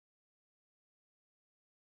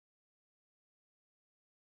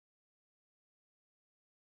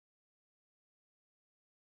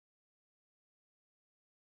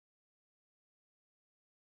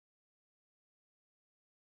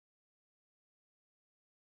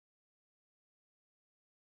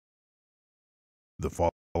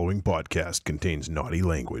The following podcast contains naughty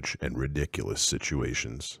language and ridiculous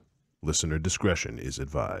situations. Listener discretion is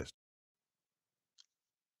advised.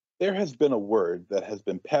 There has been a word that has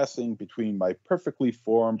been passing between my perfectly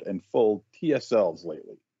formed and full TSLs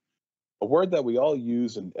lately. A word that we all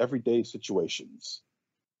use in everyday situations,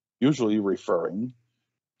 usually referring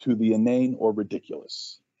to the inane or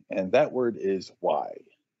ridiculous. And that word is why.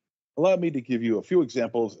 Allow me to give you a few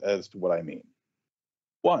examples as to what I mean.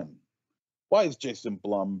 1. Why is Jason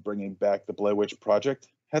Blum bringing back the Blair Witch Project?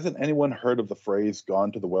 Hasn't anyone heard of the phrase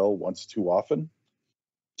gone to the well once too often?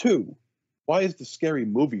 2. Why is the Scary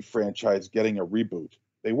Movie franchise getting a reboot?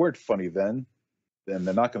 They weren't funny then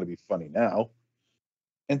they're not going to be funny now.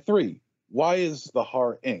 And 3. Why is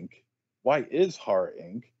Horror Inc.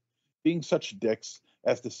 being such dicks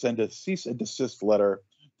as to send a cease and desist letter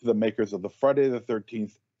to the makers of the Friday the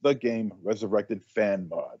 13th The Game Resurrected fan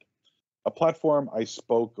mod? A platform I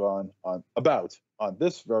spoke about on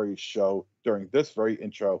this very show during this very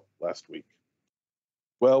intro last week.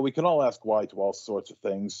 Well, we can all ask why to all sorts of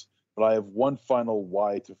things, but I have one final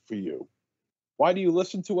why for you. Why do you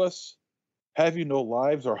listen to us? Have you no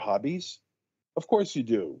lives or hobbies? Of course you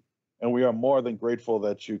do, and we are more than grateful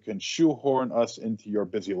that you can shoehorn us into your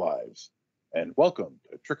busy lives. And welcome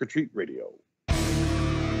to Trick or Treat Radio.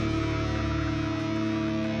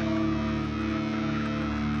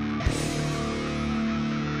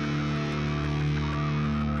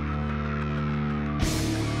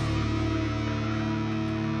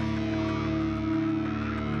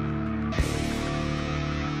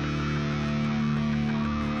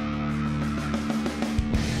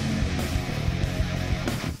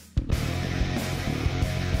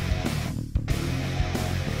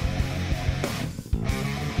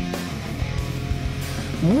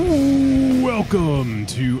 Welcome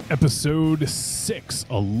to episode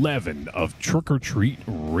 611 of Trick or Treat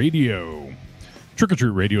Radio. Trick or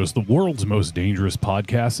Treat Radio is the world's most dangerous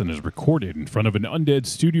podcast and is recorded in front of an undead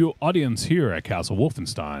studio audience here at Castle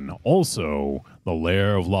Wolfenstein. Also, the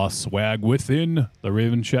lair of lost swag within the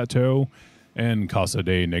Raven Chateau and Casa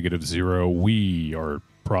de -0. We are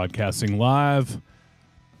broadcasting live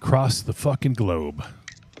across the fucking globe.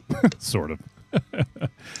 Sort of.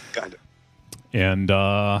 Kind of. And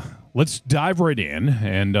let's dive right in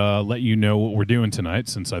and let you know what we're doing tonight,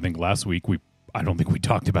 since I think last week I don't think we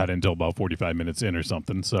talked about it until about 45 minutes in or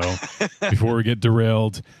something. So before we get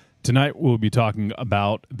derailed, tonight we'll be talking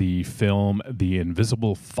about the film The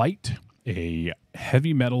Invisible Fight, a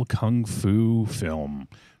heavy metal kung fu film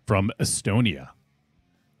from Estonia.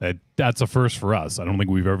 That's a first for us. I don't think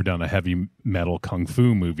we've ever done a heavy metal kung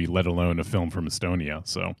fu movie, let alone a film from Estonia.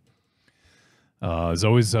 So it's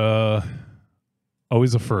always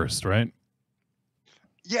a first, right?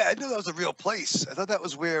 Yeah, I knew that was a real place. I thought that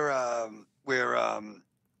was where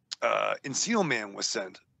Encino Man was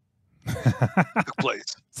sent. Took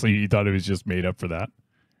place. So you thought it was just made up for that?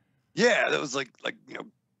 Yeah, that was like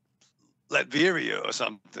Latveria or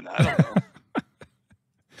something. I don't know.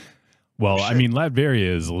 Well, I mean,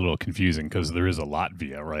 Latveria is a little confusing because there is a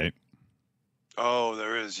Latvia, right? Oh,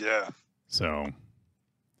 there is, yeah. So,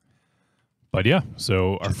 but yeah,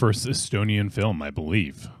 so our first Estonian film, I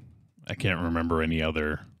believe. I can't remember any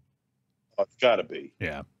other. It's got to be.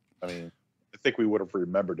 Yeah. I mean, I think we would have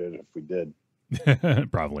remembered it if we did.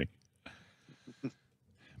 Probably.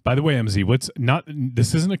 By the way, MZ,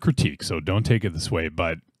 this isn't a critique, so don't take it this way,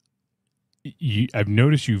 but I've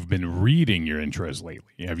noticed you've been reading your intros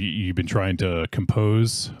lately. Have you been trying to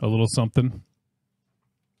compose a little something?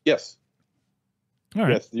 Yes. All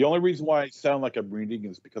right. Yes. The only reason why I sound like I'm reading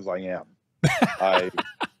is because I am. I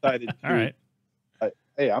decided to. All right.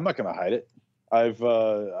 Hey, I'm not going to hide it. I've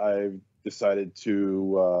decided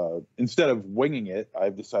to instead of winging it,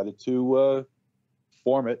 I've decided to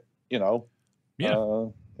form it. Yeah.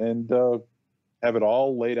 And have it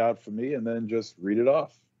all laid out for me, and then just read it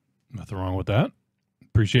off. Nothing wrong with that.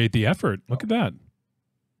 Appreciate the effort. Look at that.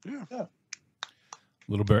 Yeah. Yeah. A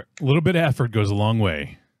little bit of effort goes a long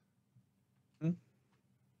way. Hmm.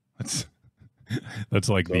 That's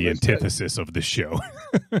like So the that's antithesis of this show.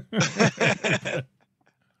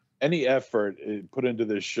 Any effort put into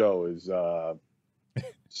this show is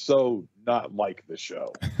so not like the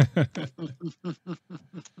show.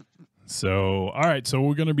 So, all right. So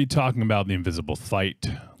we're going to be talking about The Invisible Fight.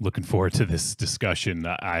 Looking forward to this discussion.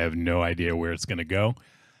 I have no idea where it's going to go.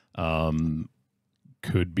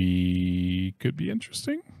 Could be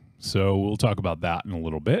interesting. So we'll talk about that in a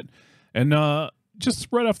little bit. And just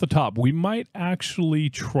right off the top, we might actually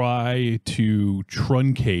try to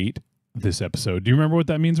truncate this episode. Do you remember what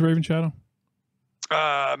that means, Raven Shadow?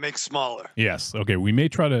 Make smaller. Yes. Okay. We may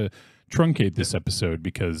try to truncate this episode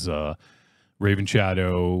because Raven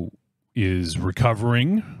Shadow is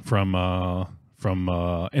recovering from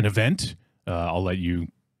an event. I'll let you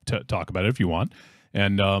talk about it if you want.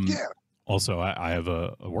 And also, I have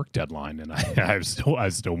a work deadline, and I have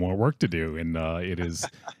still more work to do. And it is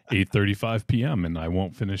 8:35 p.m. and I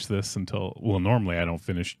won't finish this until normally I don't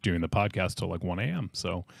finish doing the podcast till like 1 a.m.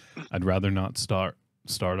 So I'd rather not start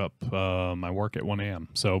up my work at 1 a.m.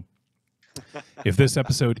 So if this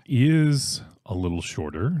episode is a little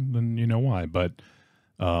shorter, then you know why. But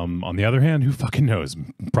on the other hand, who fucking knows?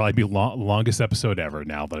 Probably be longest episode ever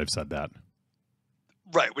now that I've said that.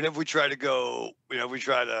 Right. Whenever we try to truncate,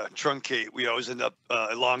 we always end up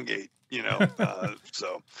elongate,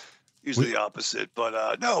 so usually the opposite.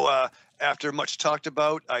 But no, after much talked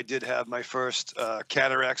about, I did have my first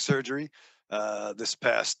cataract surgery this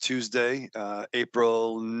past Tuesday,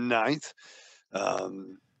 April 9th.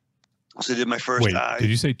 So I did my first eye. Did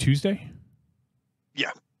you say Tuesday?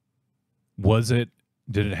 Yeah. Did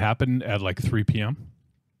it happen at like 3 p.m.?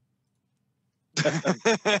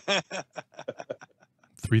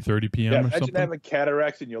 3:30 p.m. or imagine something? having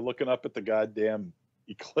cataracts and you're looking up at the goddamn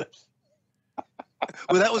eclipse.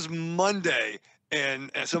 Well, that was Monday, and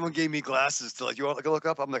someone gave me glasses to you want to look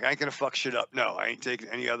up? I'm like, I ain't gonna fuck shit up. No, I ain't taking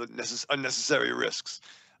any other unnecessary risks.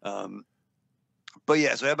 But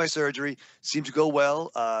yeah, so I had my surgery. Seemed to go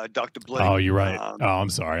well. Dr. Blake. Oh, you're right. I'm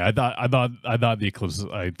sorry. I thought the eclipse.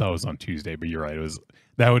 I thought it was on Tuesday, but you're right.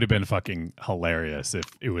 That would have been fucking hilarious if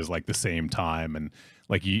it was like the same time and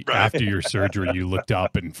like after your surgery you looked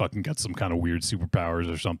up and fucking got some kind of weird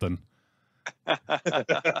superpowers or something.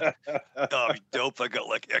 Oh, dope! I got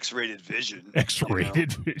like X-rated vision.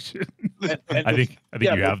 X-rated vision. And I think you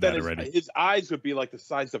have that already. His eyes would be like the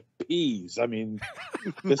size of peas. I mean,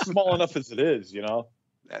 they're small enough as it is,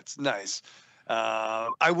 That's nice.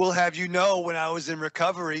 I will have you know, when I was in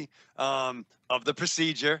recovery of the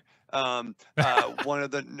procedure, one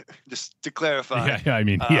of the, just to clarify. Yeah, I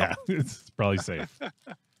mean, it's probably safe.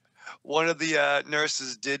 One of the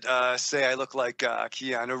nurses did say I look like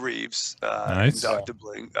Keanu Reeves. Nice. And Dr.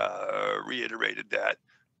 Bling reiterated that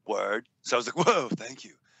word. So I was like, whoa, thank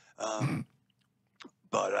you.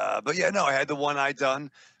 But yeah, no, I had the one eye done,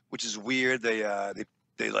 which is weird. They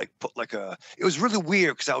like put like it was really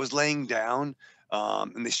weird because I was laying down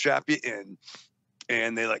and they strap you in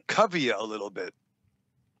and they like cover you a little bit.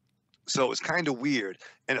 So it was kind of weird.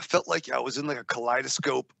 And it felt like I was in like a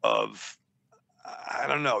kaleidoscope of, I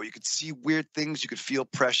don't know, you could see weird things, you could feel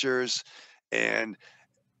pressures, and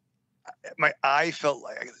my eye felt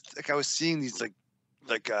like I was seeing these like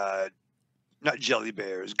not jelly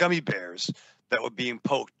bears, gummy bears that were being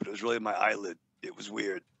poked, but it was really my eyelid. It was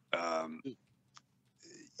weird. You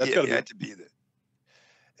had to be there.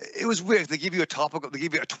 It was weird. They give you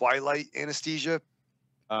a twilight anesthesia.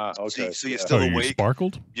 Okay. So you're still awake. You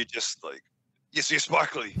sparkled? You're just like, yes, you're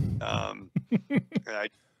sparkly. And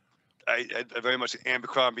I very much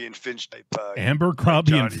Abercrombie and Finch type.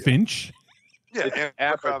 Abercrombie and Finch? Yeah,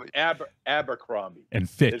 Abercrombie. And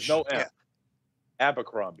Fitch. There's no M. Yeah.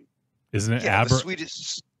 Abercrombie. Isn't it the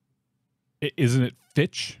Swedish? Isn't it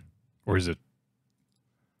Fitch? Or is it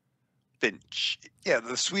Finch? Yeah,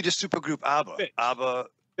 the Swedish supergroup ABBA. Fitch. ABBA.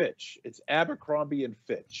 Fitch. It's Abercrombie and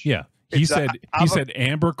Fitch. Yeah. He said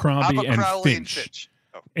Abercrombie and Finch.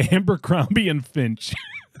 Oh. Abercrombie and Finch.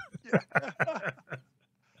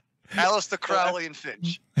 Alistair Crowley and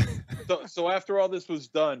Finch. So after all this was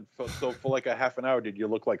done, for like a half an hour, did you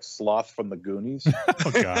look like Sloth from the Goonies?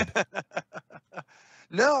 Oh God.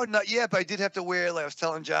 No, not yet. But I did have to wear. Like I was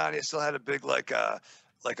telling Johnny, I still had a big like a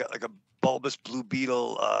bulbous blue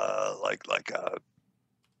beetle like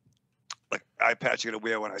eye patch I gotta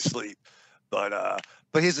wear when I sleep. But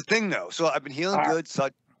here's the thing though. So I've been healing good. So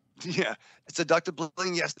yeah, it's a Dr.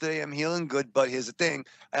 Bling yesterday. I'm healing good, but here's the thing.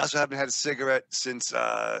 I also haven't had a cigarette since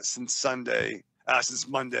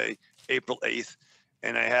Monday, April 8th,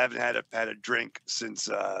 and I haven't had a drink since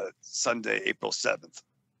Sunday, April 7th.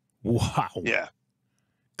 Wow. Yeah.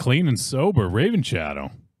 Clean and sober, Raven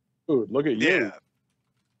Shadow. Dude, look at you. Yeah.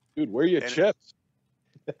 Dude, where are your chips?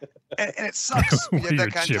 And it sucks when you have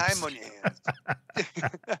that kind of time on your hands.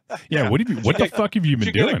 Yeah, what the fuck have you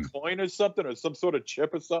been doing? Get a coin or something, or some sort of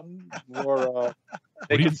chip or something, or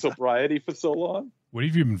taking sobriety for so long? What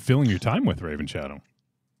have you been filling your time with, Raven Shadow?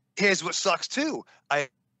 Here's what sucks too. I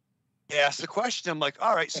asked the question. I'm like,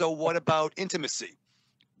 all right, so what about intimacy?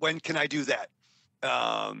 When can I do that?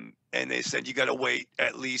 And they said you got to wait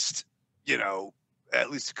at least a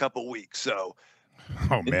couple weeks. So,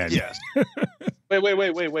 oh man, yes.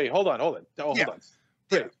 Wait. Hold on. Hold Yeah. on.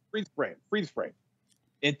 Freeze frame.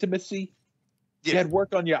 Intimacy? Yeah. You had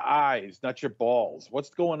work on your eyes, not your balls. What's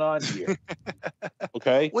going on here?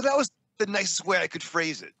 Okay. Well, that the nicest way I could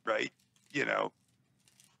phrase it, right? You know.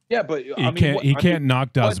 Yeah, but He can't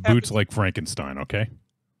knock Dust boots like Frankenstein, okay?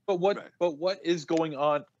 But what is going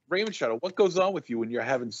on, Raymond Shadow? What goes on with you when you're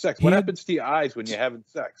having sex? He What had- happens to your eyes when you're having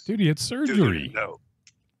sex? Dude, he had surgery. Dude, no.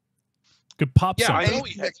 Could pop Yeah, I something. know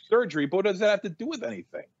he had surgery, but what does that have to do with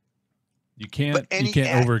anything? You can't. But any You can't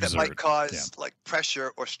act overexert. that might cause like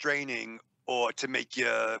pressure or straining or to make you,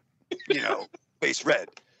 you know, face red.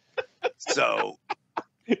 So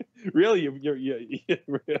Really, you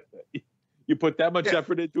put that much Yeah.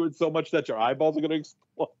 effort into it, so much that your eyeballs are going to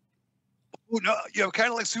explode. no, you know, kind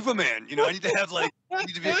of like Superman. You know, I need to have like I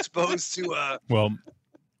need to be exposed to Well,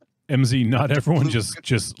 MZ, not everyone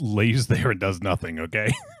just lays there and does nothing,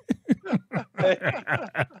 okay?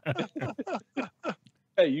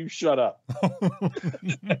 Hey, you shut up.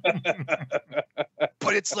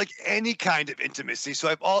 but it's like any kind of intimacy.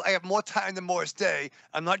 So I have more time than Morris Day.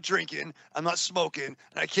 I'm not drinking, I'm not smoking,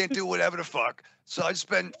 and I can't do whatever the fuck. So I just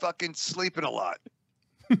been fucking sleeping a lot.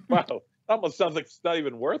 Wow, almost sounds like it's not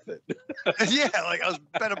even worth it. Yeah, like I was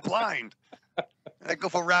better blind. I go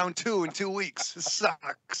for round 2 in 2 weeks. It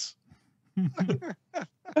sucks. I'm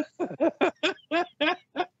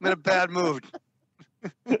in a bad mood.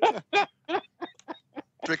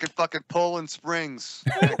 Drinking fucking Poland Springs.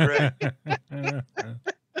 Yeah, great.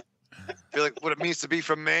 Feel like what it means to be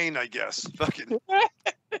from Maine, I guess. Fucking. Oh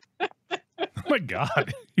my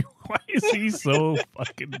god. Why is he so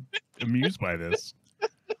fucking amused by this?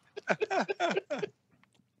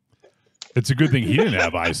 It's a good thing he didn't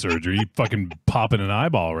have eye surgery. He'd fucking popping an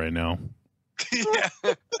eyeball right now. Yeah.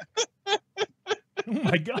 Oh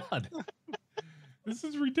my god. This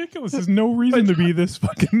is ridiculous. There's no reason to be this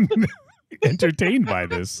fucking entertained by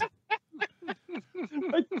this.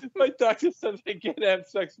 My doctor says I can't have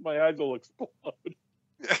sex. My eyes will explode.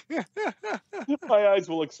 My eyes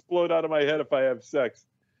will explode out of my head if I have sex.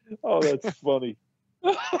 Oh, that's funny.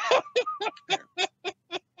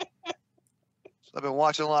 I've been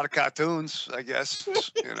watching a lot of cartoons, I guess.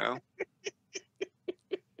 You know.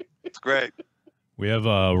 It's great. We have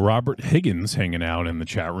Robert Higgins hanging out in the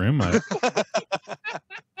chat room. I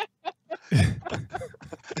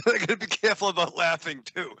gotta be careful about laughing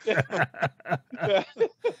too.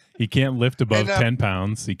 He can't lift above And, 10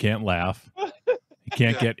 pounds. He can't laugh. He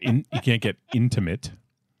can't get in. He can't get intimate.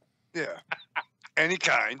 Yeah. Any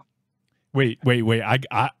kind. Wait.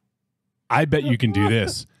 I bet you can do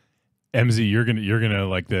this. MZ, you're gonna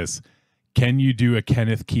like this. Can you do a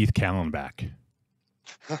Kenneth Keith Callenbach?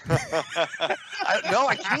 No,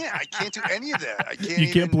 I can't. I can't do any of that. I can't.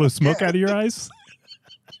 You can't blow smoke out of your eyes?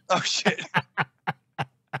 Oh shit.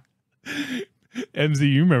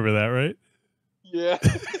 MZ, you remember that, right? Yeah.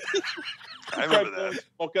 I remember that.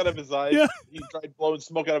 Smoke out of his eyes. Yeah. He tried blowing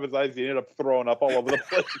smoke out of his eyes. He ended up throwing up all over the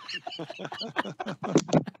place.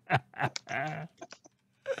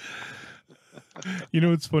 You know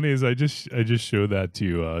what's funny is I just showed that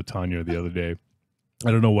to Tanya the other day.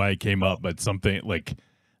 I don't know why it came up, but something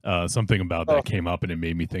about that came up and it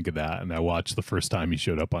made me think of that. And I watched the first time he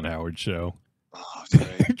showed up on Howard's show. Oh, that's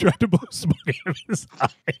great. He tried to blow smoke out of his eye.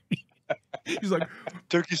 He's like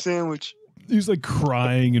Turkey sandwich. He's like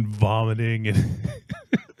crying and vomiting and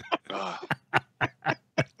Oh,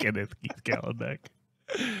 Kenneth Keith Callenbach.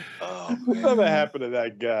 oh, Whatever happened to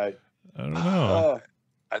that guy? I don't know.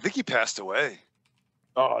 I think he passed away.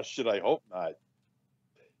 Oh shit! I hope not.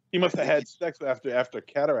 He must have had sex after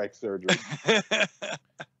cataract surgery.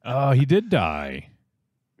 Oh, he did die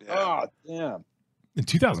Yeah. Oh damn! in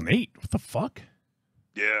 2008. What the fuck?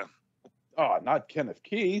 Yeah. Oh, not Kenneth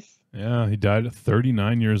Keith. Yeah, he died at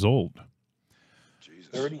 39 years old. Jesus.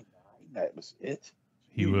 39. That was it.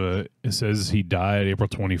 It says he died April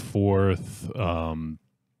 24th,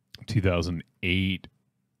 2008,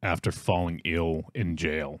 after falling ill in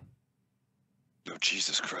jail. Oh,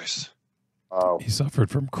 Jesus Christ. Oh, He suffered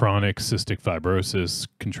from chronic cystic fibrosis,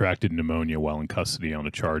 contracted pneumonia while in custody on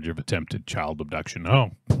a charge of attempted child abduction.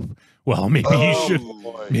 Oh, well, maybe he should.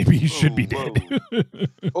 boy. Maybe he should be Whoa, dead.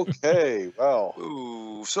 Okay, well,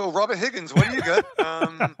 Ooh. So, Robert Higgins, what do you got?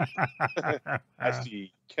 I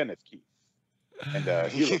see Kenneth Keith,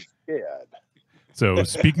 and he looks scared. So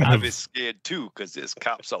speaking I of, was scared too because there's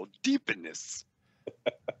cops all deep in this.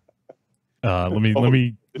 let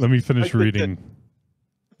me finish reading.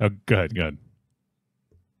 Oh, go ahead. No,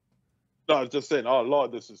 I was just saying. Oh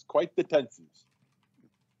Lord, this is quite the tenses.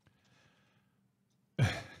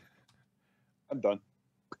 I'm done.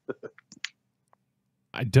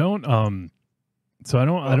 I don't. So I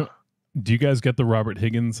don't. Do you guys get the Robert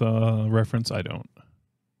Higgins reference? I don't.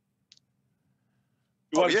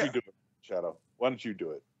 Why Oh, don't yeah. you do it, Shadow? Why don't you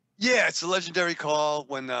do it? Yeah, it's a legendary call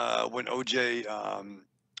when OJ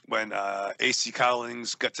when AC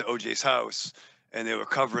Cowlings got to OJ's house and they were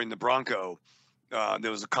covering the Bronco.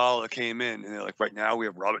 There was a call that came in, and they're like, "Right now we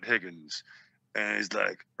have Robert Higgins," and he's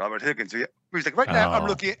like, "Robert Higgins." He's like, "Right now I'm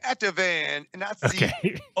looking at the van, and I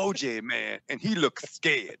see OJ, man, and he looks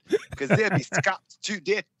scared because there'd be cops too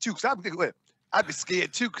there too. Cause I'd be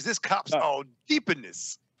scared too because this cop's all deep in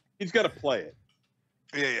this." He's got to play it.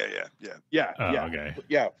 Yeah. Okay.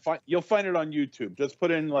 Yeah. You'll find it on YouTube. Just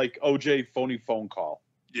put in like OJ phony phone call.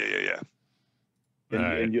 Yeah.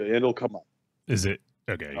 And it'll come up. Is it?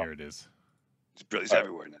 Okay, here it is. It's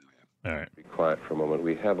everywhere now. All right. Be quiet for a moment.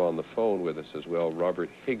 We have on the phone with us as well Robert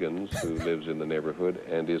Higgins, who lives in the neighborhood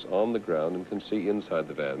and is on the ground and can see inside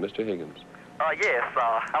the van. Mr. Higgins. Yes,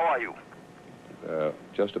 how are you?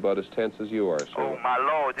 Just about as tense as you are, sir. Oh, my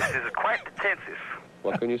Lord, this is quite the tensest.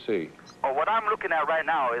 What can you see? Oh, what I'm looking at right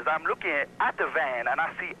now is I'm looking at the van, and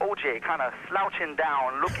I see OJ kind of slouching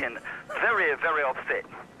down, looking very, very upset.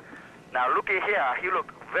 Now, look at here. He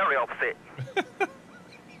look very upset.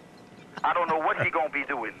 I don't know what he gonna be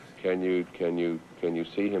doing. Can you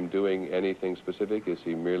see him doing anything specific? Is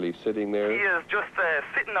he merely sitting there? He is just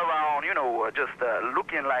sitting around, just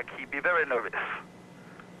looking like he be very nervous.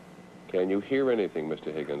 Can you hear anything,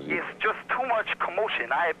 Mr. Higgins? It's just too much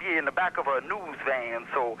commotion. I be in the back of a news van,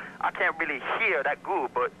 so I can't really hear that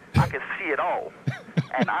good, but I can see it all.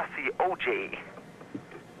 And I see OJ.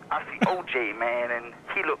 I see OJ, man, and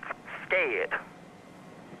he looks scared.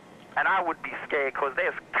 And I would be scared because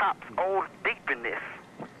there's cops all deep in this.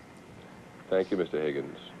 Thank you, Mr.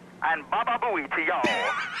 Higgins. And baba booey to y'all.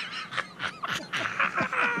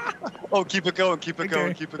 Oh, keep it going, keep it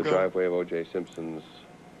going. The driveway of O.J. Simpson's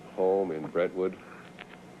home in Brentwood.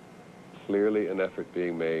 Clearly an effort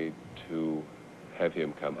being made to have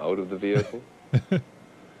him come out of the vehicle.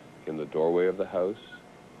 In the doorway of the house,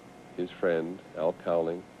 his friend, Al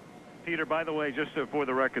Cowling. Peter, by the way, just for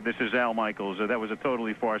the record, this is Al Michaels. That was a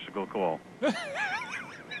totally farcical call.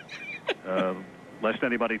 Lest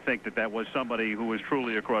anybody think that was somebody who was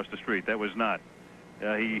truly across the street. That was not.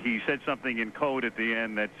 He said something in code at the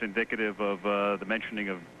end that's indicative of the mentioning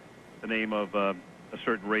of the name of a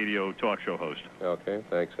certain radio talk show host. Okay,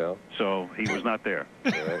 thanks, Al. So he was not there.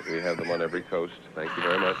 All right, we have them on every coast. Thank you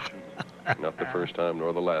very much. Not the first time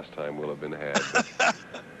nor the last time will have been had.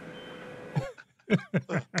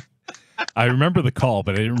 I remember the call,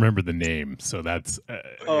 but I didn't remember the name. So that's,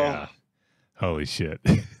 yeah. Holy shit.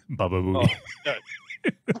 Baba Booey.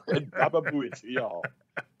 Baba Booey to y'all.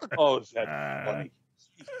 Oh, is that funny?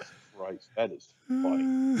 Jesus Christ, that is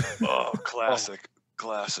funny. Oh, classic.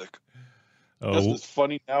 Classic. Just as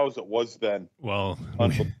funny now as it was then. Well,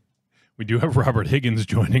 we do have Robert Higgins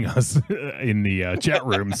joining us in the chat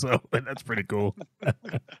room, so that's pretty cool.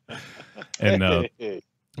 And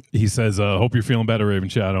he says, hope you're feeling better, Raven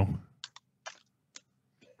Shadow.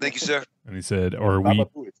 Thank you, sir. And he said, are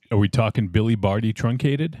we talking Billy Barty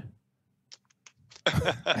truncated?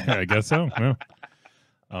 I guess so.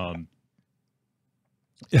 Yeah.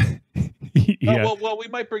 Yeah. Well, we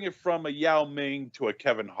might bring it from a Yao Ming to a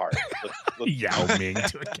Kevin Hart. Yao Ming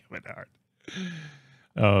to a Kevin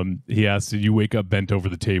Hart. He asked, did you wake up bent over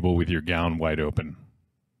the table with your gown wide open?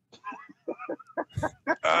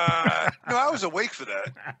 No, I was awake for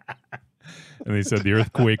that. And they said the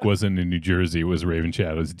earthquake wasn't in New Jersey, it was Raven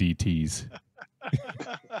Shadow's DTs.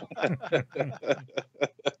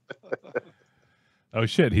 Oh,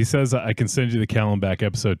 shit. He says I can send you the Callenbach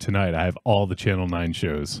episode tonight. I have all the Channel 9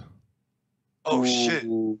 shows. Oh, shit.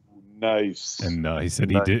 Nice. And he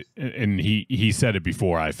said he did. And he said it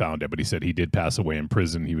before I found it, but he said he did pass away in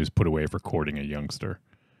prison. He was put away for courting a youngster.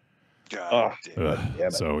 God damn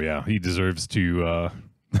it. So, yeah, he deserves to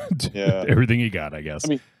everything he got, I guess.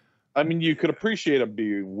 I mean, you could appreciate him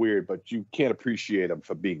being weird, but you can't appreciate him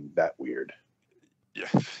for being that weird. Yeah.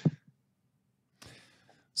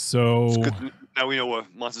 So now we know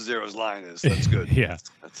what Monster Zero's line is. That's good. Yeah.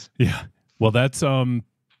 Yeah. Well, that's I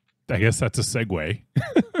guess that's a segue.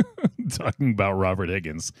 Talking about Robert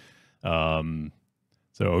Higgins. So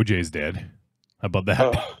OJ's dead. How about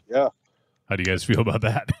that? Yeah. How do you guys feel about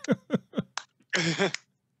that?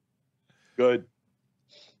 Good.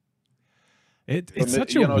 It's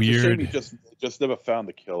such a weird. It's a shame he just never found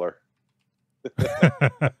the killer.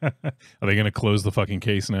 Are they going to close the fucking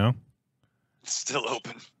case now? It's still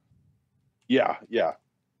open. Yeah.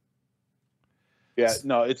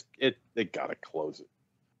 No, they gotta close it.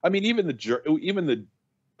 I mean, even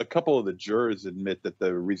a couple of the jurors admit that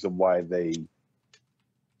the reason why they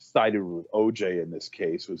sided with OJ in this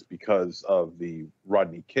case was because of the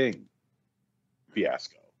Rodney King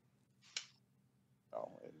fiasco.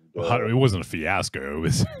 It wasn't a fiasco. It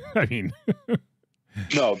was, I mean,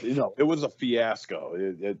 No, it was a fiasco.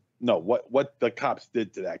 What the cops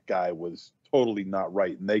did to that guy was totally not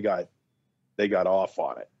right, and they got off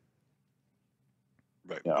on it.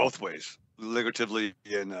 Right, You know? both ways, figuratively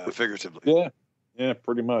and figuratively. Yeah,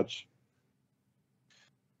 pretty much.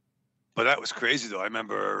 But that was crazy, though. I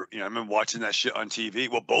remember watching that shit on TV.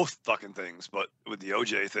 Well, both fucking things, but with the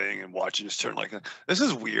OJ thing and watching just turn like, this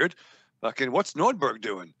is weird. Fucking, what's Nordberg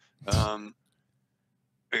doing?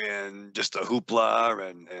 And just the hoopla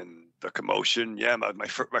and the commotion. Yeah, my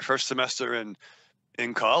first semester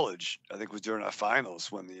in college, I think, was during our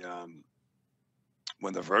finals when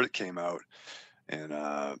the verdict came out, and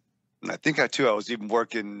I think I was even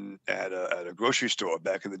working at a grocery store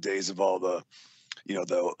back in the days of all the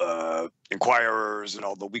Inquirers and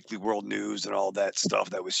all the Weekly World News and all that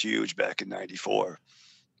stuff that was huge back in '94,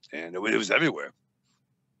 and it was everywhere.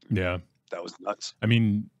 Yeah, that was nuts. I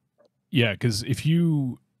mean, yeah, because if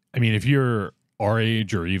you're our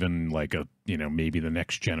age or even like maybe the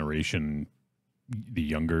next generation, the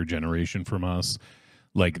younger generation from us,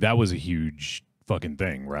 like that was a huge fucking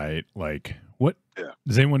thing, right? Like what? Yeah.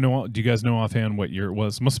 Does anyone know? Do you guys know offhand what year it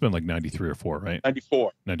was? Must have been like 93 or 4, right?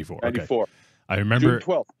 94. 94. 94. Okay. I remember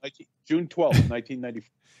June 12th, 1994.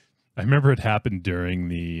 I remember it happened during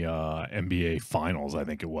the NBA Finals, I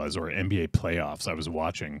think it was, or NBA playoffs. I was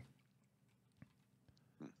watching.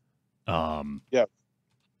 Yeah.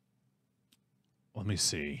 Let me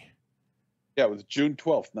see. Yeah, it was June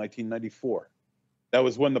 12th, 1994. That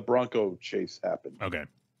was when the Bronco chase happened. Okay.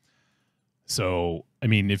 So, I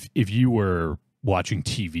mean, if you were watching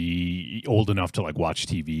TV, old enough to like watch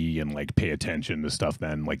TV and like pay attention to stuff,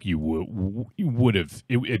 then like you would have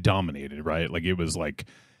it dominated, right? Like it was like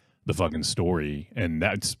the fucking story, and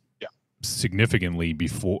that's significantly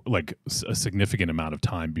before, like a significant amount of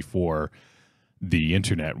time before the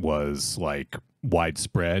internet was like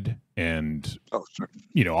widespread. And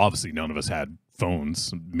obviously none of us had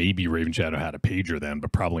phones. Maybe Raven Shadow had a pager then,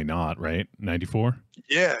 but probably not, right? 94.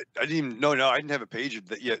 Yeah, I didn't even I didn't have a pager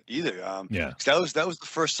yet either. Yeah, 'cause that was the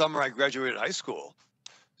first summer I graduated high school.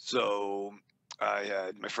 So I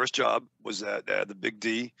had my first job was at the Big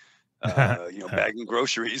D, bagging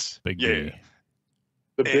groceries. Big D.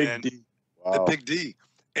 The Big D. Wow. The Big D.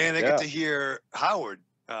 And I get to hear Howard,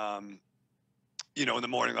 in the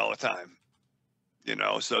morning all the time.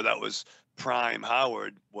 So that was prime.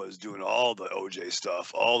 Howard was doing all the OJ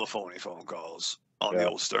stuff, all the phony phone calls on the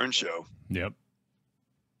old Stern show. Yep.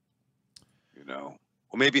 Well,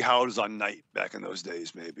 maybe Howard was on night back in those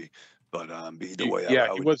days, maybe. But either way,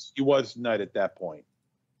 he was night at that point.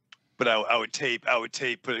 But I would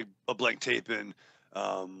put a blank tape in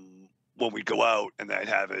when we'd go out, and then I'd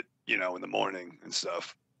have it, in the morning and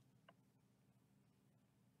stuff.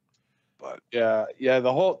 But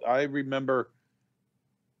I remember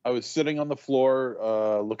I was sitting on the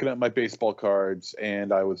floor looking at my baseball cards,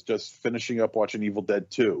 and I was just finishing up watching Evil Dead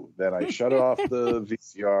 2. Then I shut off the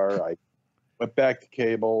VCR. I went back to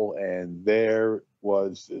cable, and there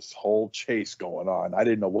was this whole chase going on. I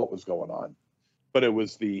didn't know what was going on, but it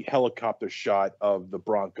was the helicopter shot of the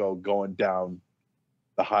Bronco going down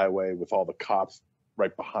the highway with all the cops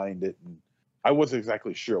right behind it. And I wasn't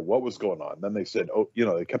exactly sure what was going on. Then they said,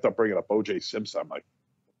 they kept on bringing up O.J. Simpson. I'm like,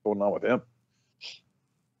 what's going on with him?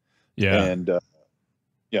 Yeah. And,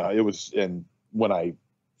 it was, and when I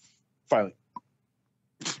finally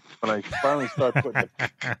start putting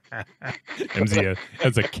MZ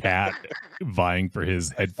as a cat vying for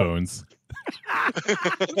his headphones. Get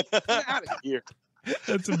out of here.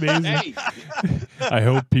 That's amazing. Hey. I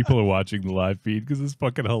hope people are watching the live feed because it's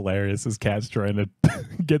fucking hilarious. This cat's trying to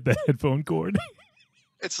get the headphone cord.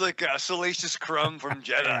 It's like Salacious Crumb from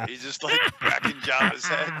Jedi. He's just like cracking Jabba's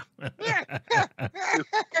head.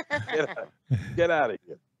 Get out of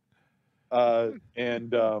here.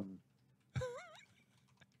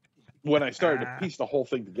 When I started to piece the whole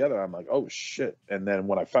thing together, I'm like, oh shit. And then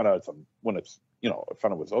when I found out I found it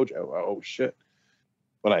was OJ, I was like, oh shit.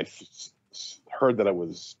 When I heard that it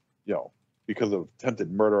was, because of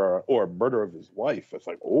attempted murder or murder of his wife, it's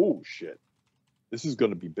like, oh shit, this is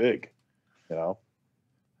going to be big,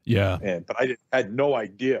 Yeah. But I had no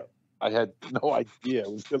idea. I had no idea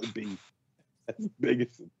it was going to be as big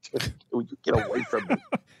as it. Get away from me.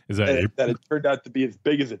 Is that it turned out to be as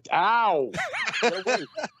big as it? Ow! Get away.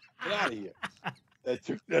 Get out of here. That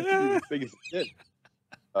turned out to be as big as it did.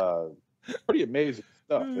 Pretty amazing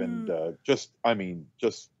stuff. And just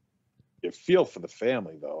you feel for the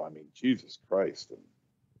family, though. I mean, Jesus Christ. And,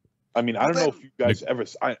 I don't know if you guys ever.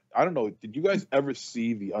 I don't know. Did you guys ever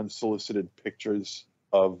see the unsolicited pictures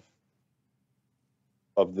of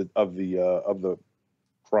the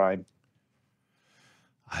crime?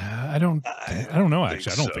 I don't know.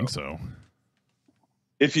 Actually, I don't think so.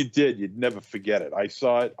 If you did, you'd never forget it. I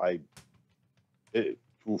saw it.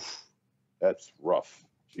 Oof, that's rough.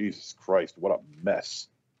 Jesus Christ, what a mess.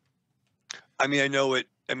 I mean, I know it.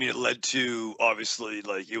 I mean, it led to, obviously,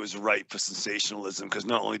 like, it was ripe for sensationalism, because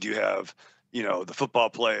not only do you have, you know, the football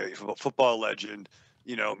player, football legend,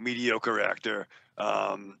 you know, mediocre actor,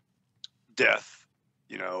 death,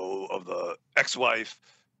 you know, of the ex-wife,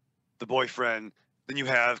 the boyfriend. Then you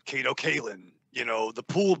have Kato Kalin, you know, the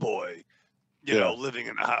pool boy, you know, living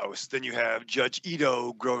in the house. Then you have Judge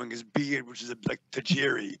Ito growing his beard, which is like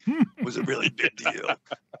Tajiri was a really big deal.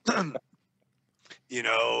 You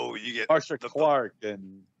know, you get Marsha Clark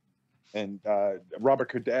and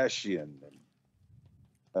Robert Kardashian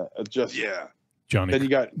and just Johnny. Then you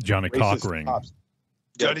got Johnny Cockring.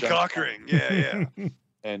 Johnny Cockring, yeah.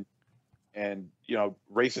 and you know,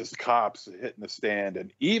 racist cops hitting the stand,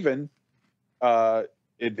 and even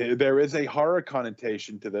there is a horror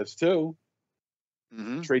connotation to this too.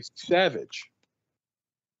 Mm-hmm. Tracy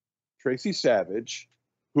Savage,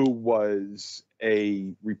 who was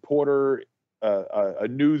a reporter, a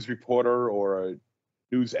news reporter or a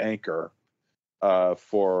news anchor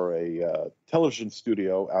for a television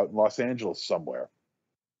studio out in Los Angeles somewhere.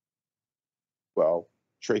 Well,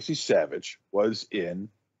 Tracy Savage was in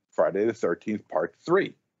Friday the 13th, Part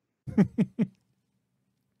 3.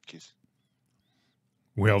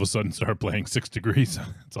 We all of a sudden start playing 6 Degrees.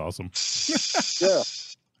 It's awesome. Yeah.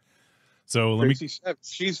 So Tracy Savage,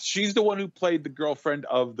 she's the one who played the girlfriend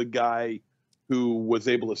of the guy who was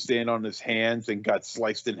able to stand on his hands and got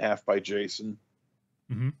sliced in half by Jason.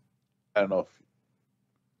 Mm-hmm. I don't know if.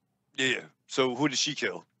 Yeah. So who did she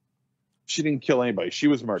kill? She didn't kill anybody. She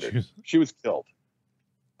was murdered. She was killed.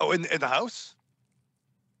 Oh, in the house?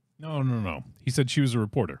 No. He said she was a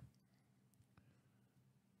reporter.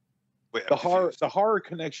 Wait, the horror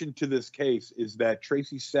connection to this case is that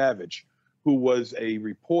Tracy Savage, who was a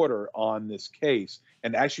reporter on this case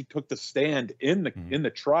and actually took the stand in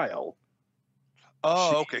the trial.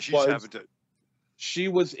 Oh, okay. She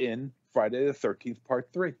was in Friday the 13th, Part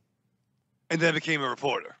 3. And then became a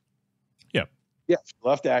reporter. Yeah. Yeah. She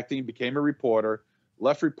left acting, became a reporter,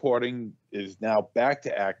 left reporting, is now back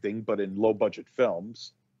to acting, but in low budget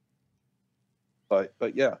films. But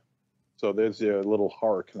yeah. So there's a little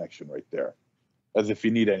horror connection right there. As if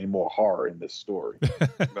you need any more horror in this story.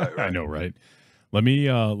 Right. I know, right? Let me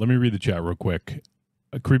read the chat real quick.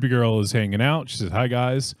 A creepy girl is hanging out. She says, "Hi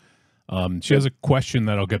guys." She has a question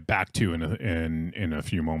that I'll get back to in a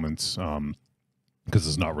few moments because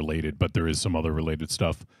it's not related, but there is some other related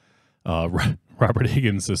stuff. Robert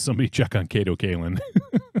Higgins says, "Somebody check on Kato Kalin."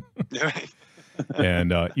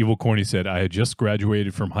 And Evil Corny said, "I had just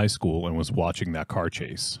graduated from high school and was watching that car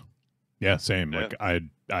chase." Yeah, same. Yeah. Like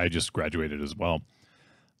I just graduated as well.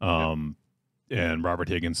 And Robert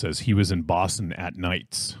Higgins says he was in Boston at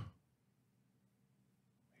nights.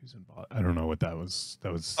 He was in I don't know what that was.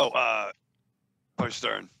 That was Punch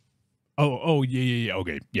Stern. Oh yeah.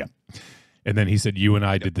 Okay, yeah. And then he said you and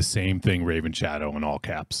I did the same thing, Raven Shadow, in all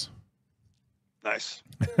caps. Nice.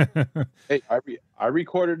 Hey, I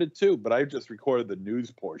recorded it too, but I just recorded the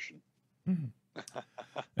news portion.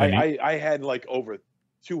 I had like over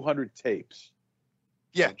 200 tapes.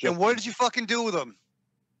 Yeah, and what did you fucking do with them?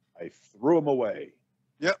 I threw them away.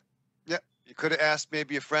 Yep. You could have asked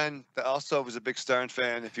maybe a friend that also was a big Stern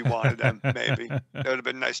fan if you wanted them. Maybe that would have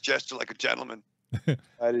been a nice gesture, like a gentleman.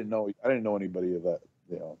 I didn't know anybody of that.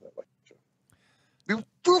 You know that like. We were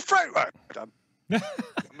afraid.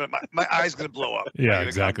 My eye's gonna blow up. Yeah,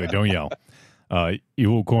 exactly. Don't yell.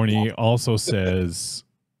 Evil Corny also says.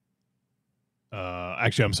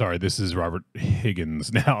 Actually, I'm sorry. This is Robert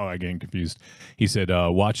Higgins. Now I'm getting confused. He said,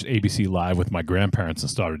 watched ABC Live with my grandparents and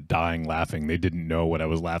started dying laughing. They didn't know what I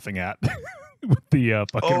was laughing at with the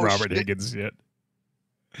fucking Robert Higgins shit.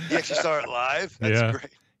 You actually saw it live? That's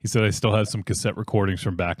great. He said, I still have some cassette recordings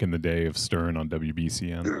from back in the day of Stern on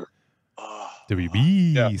WBCN.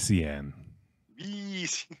 WBCN. Yeah.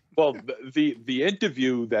 Well, the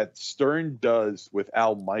interview that Stern does with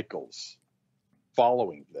Al Michaels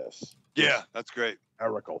following this. Yeah, that's great.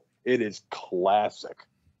 Miracle. It is classic.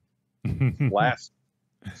 Classic.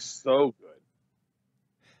 So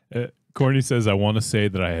good. Courtney says, I want to say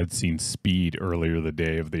that I had seen Speed earlier the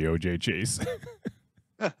day of the OJ chase.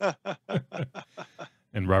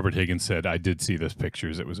 And Robert Higgins said, I did see those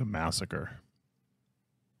pictures. It was a massacre.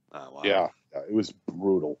 Oh, wow. Yeah, it was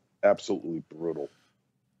brutal. Absolutely brutal.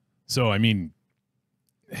 So, I mean,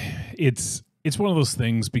 it's one of those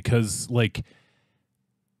things because, like,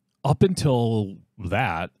 up until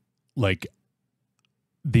that, like,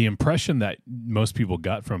 the impression that most people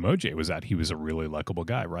got from OJ was that he was a really likable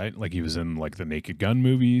guy, right? Like he was in like the Naked Gun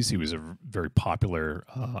movies. He was a very popular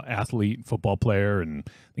athlete, football player, and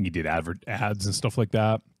I think he did ads and stuff like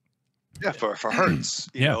that. Yeah, for Hertz,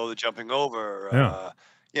 you know, the jumping over.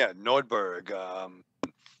 Nordberg.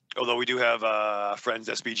 Although we do have friends,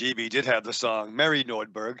 SBGB did have the song "Mary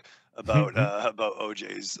Nordberg" about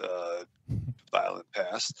OJ's violent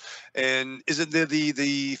past. And isn't there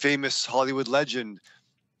the famous Hollywood legend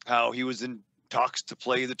how he was in talks to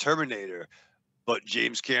play the Terminator, but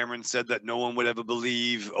James Cameron said that no one would ever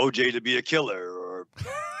believe OJ to be a killer? Or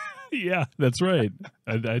yeah, that's right.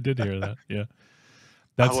 I did hear that. Yeah.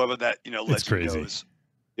 However, that legend crazy. goes.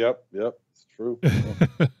 Yep, it's true.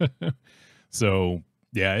 So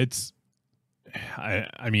yeah, it's.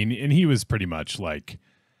 I mean, and he was pretty much like.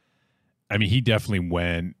 I mean, he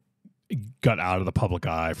definitely got out of the public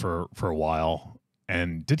eye for a while.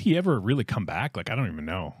 And did he ever really come back? Like, I don't even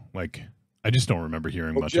know. Like, I just don't remember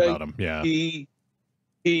hearing much about him. Yeah, he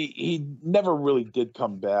never really did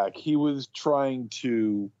come back. He was trying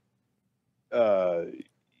to.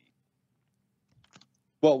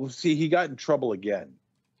 Well, see, he got in trouble again.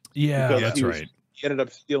 Yeah, that's right. He ended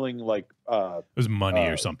up stealing like it was money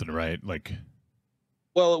or something, right? Like,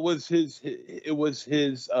 well, it was his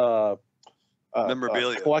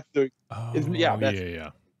memorabilia collector. Oh, His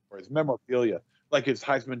memorabilia, like his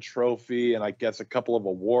Heisman Trophy, and I guess a couple of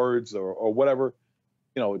awards or whatever,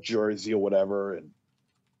 a jersey or whatever, and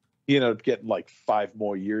he ended up getting like 5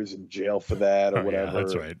 more years in jail for that or whatever. Yeah,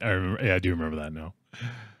 that's right. I do remember that now.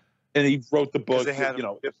 And he wrote the book, had,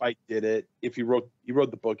 if I did it. If he wrote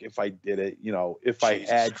the book, if I did it, if I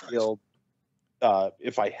had killed,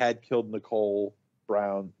 if I had killed Nicole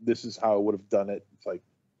Brown, this is how I would have done it. It's like,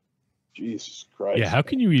 Jesus Christ. Yeah, how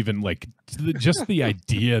can you even like just the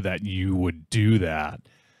idea that you would do that?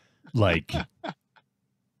 Like,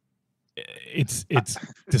 it's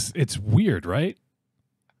weird, right?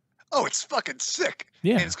 Oh, it's fucking sick.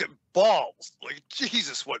 Yeah, and it's got balls. Like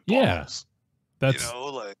Jesus, what balls? Yeah, that's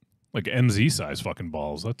like MZ size fucking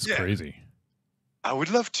balls. That's crazy. I would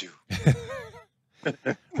love to.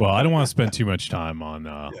 Well, I don't want to spend too much time on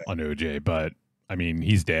OJ, but I mean,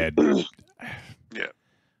 he's dead. Yeah.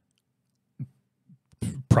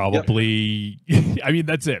 Probably. I mean,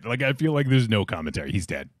 that's it. Like, I feel like there's no commentary. He's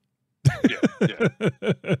dead. Yeah.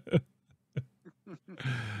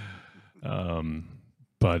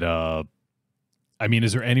 But I mean,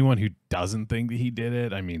 is there anyone who doesn't think that he did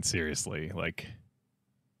it? I mean, seriously, like,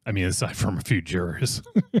 I mean, aside from a few jurors,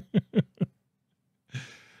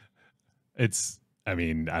 I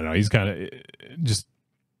mean, I don't know. He's kind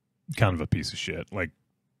of a piece of shit. Like,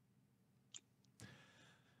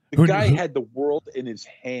 the guy had the world in his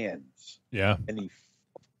hands. Yeah. And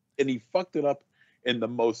he fucked it up in the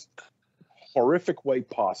most horrific way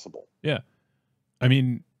possible. Yeah. I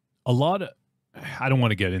mean, I don't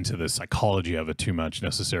want to get into the psychology of it too much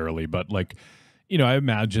necessarily, but like, I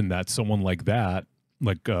imagine that someone like that,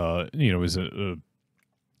 like, is a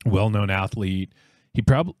well-known athlete. He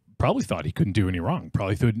probably thought he couldn't do any wrong.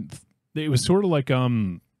 Probably thought it was sort of like, I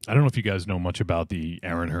don't know if you guys know much about the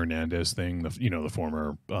Aaron Hernandez thing, the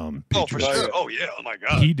former Oh, for sure. Oh, yeah. Oh, my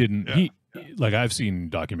God. He didn't. Yeah. Like, I've seen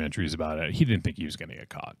documentaries about it. He didn't think he was going to get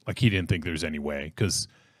caught. Like, he didn't think there's any way because,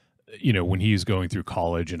 when he was going through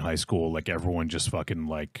college and high school, like, everyone just fucking,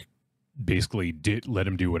 like, basically let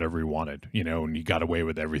him do whatever he wanted, and he got away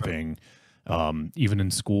with everything. Even in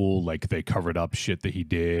school, like, they covered up shit that he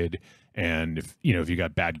did. And if you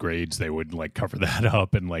got bad grades, they would, like, cover that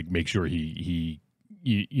up and, like, make sure he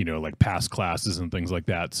like pass classes and things like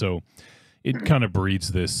that. So it kind of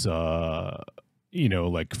breeds this,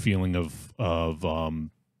 like feeling of not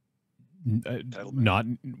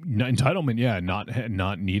entitlement. Yeah.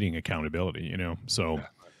 Not needing accountability, so,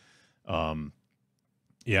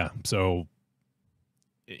 yeah. So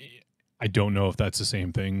I don't know if that's the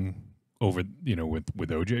same thing over, with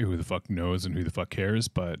OJ, who the fuck knows and who the fuck cares.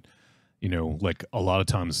 But, like a lot of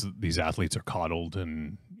times these athletes are coddled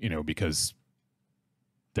and, because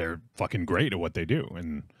they're fucking great at what they do.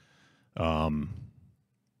 And,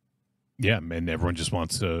 yeah, and everyone just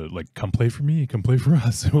wants to like, come play for me, come play for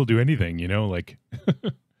us. We'll do anything, like,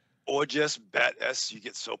 or just you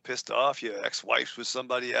get so pissed off, your ex-wife's with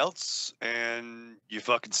somebody else and you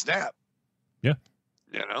fucking snap. Yeah.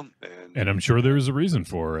 And I'm sure there was a reason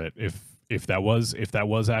for it. If that was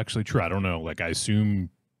actually true, I don't know. Like, I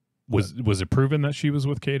assume was it proven that she was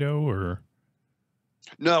with Cato or?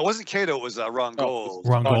 No, it wasn't Cato. It was Ron Gold.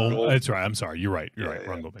 Ron Gold. That's right. I'm sorry. You're right. You're right.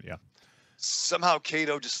 Ron Gold. Yeah. somehow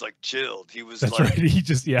Cato just like chilled. He was That's like, right. He's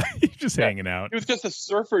just hanging out. He was just a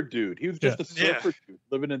surfer dude. He was just a surfer dude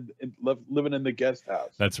living in the guest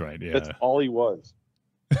house. That's right. Yeah. That's all he was.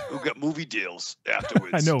 who got movie deals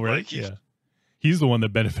afterwards. I know, right? Like, He's the one that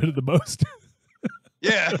benefited the most.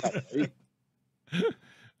 Yeah.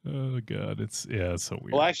 Oh God, it's so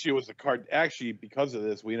weird. Well, actually, it was actually because of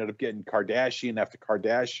this, we ended up getting Kardashian after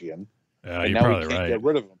Kardashian. Yeah, and you're now we probably can't right. get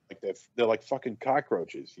rid of them. Like they're like fucking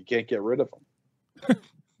cockroaches. You can't get rid of them.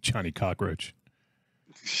 Johnny Cockroach.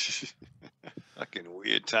 Fucking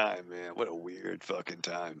weird time, man. What a weird fucking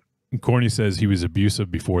time. And Corny says he was abusive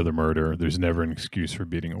before the murder. There's never an excuse for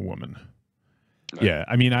beating a woman. Right. Yeah,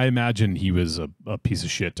 I mean, I imagine he was a piece of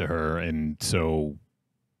shit to her, and so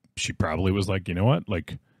she probably was like, you know what,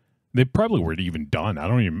 like. They probably weren't even done. I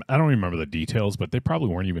don't even remember the details, but they probably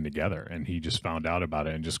weren't even together. And he just found out about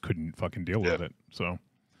it and just couldn't fucking deal with it. So,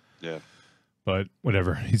 yeah. But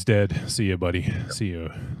whatever. He's dead. See ya, buddy. See you,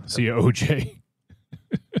 OJ.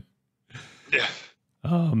 Yeah.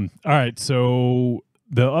 All right. So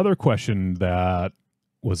the other question that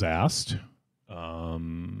was asked,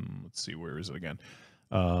 let's see, where is it again?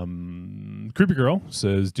 Creepy Girl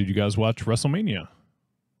says, "Did you guys watch WrestleMania?"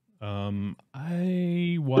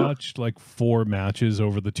 I watched like 4 matches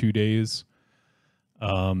over the 2 days,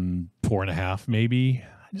 4.5 maybe.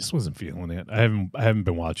 I just wasn't feeling it. I haven't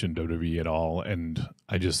been watching WWE at all, and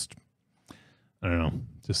I don't know,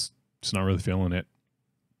 just not really feeling it.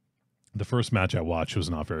 The first match I watched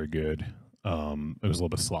was not very good. It was a little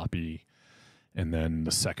bit sloppy, and then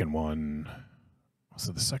the second one, was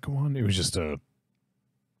it the second one? It was just a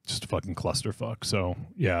fucking clusterfuck. So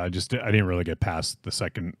yeah, I didn't really get past the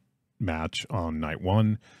second match on night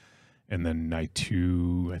 1, and then night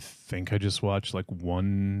 2 I think I just watched like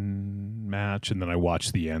 1 match, and then I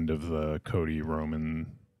watched the end of the Cody Roman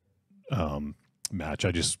match.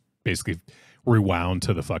 I just basically rewound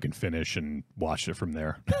to the fucking finish and watched it from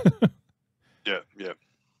there. Yeah.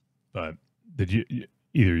 But did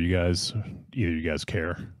either you guys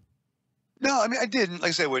care? No, I mean I didn't. Like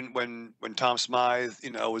I said, when Tom Smythe,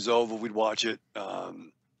 was over, we'd watch it.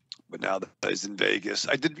 But now that he's in Vegas,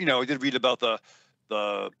 I did read about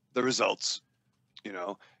the results.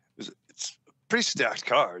 It's a pretty stacked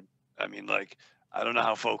card. I mean, like, I don't know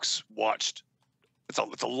how folks watched. It's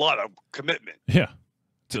a lot of commitment. Yeah,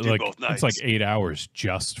 to do both nights. It's like 8 hours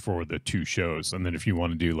just for the 2 shows, and then if you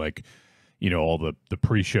want to do like, all the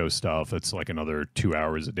pre-show stuff, it's like another 2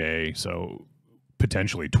 hours a day. So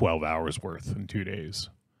potentially 12 hours worth in 2 days.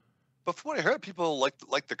 But from what I heard, people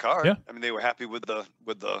liked the card. Yeah. I mean, they were happy with the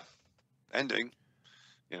ending.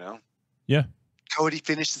 Yeah. Cody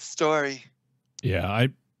finished the story. Yeah,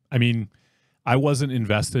 I mean, I wasn't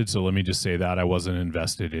invested, so let me just say that I wasn't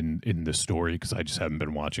invested in the story because I just haven't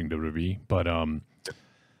been watching WWE. But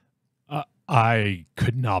I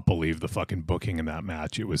could not believe the fucking booking in that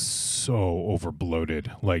match. It was so over bloated.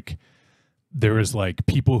 Like, there was like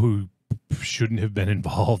people who shouldn't have been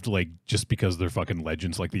involved, like just because they're fucking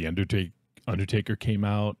legends. Like the Undertaker came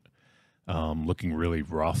out looking really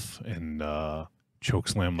rough, and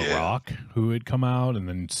chokeslam The Rock, who had come out, and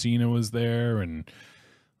then Cena was there, and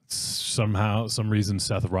some reason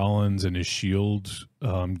Seth Rollins and his Shield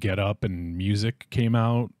get up and music came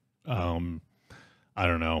out. I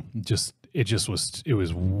don't know, it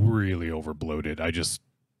was really over bloated.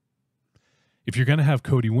 If you're gonna have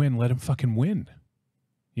Cody win, let him fucking win.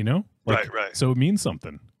 Like, right. So it means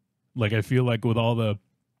something. Like, I feel like with all the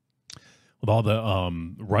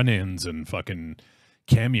run-ins and fucking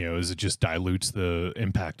cameos, it just dilutes the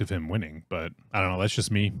impact of him winning. But I don't know. That's just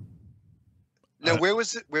me. Now, where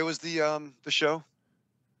was it? Where was the show?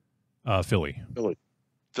 Philly.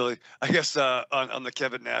 I guess on the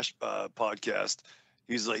Kevin Nash podcast,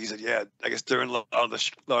 he said, yeah. I guess during a lot of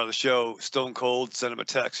the show, Stone Cold sent him a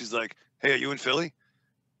text. He's like, "Hey, are you in Philly?"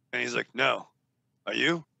 And he's like, "No." "Are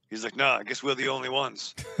you?" He's like, "No, I guess we're the only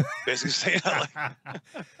ones." Basically saying that.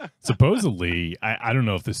 Supposedly, I don't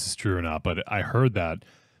know if this is true or not, but I heard that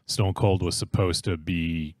Stone Cold was supposed to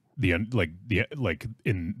be in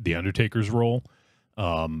the Undertaker's role,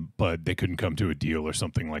 but they couldn't come to a deal or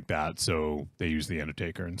something like that, so they used the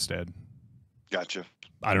Undertaker instead. Gotcha.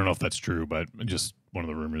 I don't know if that's true, but just one of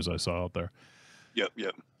the rumors I saw out there. Yep.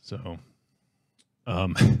 So,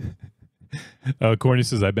 Corny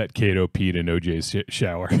says, "I bet Kato peed in OJ's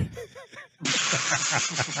shower."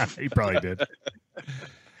 He probably did.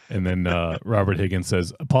 And then Robert Higgins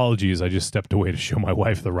says, "Apologies, I just stepped away to show my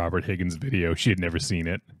wife the Robert Higgins video. She had never seen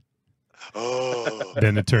it." Oh.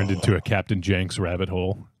 Then it turned into a Captain Jenks rabbit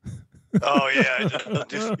hole. Oh yeah.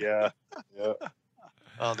 Yeah.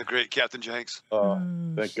 Oh, the great Captain Jenks.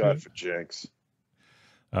 Thank God for Jenks.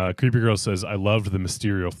 Creepy Girl says, I loved the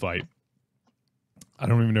Mysterio fight. I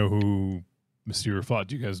don't even know who Mysterio fought.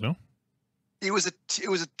 Do you guys know? It was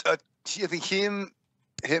I think him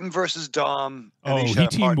versus Dom. And Oh, they each he had a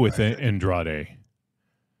teamed partner, with I think. Andrade.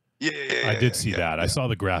 Yeah, I did see that. yeah. I saw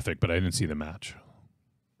the graphic, but I didn't see the match.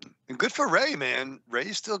 And good for Ray, man.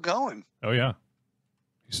 Ray's still going. Oh, yeah.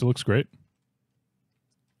 He still looks great.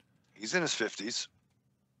 He's in his 50s.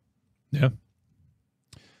 Yeah.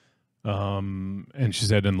 And she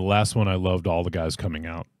said in the last one, I loved all the guys coming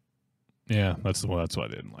out. Yeah, that's what I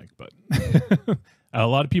didn't like, but a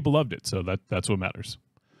lot of people loved it, so that's what matters.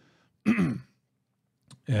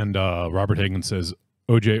 And Robert Hagan says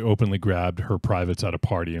OJ openly grabbed her privates at a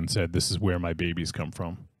party and said, "This is where my babies come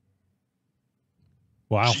from."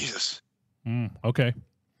 Wow. Jesus. Okay.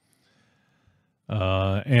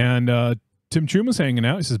 And Tim Chuma's hanging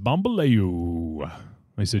out. He says, Bambaleo.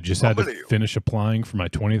 He said, just had to finish applying for my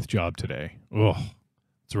 20th job today. Ugh.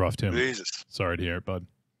 It's rough, Tim. Jesus. Sorry to hear it, bud.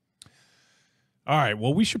 All right.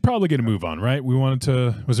 Well, we should probably get a move on, right?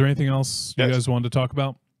 Was there anything else you guys wanted to talk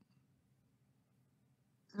about?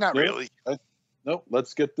 Not really. No,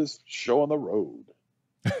 let's get this show on the road.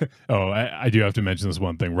 Oh, I do have to mention this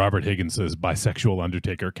one thing. Robert Higgins says bisexual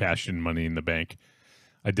Undertaker cashed in Money in the Bank.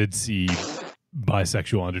 I did see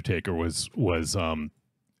bisexual Undertaker was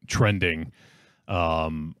trending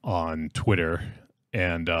on Twitter,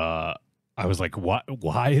 and I was like,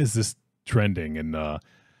 why is this trending? And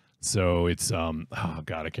so it's oh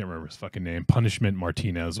god, I can't remember his fucking name. Punishment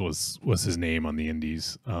Martinez was his name on the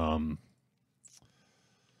indies.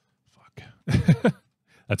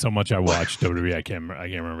 That's how much I watched WWE. I can't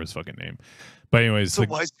remember his fucking name. But anyways, So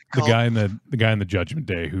the guy in the Judgment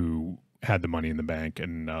Day who had the Money in the Bank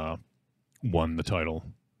and won the title.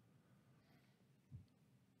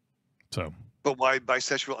 So. But why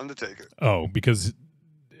bisexual Undertaker? Oh, because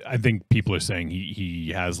I think people are saying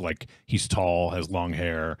he has he's tall, has long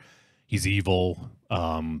hair, he's evil,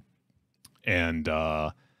 and and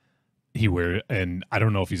I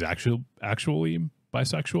don't know if he's actually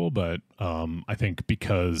bisexual, but I think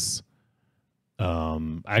because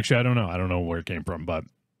actually I don't know where it came from, but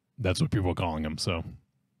that's what people are calling him. So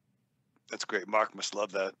that's great. Mark must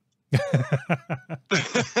love that.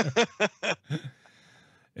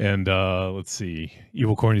 And let's see.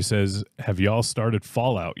 Evil Corny says, "Have y'all started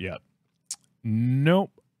Fallout yet?" Nope.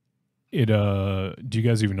 Do you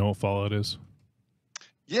guys even know what Fallout is?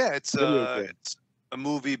 Yeah, it's a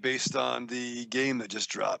movie based on the game that just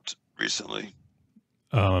dropped recently.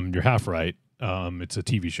 You're half right. It's a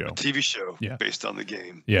TV show. A TV show, yeah, based on the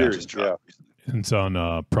game. Yeah, just dropped recently. It's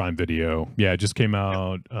on Prime Video. Yeah, it just came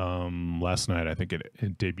out last night. I think it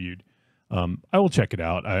debuted. I will check it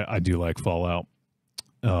out. I do like Fallout,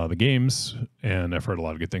 the games, and I've heard a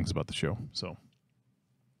lot of good things about the show. So,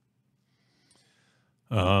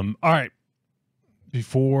 all right.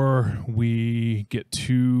 Before we get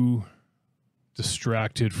too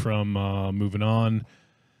distracted from moving on,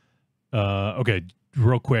 okay,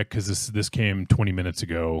 real quick, because this came 20 minutes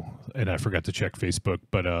ago, and I forgot to check Facebook,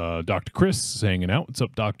 but Dr. Chris is hanging out. What's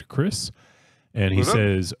up, Dr. Chris? And he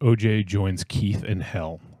says, OJ joins Keith in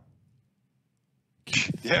hell.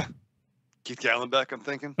 Yeah. Keith Gallenbeck, I'm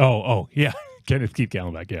thinking. Oh, yeah. Keith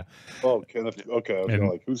Gallenbeck, yeah. Oh, Kenneth. Okay, I was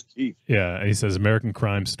like, who's Keith? Yeah, and he says, American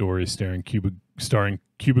Crime Story starring Cuba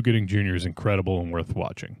Gooding Jr. is incredible and worth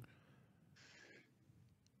watching.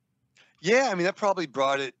 Yeah, I mean, that probably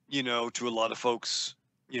brought it, to a lot of folks,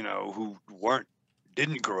 who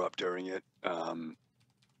didn't grow up during it, as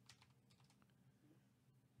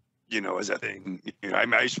a thing. I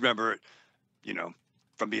just remember it,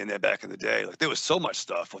 from being there back in the day. Like, there was so much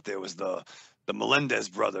stuff. Like, there was the Melendez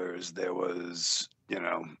brothers. There was, it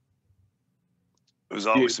was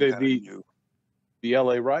always some kind of new. The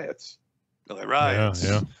LA riots. LA riots.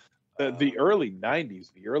 Yeah. The early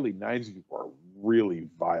 90s. The early 90s were really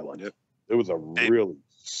violent. Yep. It was a really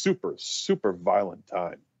super, super violent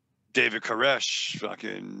time. David Koresh,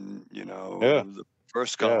 fucking, the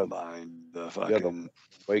first Columbine, the fucking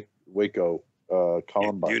the Waco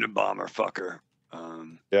Columbine. Unabomber fucker.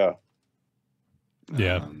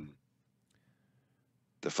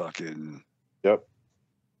 The fucking. Yep.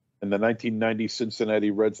 And the 1990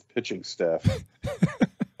 Cincinnati Reds pitching staff.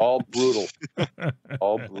 All brutal.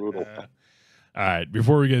 All brutal. All right.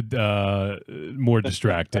 Before we get more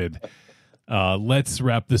distracted, let's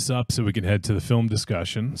wrap this up so we can head to the film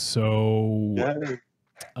discussion. So,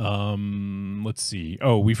 let's see.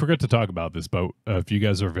 Oh, we forgot to talk about this, but if you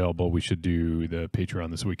guys are available, we should do the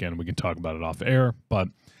Patreon this weekend. We can talk about it off air, but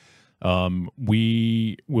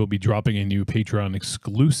we will be dropping a new Patreon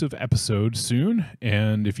exclusive episode soon.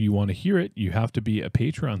 And if you want to hear it, you have to be a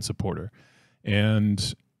Patreon supporter.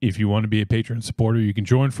 And if you want to be a Patreon supporter, you can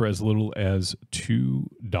join for as little as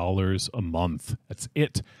 $2 a month. That's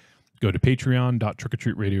it. Go to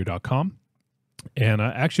patreon.trickortreatradio.com. And I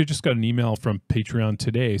actually just got an email from Patreon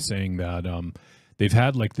today saying that they've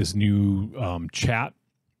had like this new chat,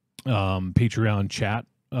 Patreon chat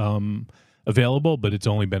available, but it's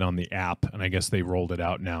only been on the app. And I guess they rolled it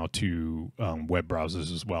out now to web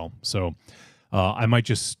browsers as well. So I might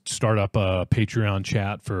just start up a Patreon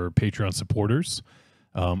chat for Patreon supporters.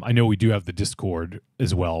 I know we do have the Discord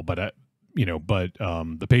as well, but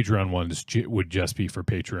the Patreon one would just be for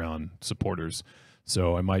Patreon supporters.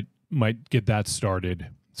 So I might get that started.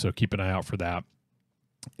 So keep an eye out for that.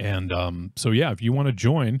 And so yeah, if you want to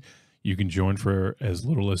join, you can join for as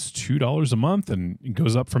little as $2 a month, and it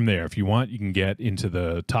goes up from there. If you want, you can get into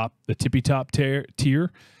the tippy top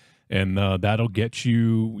tier, and that'll get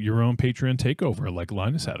you your own Patreon takeover, like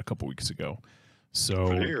Linus had a couple weeks ago.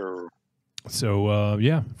 So. So,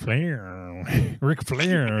 yeah, Flair, Ric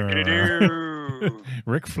Flair,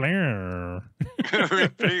 Ric Flair.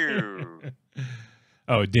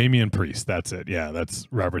 Oh, Damian Priest. That's it. Yeah, that's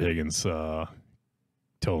Robert Higgins told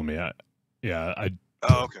me. Oh,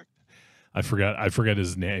 okay. I forgot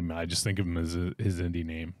his name. I just think of him as his indie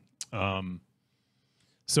name.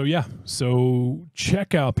 So, yeah. So,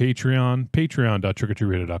 check out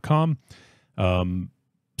patreon.trickortreatradio.com.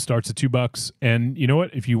 Starts at $2, and you know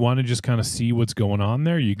what, if you want to just kind of see what's going on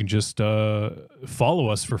there, you can just follow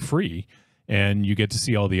us for free, and you get to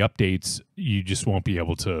see all the updates. You just won't be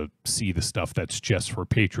able to see the stuff that's just for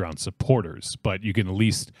Patreon supporters, but you can at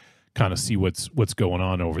least kind of see what's going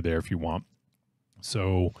on over there if you want.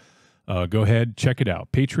 So go ahead, check it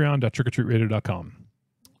out, patreon.trickortreatradio.com.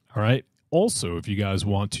 All right. Also, if you guys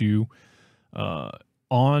want to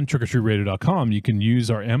on trickortreatradio.com, you can use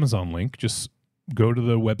our Amazon link. Just go to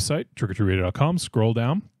the website, trickortreatradio.com, scroll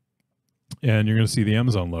down, and you're going to see the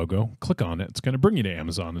Amazon logo. Click on it. It's going to bring you to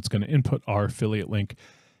Amazon. It's going to input our affiliate link.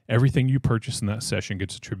 Everything you purchase in that session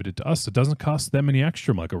gets attributed to us. It doesn't cost them any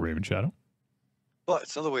extra, Michael Raven Shadow. But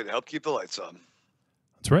it's another way to help keep the lights on.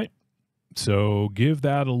 That's right. So give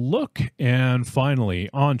that a look. And finally,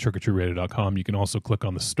 on trickortreatradio.com, you can also click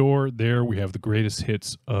on the store. There we have the greatest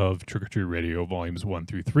hits of Trick or Treat Radio, volumes 1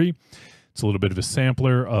 through 3. It's a little bit of a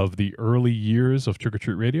sampler of the early years of Trick or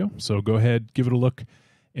Treat Radio. So go ahead, give it a look,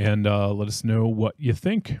 and let us know what you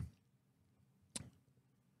think.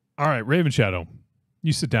 All right, Raven Shadow,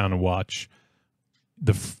 you sit down and watch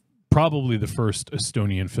probably the first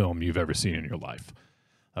Estonian film you've ever seen in your life.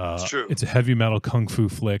 It's true. It's a heavy metal kung fu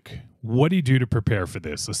flick. What do you do to prepare for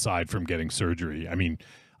this, aside from getting surgery? I mean,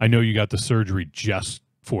 I know you got the surgery just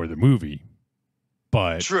for the movie,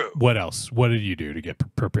 but true. What else? What did you do to get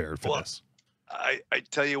prepared for this? I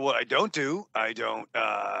tell you what I don't do. I don't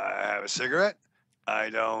have a cigarette. I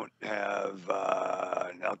don't have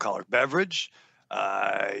an alcoholic beverage.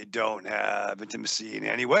 I don't have intimacy in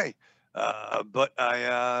any way. But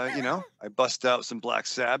I bust out some Black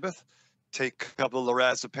Sabbath, take a couple of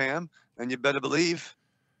lorazepam, and you better believe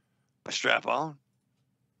I strap on.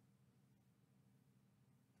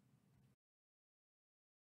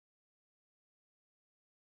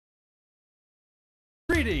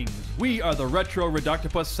 Greetings! We are the Retro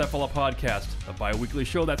Reductopus Cephala Podcast, a bi-weekly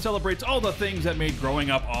show that celebrates all the things that made growing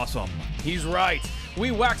up awesome. He's right. We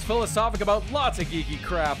wax philosophic about lots of geeky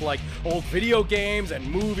crap like old video games and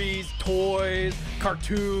movies, toys,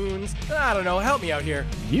 cartoons. I don't know, help me out here.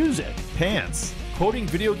 Music, pants, quoting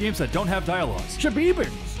video games that don't have dialogues,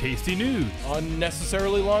 shabibers, tasty news,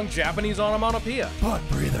 Unnecessarily long Japanese onomatopoeia. butt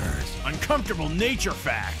breathers, uncomfortable nature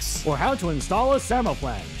facts. Or how to install a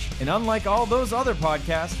Samoflange. And unlike all those other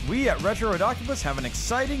podcasts, we at Retro Reductopus have an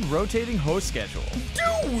exciting rotating host schedule.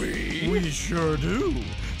 Do we? We sure do.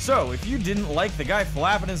 So, if you didn't like the guy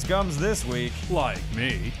flapping his gums this week, Like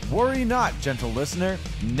me. worry not, gentle listener.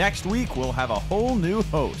 Next week we'll have a whole new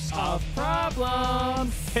host. Of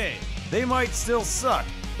problems. Hey, they might still suck,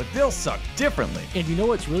 but they'll suck differently. And you know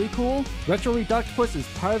what's really cool? Retro Reductopus is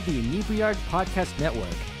part of the Inebriard Podcast Network,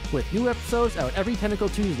 with new episodes out every Tentacle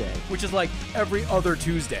Tuesday. Which is like every other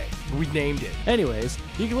Tuesday. We named it. Anyways,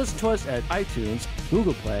 you can listen to us at iTunes,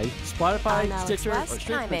 Google Play, Spotify, I'm Alex Stitcher, West.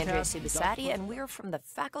 or I'm Andrea Subasati, and we're from the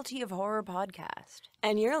Faculty of Horror podcast.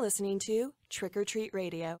 And you're listening to Trick or Treat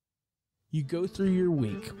Radio. You go through your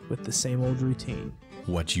week with the same old routine.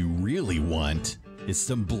 What you really want is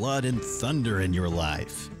some blood and thunder in your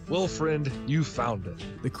life. Well, friend, you found it.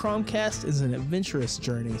 The Cromcast is an adventurous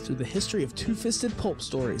journey through the history of two-fisted pulp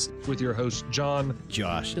stories with your hosts John,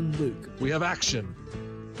 Josh, and Luke. We have action,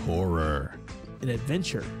 horror, and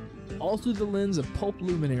adventure, all through the lens of pulp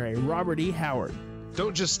luminary Robert E. Howard.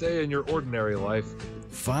 Don't just stay in your ordinary life.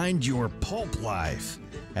 Find your pulp life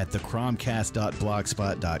at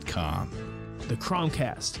thecromcast.blogspot.com. The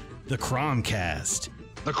Cromcast. The Cromcast.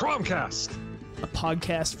 The Cromcast. A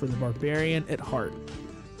podcast for the barbarian at heart.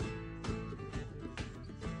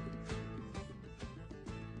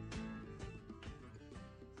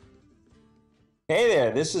 Hey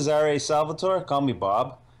there, this is R.A. Salvatore, call me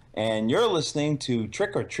Bob, and you're listening to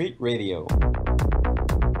Trick or Treat Radio.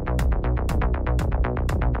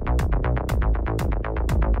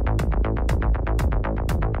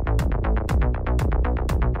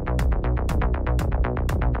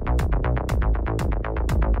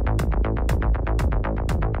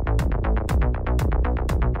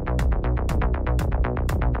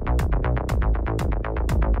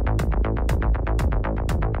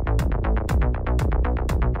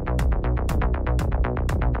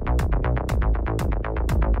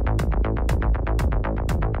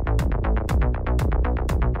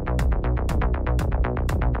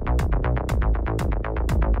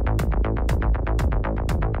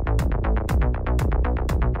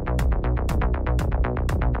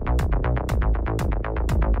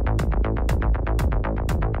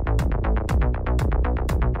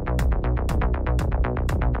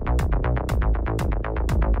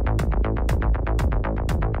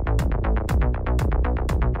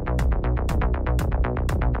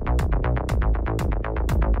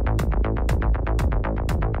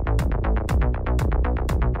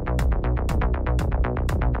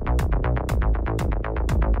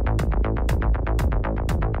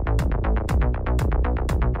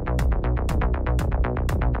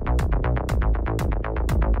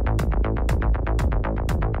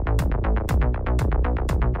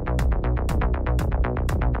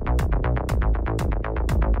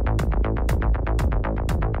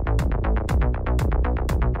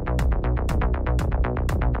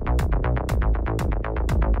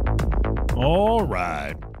 All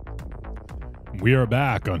right. We are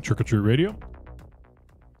back on Trick or Treat Radio.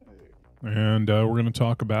 And we're going to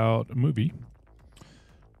talk about a movie.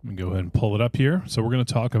 Let me go ahead and pull it up here. So we're going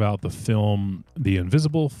to talk about the film The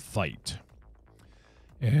Invisible Fight.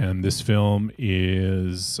 And this film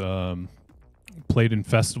is played in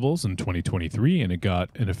festivals in 2023, and it got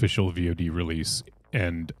an official VOD release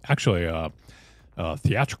and actually a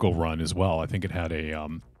theatrical run as well. I think it had a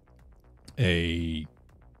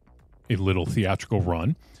little theatrical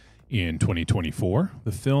run in 2024.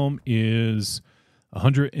 The film is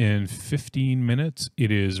 115 minutes.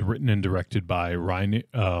 It is written and directed by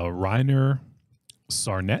Rainer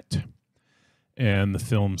Sarnet, and the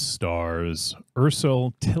film stars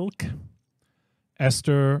Ursel Tilk,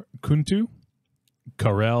 Esther Kuntu,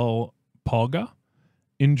 Karel Palga,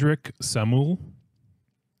 Indrik Samuel,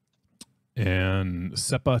 and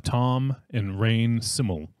Seppa Tom, and Rain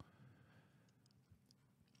Simmel.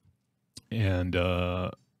 And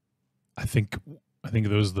I think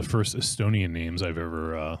those are the first Estonian names I've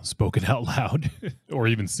ever spoken out loud, or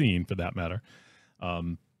even seen, for that matter.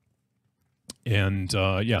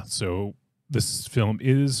 Yeah, so this film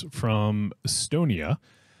is from Estonia.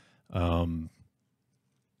 Let's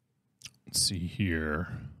see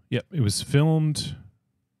here. Yep, it was filmed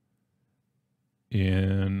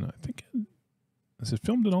in, I think, is it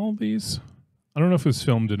filmed in all of these? I don't know if it was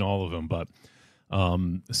filmed in all of them, but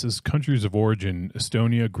this is countries of origin: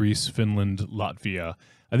 Estonia, Greece, Finland, Latvia.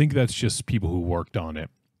 I think that's just people who worked on it.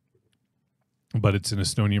 But it's an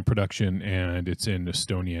Estonian production, and it's in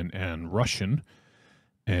Estonian and Russian.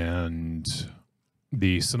 And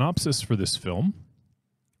the synopsis for this film: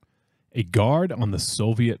 a guard on the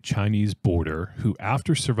Soviet-Chinese border who,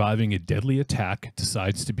 after surviving a deadly attack,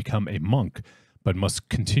 decides to become a monk, but must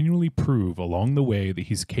continually prove along the way that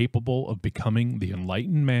he's capable of becoming the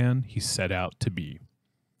enlightened man he set out to be.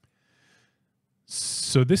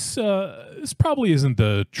 So this probably isn't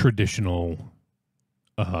the traditional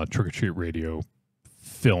Trick or Treat Radio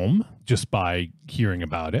film, just by hearing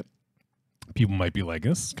about it. People might be like,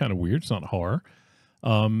 this is kind of weird. It's not horror.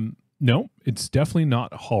 No, it's definitely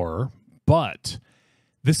not horror, but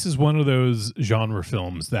this is one of those genre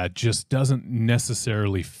films that just doesn't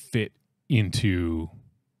necessarily fit into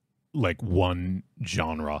like one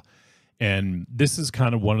genre. And this is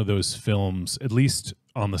kind of one of those films, at least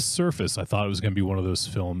on the surface, I thought it was going to be one of those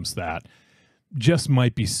films that just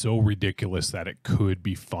might be so ridiculous that it could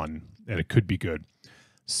be fun and it could be good.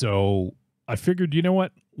 So I figured, you know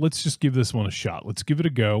what? Let's just give this one a shot. Let's give it a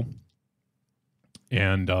go.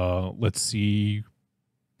 And let's see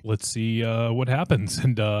what happens.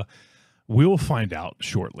 And we'll find out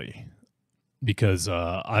shortly, because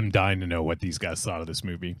I'm dying to know what these guys thought of this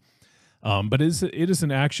movie. But it is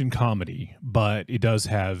an action comedy, but it does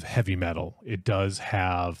have heavy metal. It does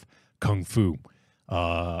have kung fu.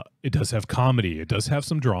 It does have comedy. It does have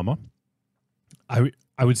some drama. I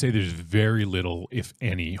would say there's very little, if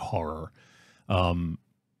any, horror.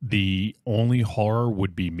 The only horror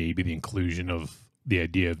would be maybe the inclusion of the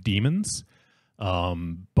idea of demons,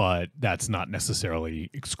 but that's not necessarily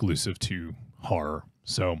exclusive to horror.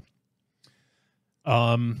 So,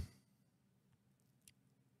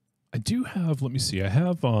 I do have. Let me see. I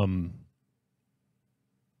have.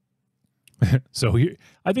 So here,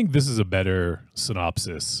 I think this is a better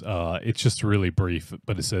synopsis. It's just really brief,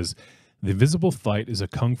 but it says, "The Invisible Fight is a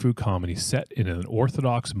kung fu comedy set in an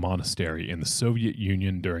Orthodox monastery in the Soviet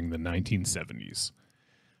Union during the 1970s."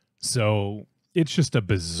 So it's just a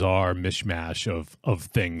bizarre mishmash of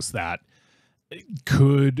things that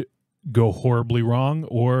could go horribly wrong,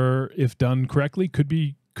 or if done correctly, could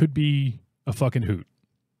be a fucking hoot.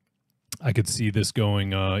 I could see this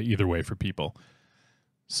going either way for people.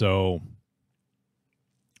 So,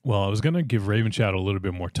 well, I was gonna give Raven Chat a little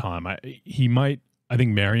bit more time. I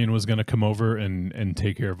think Marion was gonna come over and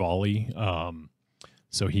take care of Ollie.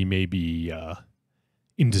 So he may be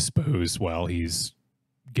indisposed while he's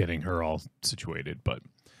getting her all situated. But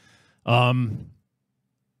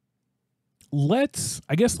let's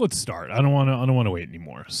start. I don't want to wait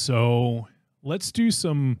anymore. So let's do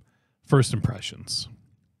some first impressions.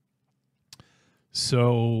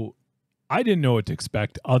 So I didn't know what to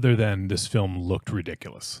expect other than this film looked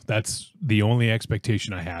ridiculous. That's the only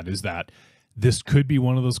expectation I had, is that this could be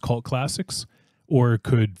one of those cult classics or it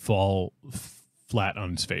could fall flat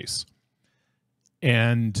on its face.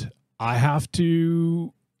 And I have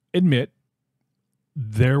to admit,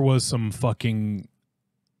 there was some fucking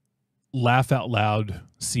laugh out loud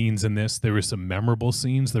scenes in this. There were some memorable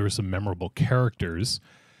scenes. There were some memorable characters.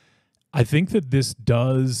 I think that this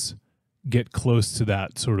does get close to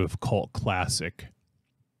that sort of cult classic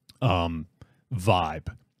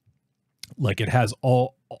vibe. Like, it has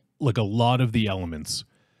like a lot of the elements.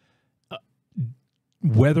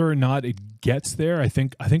 Whether or not it gets there, I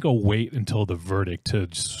think I'll wait until the verdict to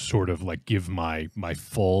sort of like give my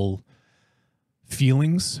full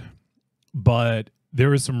feelings. But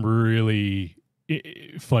there is some really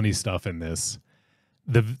funny stuff in this.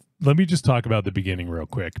 Let me just talk about the beginning real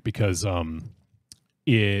quick, because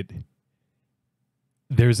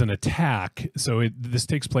there's an attack. So this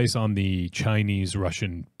takes place on the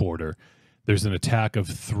Chinese-Russian border. There's an attack of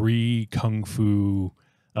three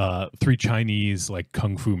Chinese like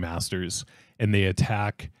kung fu masters, and they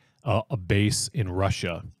attack a base in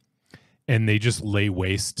Russia, and they just lay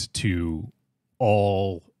waste to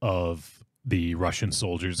all of the Russian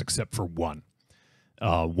soldiers except for one.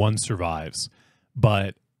 One survives,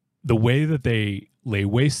 but the way that they lay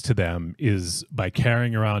waste to them is by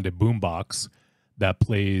carrying around a boombox that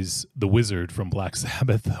plays The Wizard from Black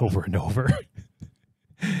Sabbath over and over.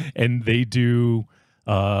 And they do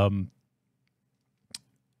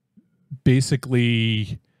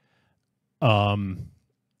basically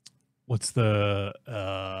what's the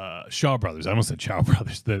Shaw Brothers? I almost said Shaw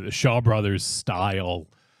Brothers. The Shaw Brothers style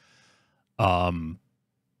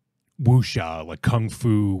wuxia, like kung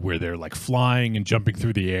fu, where they're like flying and jumping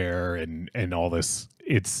through the air and all this.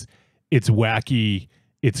 It's wacky,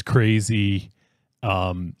 it's crazy.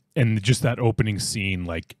 And just that opening scene,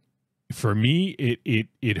 like, for me,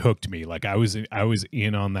 it hooked me. Like, I was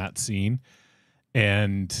in on that scene,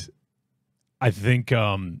 and I think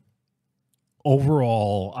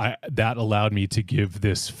overall, that allowed me to give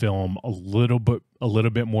this film a little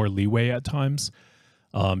bit more leeway at times,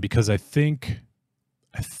 because I think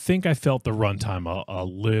I felt the runtime a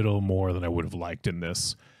little more than I would have liked in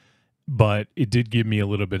this, but it did give me a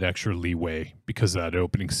little bit extra leeway because that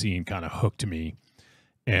opening scene kind of hooked me.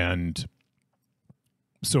 And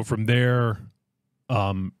so from there,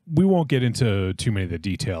 we won't get into too many of the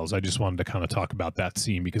details. I just wanted to kind of talk about that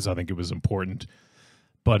scene because I think it was important.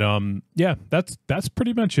 But yeah, that's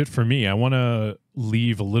pretty much it for me. I want to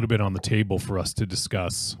leave a little bit on the table for us to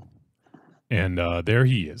discuss. And there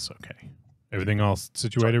he is. Okay. Everything else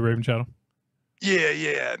situated, Raven Shadow?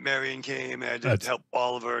 Yeah. Marion came and I did help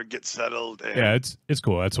Oliver get settled. And yeah, it's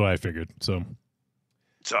cool. That's what I figured. So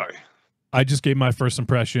sorry. I just gave my first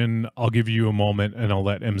impression. I'll give you a moment, and I'll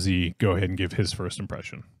let MZ go ahead and give his first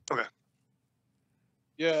impression. Okay.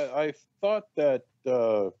 Yeah, I thought that,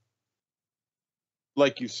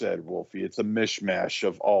 like you said, Wolfie, it's a mishmash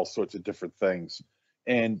of all sorts of different things.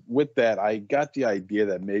 And with that, I got the idea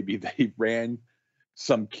that maybe they ran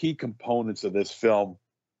some key components of this film,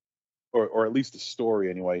 or at least the story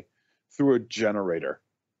anyway, through a generator,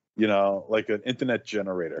 like an internet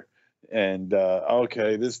generator. And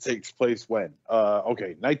okay, this takes place when?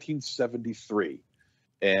 1973,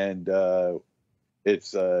 and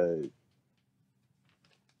it's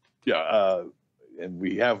Yeah, and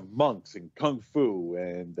we have monks and kung fu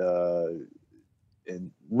and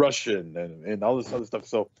Russian and all this other stuff.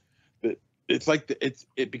 So it's like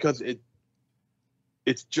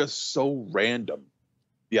it's just so random,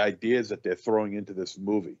 the ideas that they're throwing into this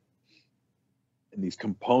movie and these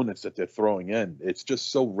components that they're throwing in. It's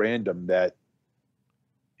just so random that,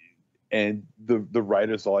 and the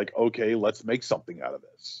writers are like, okay, let's make something out of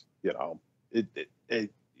this. You know,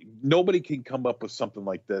 nobody can come up with something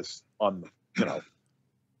like this on, you know,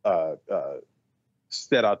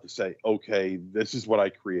 set out to say, okay, this is what I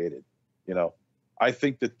created. You know, I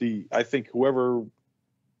think whoever,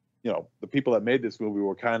 you know, the people that made this movie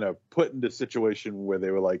were kind of put into a situation where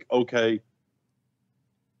they were like, okay,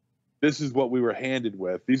 this is what we were handed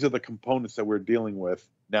with. These are the components that we're dealing with.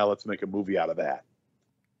 Now let's make a movie out of that.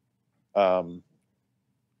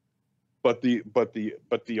 But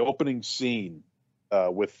the opening scene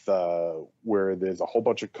with where there's a whole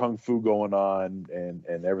bunch of kung fu going on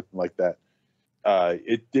and everything like that,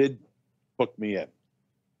 it did hook me in.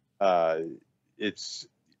 It's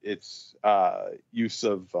use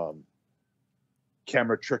of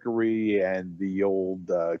camera trickery and the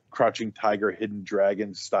old crouching tiger, hidden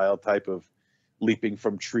dragon style type of leaping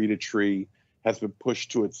from tree to tree has been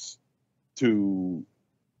pushed to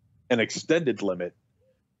an extended limit,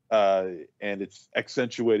 and it's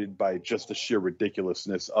accentuated by just the sheer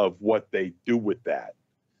ridiculousness of what they do with that.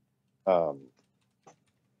 But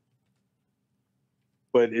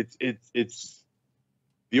it's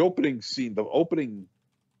the opening scene, the opening,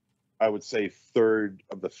 I would say, third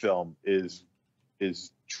of the film is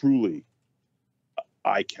truly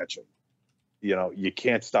eye-catching. You know, you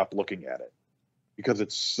can't stop looking at it because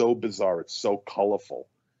it's so bizarre, it's so colorful,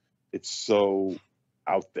 it's so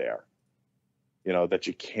out there, you know, that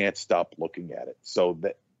you can't stop looking at it. So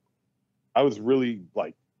that I was really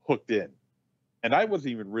like hooked in, and I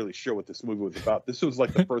wasn't even really sure what this movie was about. This was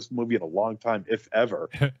like the first movie in a long time, if ever,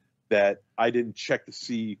 that I didn't check to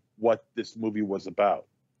see what this movie was about.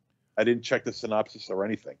 I didn't check the synopsis or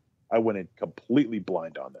anything. I went in completely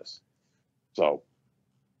blind on this. So,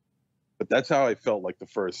 but that's how I felt like the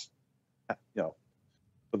first, you know,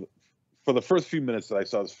 for the first few minutes that I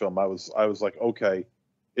saw this film, I was like, okay,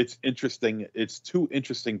 it's interesting. It's too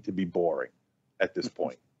interesting to be boring at this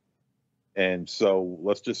point. And so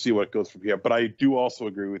let's just see what goes from here. But I do also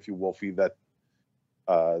agree with you, Wolfie, that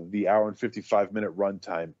the hour and 55-minute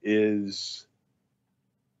runtime is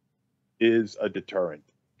a deterrent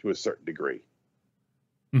to a certain degree.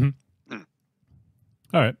 Mm-hmm.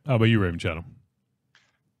 All right. How about you, Raven Shadow?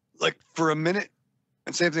 Like for a minute,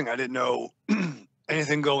 and same thing, I didn't know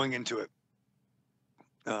anything going into it,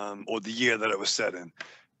 or the year that it was set in.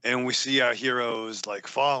 And we see our heroes like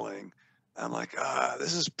falling. I'm like,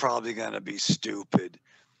 this is probably gonna be stupid.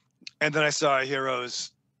 And then I saw our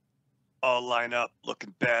heroes all line up,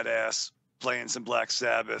 looking badass, playing some Black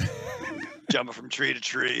Sabbath, jumping from tree to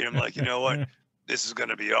tree. And I'm like, you know what? This is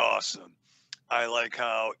gonna be awesome. I like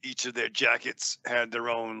how each of their jackets had their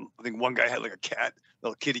own. I think one guy had like a cat,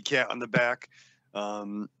 little kitty cat on the back,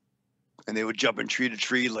 and they would jump in tree to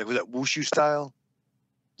tree. Like, was that wushu style?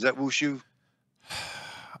 Is that wushu?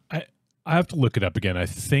 I have to look it up again. I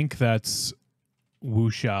think that's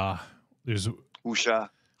wuxia. There's wuxia.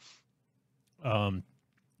 So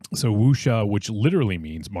wuxia, which literally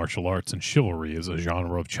means martial arts and chivalry, is a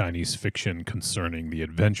genre of Chinese fiction concerning the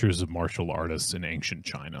adventures of martial artists in ancient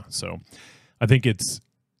China. So I think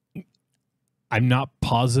I'm not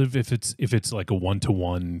positive if it's like a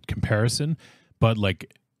 1-to-1 comparison, but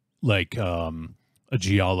like a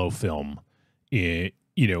giallo film,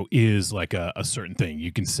 is like a certain thing.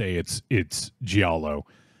 You can say it's giallo,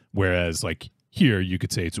 whereas like here you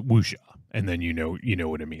could say it's wuxia, and then you know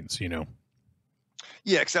what it means.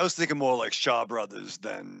 Yeah, because I was thinking more like Shaw Brothers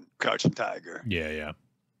than Crouching Tiger. Yeah,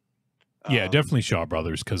 definitely Shaw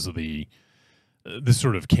Brothers because of the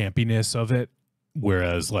sort of campiness of it.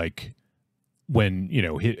 Whereas like when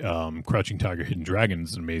Crouching Tiger, Hidden Dragon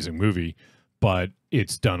is an amazing movie, but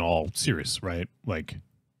it's done all serious, right? Like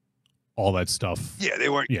all that stuff. Yeah, they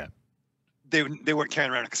weren't. Yeah, they weren't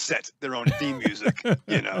carrying around a cassette, their own theme music,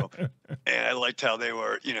 And I liked how they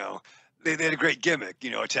were, they had a great gimmick,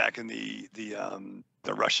 attacking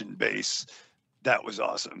the Russian base. That was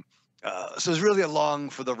awesome. So it was really along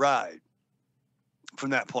for the ride from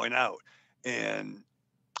that point out. And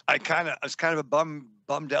I was kind of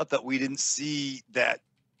bummed out that we didn't see that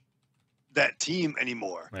team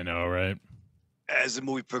anymore. I know, right? As the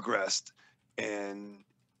movie progressed. And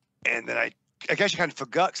then I guess you kind of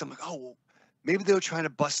forgot, because I'm like, oh, well, maybe they were trying to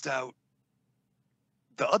bust out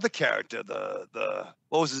the other character, the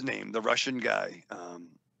what was his name? The Russian guy.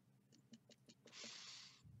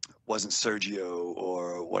 wasn't Sergio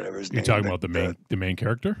or whatever his name. You're talking about the main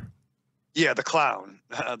character? Yeah, the clown,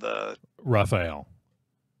 the Raphael.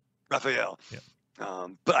 Yeah.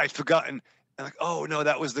 But I'd forgotten. I'm like, oh no,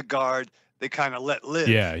 that was the guard they kind of let live.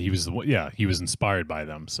 Yeah, he was he was inspired by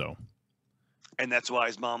them. So, and that's why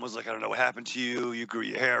his mom was like, I don't know what happened to you. You grew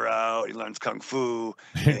your hair out. You learned kung fu.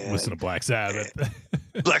 Listen to Black Sabbath.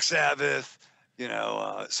 Black Sabbath. You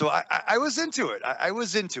know, so I was into it. I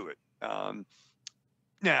was into it.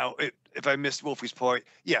 Now, if I missed Wolfie's point,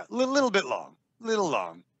 yeah, a little bit long,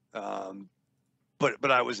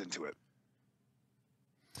 but I was into it.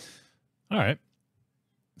 All right.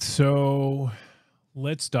 So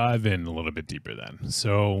let's dive in a little bit deeper then.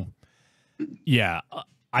 So, yeah,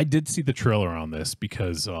 I did see the trailer on this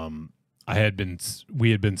because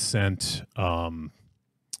we had been sent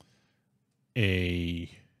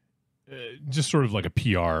just sort of like a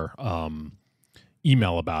PR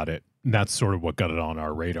email about it. And that's sort of what got it on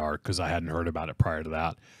our radar because I hadn't heard about it prior to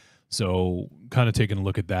that. So kind of taking a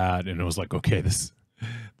look at that, and it was like, okay, this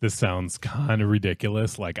sounds kind of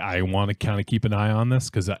ridiculous. Like, I want to kind of keep an eye on this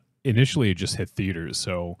because initially it just hit theaters.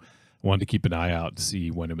 So I wanted to keep an eye out to see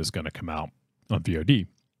when it was going to come out on VOD.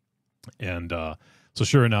 And so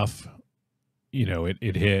sure enough, you know,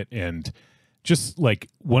 it hit, and just like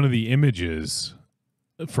one of the images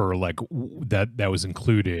for like that was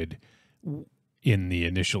included in the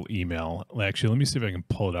initial email. Actually, let me see if I can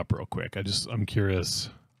pull it up real quick. I'm curious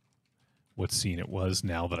what scene it was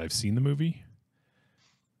now that I've seen the movie.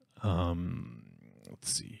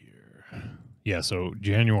 Let's see here. Yeah, so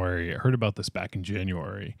January. I heard about this back in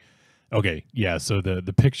January. Okay, yeah, so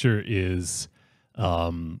the picture is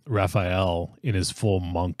Raphael in his full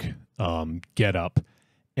monk getup,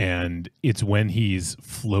 and it's when he's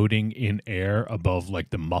floating in air above like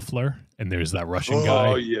the muffler, and there's that Russian guy.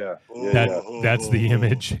 Oh yeah, that's the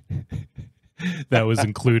image that was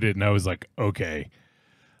included, and I was like, okay,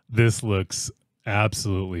 this looks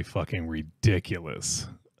absolutely fucking ridiculous.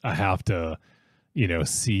 I have to, you know,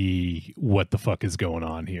 see what the fuck is going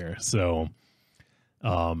on here. So,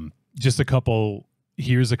 just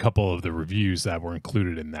here's a couple of the reviews that were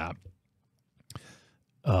included in that.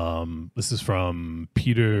 This is from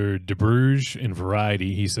Peter DeBruge in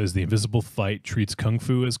Variety. He says the Invisible Fight treats kung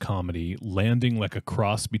fu as comedy, landing like a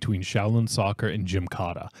cross between Shaolin soccer and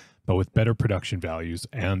Gymkata, but with better production values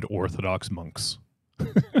and orthodox monks.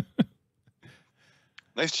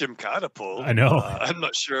 Nice Gymkata pull. I know. I'm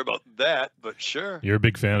not sure about that, but sure. You're a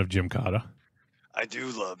big fan of Gymkata. I do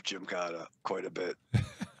love Gymkata quite a bit.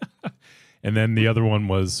 And then the other one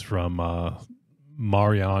was from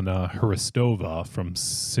Mariana Hristova from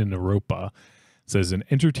Sinaropa. It says, an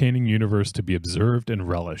entertaining universe to be observed and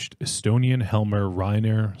relished. Estonian Helmer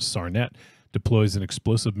Rainer Sarnet deploys an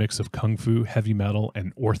explosive mix of kung fu, heavy metal,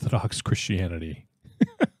 and Orthodox Christianity.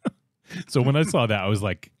 So when I saw that, I was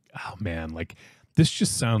like, oh man, like this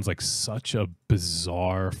just sounds like such a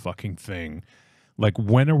bizarre fucking thing. Like,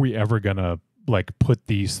 when are we ever gonna like put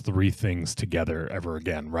these three things together ever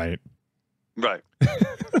again, right? Right.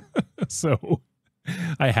 So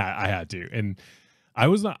I had to, and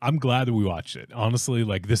I'm glad that we watched it. Honestly,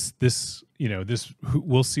 like this, you know,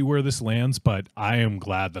 we'll see where this lands, but I am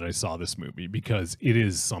glad that I saw this movie because it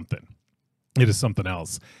is something. It is something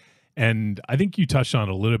else. And I think you touched on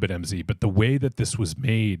it a little bit, MZ, but the way that this was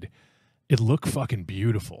made, it looked fucking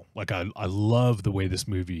beautiful. Like I love the way this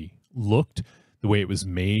movie looked, the way it was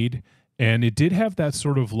made. And it did have that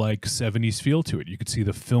sort of like 70s feel to it. You could see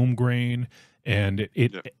the film grain and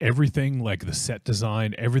everything, like the set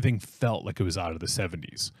design, everything felt like it was out of the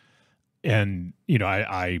 70s. And, you know,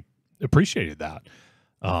 I appreciated that.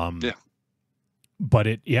 But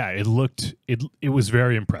it was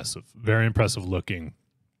very impressive looking.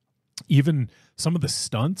 Even some of the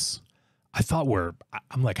stunts I thought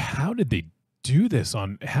I'm like, how did they do this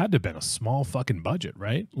it had to have been a small fucking budget,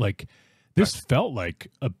 right? Like this felt like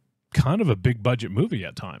a kind of a big budget movie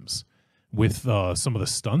at times with some of the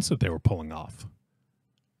stunts that they were pulling off.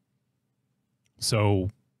 So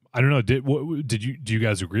I don't know. Do you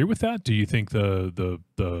guys agree with that? Do you think the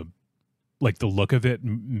like the look of it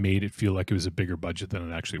made it feel like it was a bigger budget than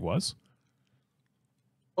it actually was?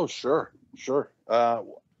 Oh, sure.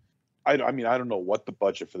 I mean, I don't know what the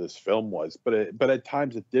budget for this film was, but at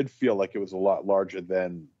times it did feel like it was a lot larger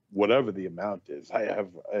than whatever the amount is.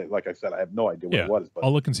 Like I said, I have no idea what it was. But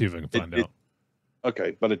I'll look and see if I can find out.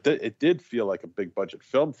 Okay, but it did feel like a big budget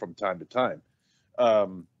film from time to time. I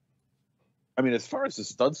mean, as far as the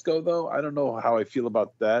stunts go, though, I don't know how I feel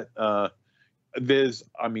about that. There's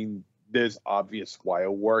obvious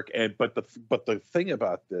wire work, but the thing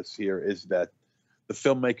about this here is that the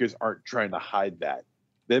filmmakers aren't trying to hide that.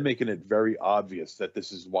 they're making it very obvious that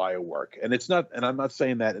this is wire work. And it's not, and I'm not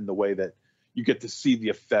saying that in the way that you get to see the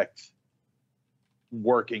effect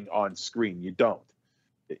working on screen. You don't.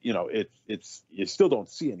 You know, it's you still don't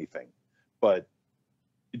see anything, but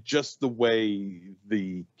just the way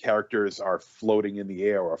the characters are floating in the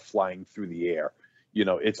air or flying through the air, you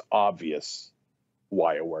know, it's obvious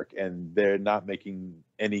wire work, and they're not making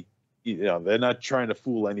any, you know, they're not trying to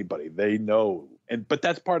fool anybody. They know, but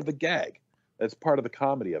that's part of the gag. That's part of the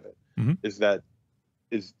comedy of it. Is that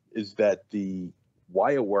the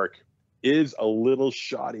wire work is a little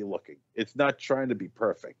shoddy looking. It's not trying to be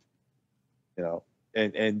perfect, you know,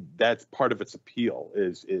 and that's part of its appeal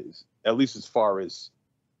is at least as far as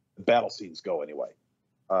the battle scenes go anyway.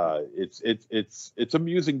 It's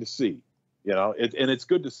amusing to see, you know, and it's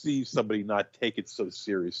good to see somebody not take it so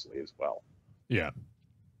seriously as well. Yeah.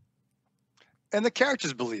 And the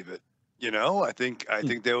characters believe it. You know, I think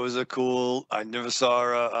there was a cool. I never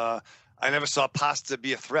saw pasta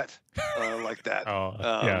be a threat like that.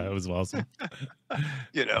 Yeah, it was awesome.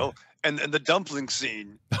 You know, and the dumpling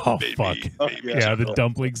scene. Oh made fuck! me Yeah, the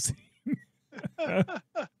dumpling scene.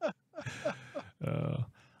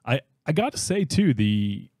 I got to say too,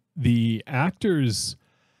 the actors.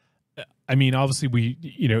 I mean, obviously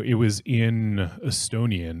it was in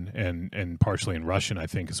Estonian and partially in Russian, I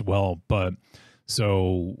think, as well. But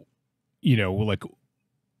so, you know, like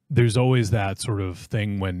there's always that sort of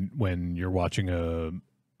thing when you're watching a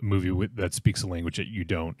movie that speaks a language that you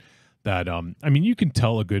don't. That I mean, you can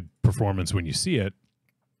tell a good performance when you see it,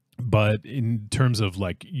 but in terms of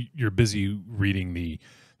like you're busy reading the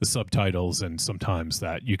subtitles, and sometimes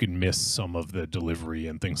that you can miss some of the delivery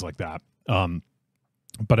and things like that.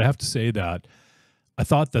 But I have to say that I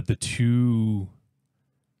thought that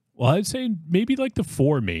I'd say maybe like the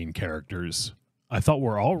 4 main characters, I thought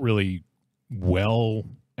were all really well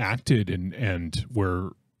acted and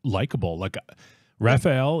were likable. Like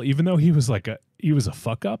Raphael, even though he was a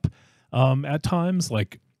fuck up at times,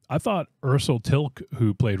 like I thought Ursel Tilk,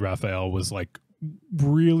 who played Raphael, was like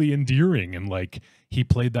really endearing, and like he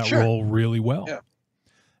played that role really well.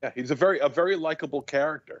 Yeah, he's a very likable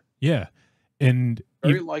character. Yeah, and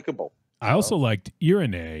very likable. I also liked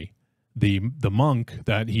Irene, the monk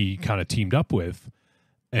that he kind of teamed up with,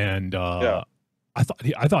 and I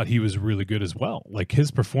thought he was really good as well. Like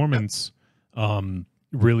his performance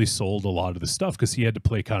really sold a lot of the stuff, because he had to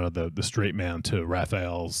play kind of the straight man to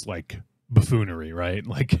Raphael's like buffoonery, right?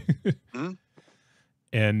 Like,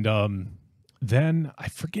 and then I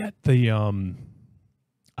forget the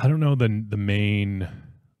I don't know the main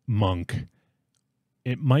monk.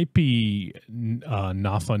 It might be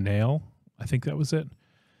Nathanael. I think that was it.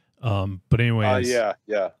 But anyways, yeah.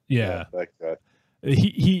 Like that.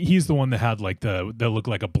 He's the one that had like that looked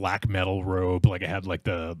like a black metal robe, like it had like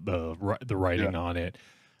the writing on it.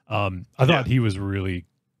 I thought he was really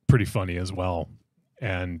pretty funny as well,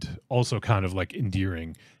 and also kind of like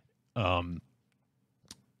endearing.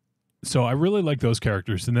 So I really like those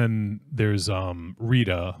characters. And then there's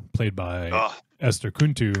Rita, played by Esther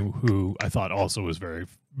Kuntu, who I thought also was very,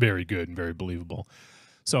 very good and very believable.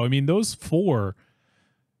 So I mean, those 4.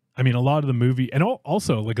 I mean, a lot of the movie, and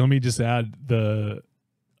also, like, let me just add the,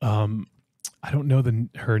 I don't know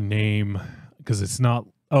her name, because it's not.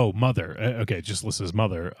 Oh, Mother. Okay, just listed as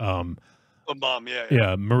Mother. Mom,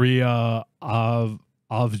 yeah. Maria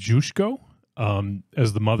Avjushko,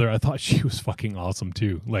 as the mother. I thought she was fucking awesome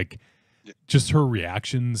too. Like, just her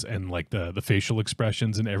reactions and like the facial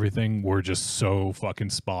expressions and everything were just so fucking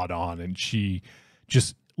spot on, and she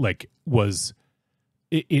just like was.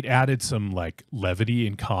 It added some like levity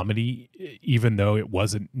and comedy, even though it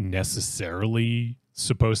wasn't necessarily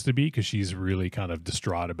supposed to be, because she's really kind of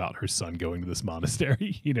distraught about her son going to this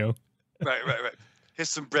monastery, you know? Right. Here's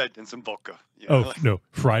some bread and some vodka. You know? Oh, like, no,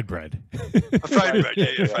 fried bread. Fried bread,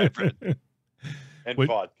 yeah, fried bread. And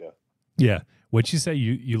vodka. Yeah. What'd she say?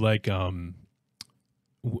 You like,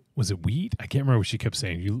 was it wheat? I can't remember what she kept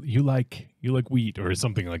saying. You like wheat or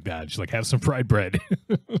something like that. She's like, have some fried bread.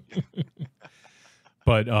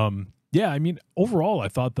 But yeah, I mean, overall, I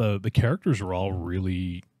thought the characters were all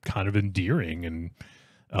really kind of endearing, and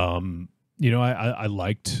you know, I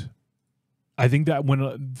liked. I think that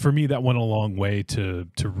went for me. That went a long way to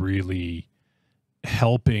really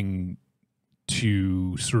helping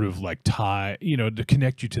to sort of like tie, you know, to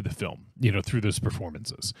connect you to the film, you know, through those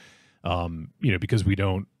performances. You know, because we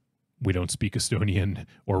don't speak Estonian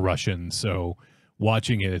or Russian, so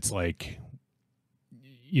watching it, it's like,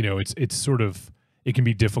 you know, it's sort of. It can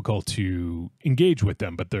be difficult to engage with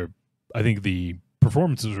them, but I think the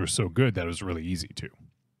performances were so good that it was really easy to.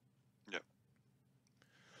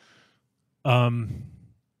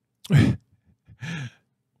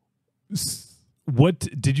 What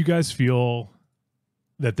did you guys feel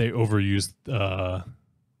that they overused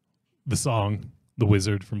the song "The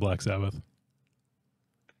Wizard" from Black Sabbath?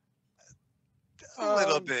 A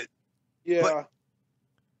little bit. Yeah.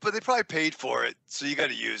 But they probably paid for it, so you got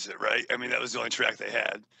to use it, right? I mean, that was the only track they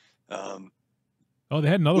had. Oh, they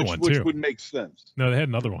had another one which too. would make sense. No, they had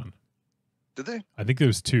another one. Did they? I think there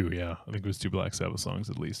was two. Yeah, I think it was two Black Sabbath songs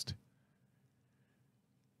at least.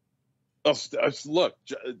 Look,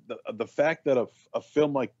 the fact that a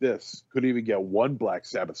film like this could even get one Black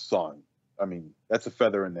Sabbath song, I mean, that's a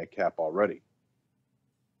feather in their cap already.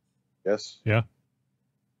 Yes? Yeah.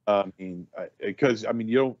 I mean, because,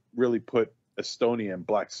 you don't really put Estonia and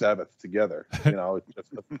Black Sabbath together, until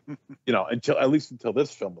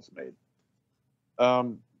this film was made.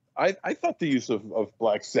 I thought the use of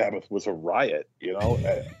Black Sabbath was a riot,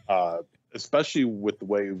 especially with the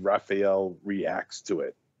way Raphael reacts to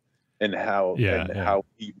it. And how how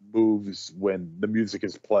he moves when the music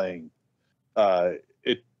is playing,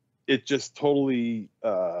 it just totally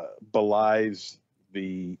belies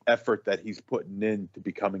the effort that he's putting into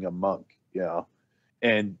becoming a monk,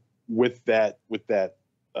 and with that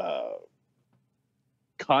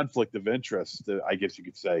conflict of interest, I guess you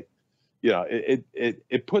could say,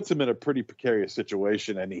 it puts him in a pretty precarious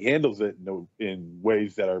situation, and he handles it in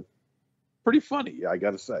ways that are pretty funny. I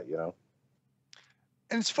got to say,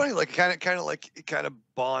 And it's funny, like it kind of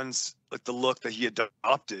bonds like the look that he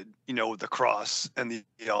adopted, with the cross and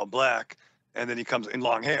the all black, and then he comes in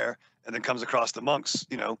long hair, and then comes across the monks,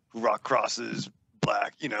 who rock crosses,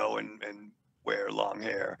 black, and wear long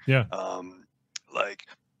hair. Yeah. Like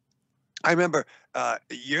I remember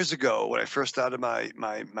years ago when I first started my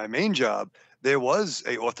main job, there was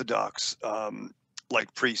a Orthodox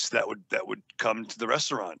like priest that would come to the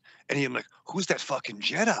restaurant, and he'd be like, "Who's that fucking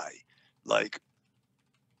Jedi?" Like.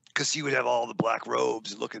 Because he would have all the black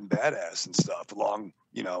robes, looking badass and stuff, long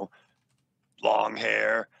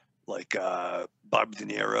hair, like Bob De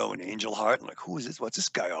Niro and Angel Heart. I'm like, who is this? What's this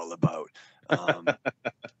guy all about? And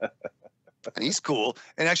he's cool.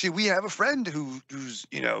 And actually, we have a friend who's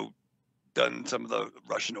done some of the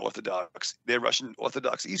Russian Orthodox. Their Russian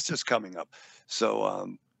Orthodox Easter's coming up. So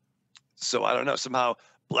I don't know. Somehow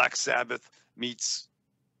Black Sabbath meets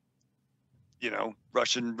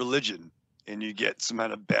Russian religion. And you get some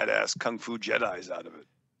kind of badass kung fu Jedis out of it.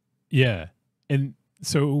 Yeah. And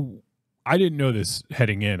so I didn't know this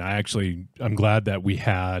heading in. I'm glad that we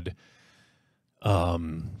had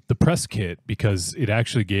the press kit because it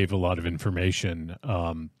actually gave a lot of information.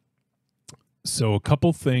 So a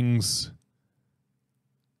couple things.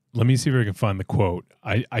 Let me see if I can find the quote.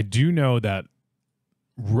 I do know that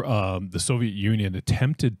the Soviet Union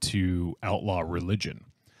attempted to outlaw religion.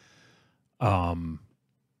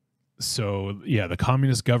 So, yeah, the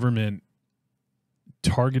communist government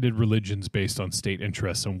targeted religions based on state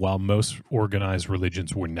interests, and while most organized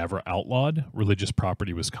religions were never outlawed, religious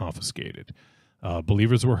property was confiscated.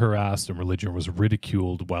 Believers were harassed, and religion was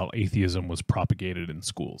ridiculed, while atheism was propagated in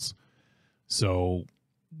schools. So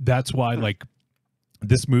that's why, like,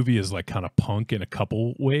 this movie is, like, kind of punk in a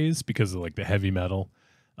couple ways because of, like, the heavy metal,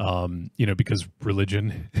 because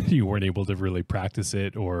religion, you weren't able to really practice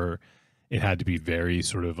it, or it had to be very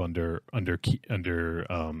sort of under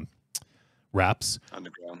wraps.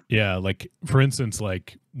 Underground. Yeah, like for instance,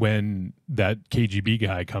 like when that KGB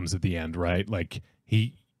guy comes at the end, right? Like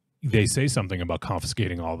they say something about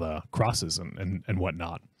confiscating all the crosses and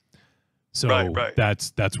whatnot. So right.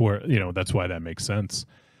 that's where that's why that makes sense.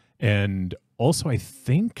 And also,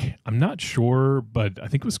 I'm not sure, but I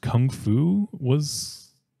think it was Kung Fu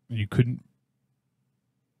you couldn't.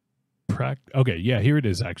 Okay, yeah, here it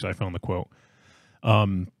is. Actually, I found the quote.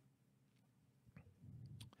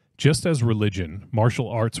 Just as religion, martial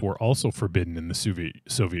arts were also forbidden in the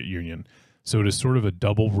Soviet Union, so it is sort of a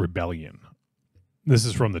double rebellion. This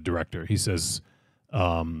is from the director. He says,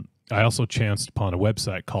 I also chanced upon a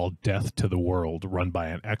website called Death to the World, run by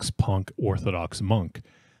an ex-punk Orthodox monk.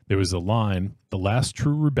 There was a line, the last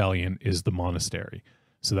true rebellion is the monastery.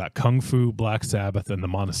 So that Kung Fu, Black Sabbath, and the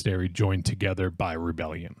monastery joined together by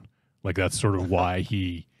rebellion. Like that's sort of why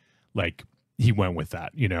he went with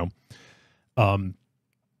that,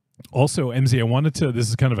 Also, MZ, I wanted to. This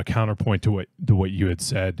is kind of a counterpoint to what you had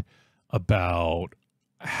said about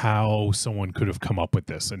how someone could have come up with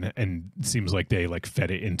this, and it seems like they fed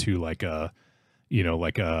it into like a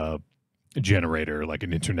generator, like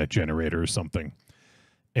an internet generator or something.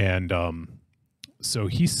 And so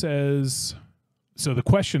he says. So the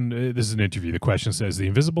question, this is an interview, the question says, the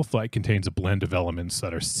Invisible Flight contains a blend of elements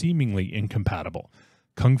that are seemingly incompatible.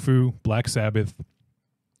 Kung Fu, Black Sabbath,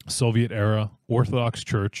 Soviet era, Orthodox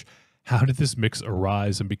Church, How did this mix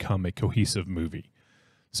arise and become a cohesive movie?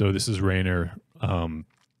 So this is Rainer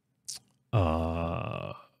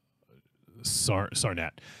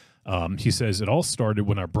Sarnat. He says, it all started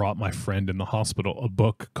when I brought my friend in the hospital a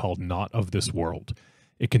book called Not of This World.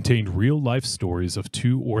 It contained real-life stories of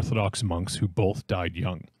two Orthodox monks who both died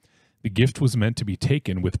young. The gift was meant to be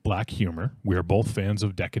taken with black humor. We are both fans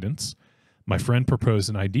of decadence. My friend proposed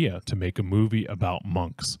an idea to make a movie about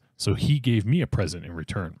monks, so he gave me a present in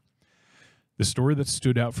return. The story that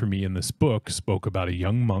stood out for me in this book spoke about a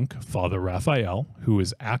young monk, Father Raphael, who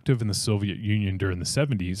was active in the Soviet Union during the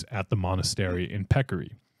 70s at the monastery in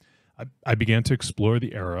Peccary. I began to explore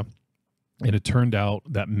the era, and it turned out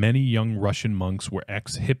that many young Russian monks were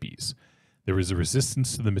ex-hippies. There was a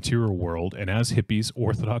resistance to the material world, and as hippies,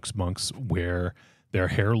 Orthodox monks wear their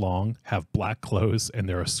hair long, have black clothes, and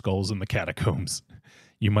there are skulls in the catacombs.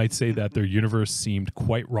 You might say that their universe seemed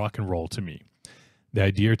quite rock and roll to me. The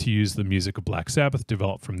idea to use the music of Black Sabbath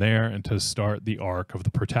developed from there and to start the arc of the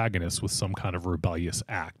protagonist with some kind of rebellious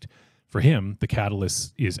act. For him, the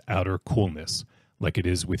catalyst is outer coolness, like it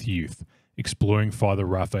is with youth. Exploring Father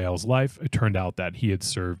Raphael's life, it turned out that he had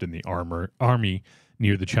served in the army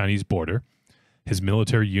near the Chinese border. His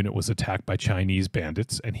military unit was attacked by Chinese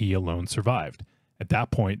bandits, and he alone survived. At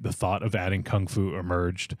that point, the thought of adding kung fu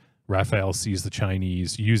emerged. Raphael sees the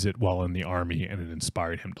Chinese use it while in the army, and it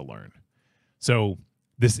inspired him to learn. So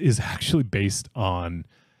this is actually based on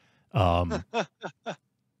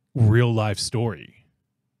real life story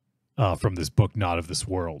from this book, Not of This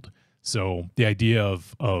World. So the idea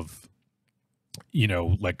of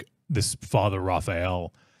like this Father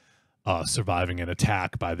Raphael surviving an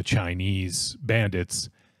attack by the Chinese bandits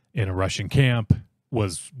in a Russian camp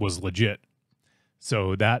was legit.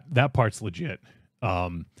 So that part's legit.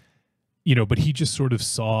 But he just sort of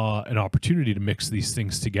saw an opportunity to mix these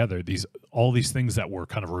things together, all these things that were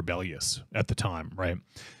kind of rebellious at the time, right?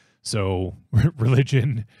 So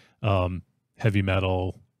religion, heavy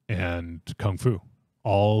metal, and kung fu,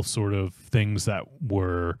 all sort of things that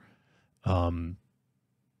were,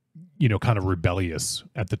 kind of rebellious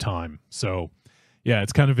at the time. So, yeah,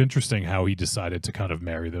 it's kind of interesting how he decided to kind of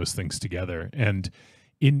marry those things together. And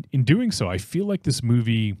in doing so, I feel like this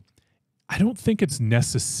movie, I don't think it's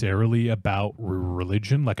necessarily about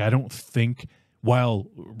religion. Like, I don't think, while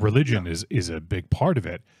religion is a big part of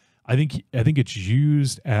it, I think it's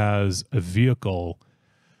used as a vehicle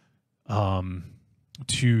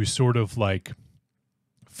to sort of like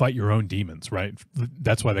fight your own demons, right?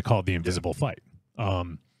 That's why they call it the invisible fight.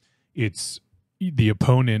 It's the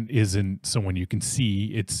opponent isn't someone you can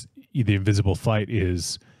see. It's the invisible fight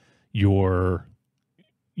is your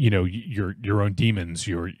own demons,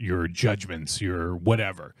 your judgments, your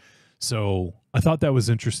whatever. So I thought that was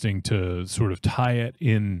interesting to sort of tie it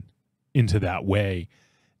into that way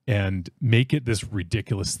and make it this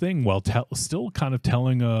ridiculous thing while still kind of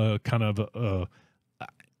telling a kind of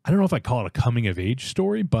I don't know if I call it a coming of age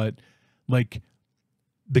story, but like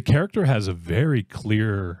the character has a very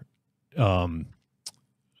clear plot.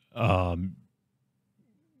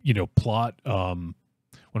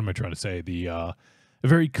 What am I trying to say? A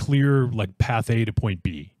very clear like path A to point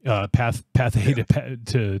B, path A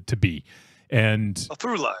to B, and a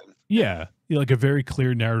through line. Yeah, like a very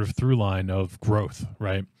clear narrative through line of growth,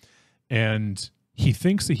 right? And he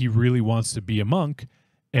thinks that he really wants to be a monk,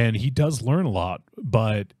 and he does learn a lot,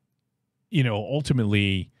 but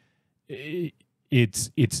ultimately,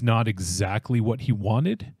 it's not exactly what he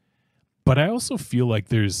wanted. But I also feel like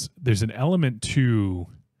there's an element too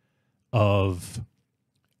of,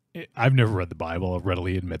 I've never read the Bible, I'll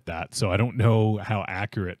readily admit that, so I don't know how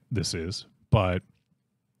accurate this is, but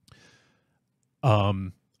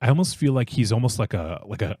I almost feel like he's almost like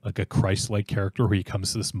a Christ-like character where he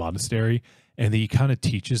comes to this monastery and he kind of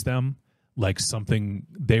teaches them like something.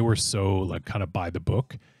 They were so like kind of by the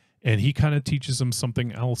book, and he kind of teaches them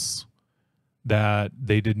something else that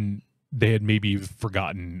they had maybe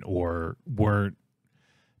forgotten or weren't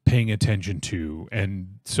paying attention to.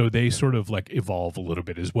 And so they sort of like evolve a little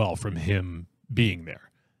bit as well from him being there,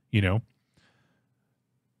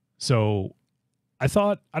 So I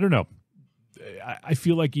thought, I don't know. I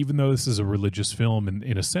feel like even though this is a religious film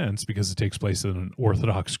in a sense, because it takes place in an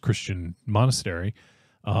Orthodox Christian monastery,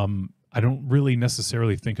 I don't really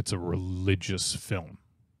necessarily think it's a religious film.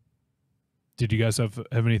 Did you guys have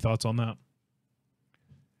any thoughts on that?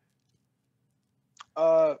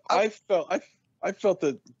 I felt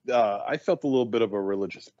that I felt a little bit of a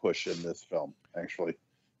religious push in this film, actually.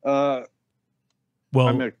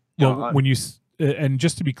 When you and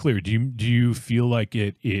just to be clear, do you feel like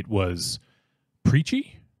it was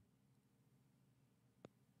preachy?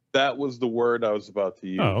 That was the word I was about to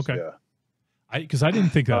use. Oh, okay. Yeah. Because I didn't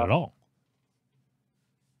think that at all.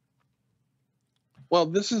 Well,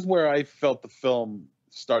 this is where I felt the film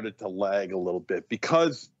started to lag a little bit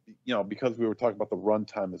because we were talking about the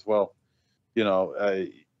runtime as well.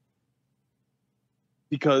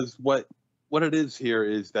 Because what it is here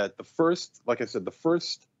is that the first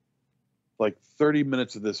 30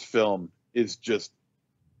 minutes of this film is just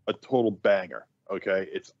a total banger. Okay,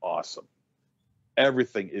 it's awesome.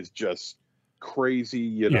 Everything is just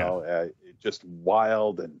crazy, just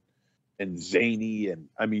wild and zany. And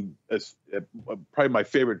I mean, probably my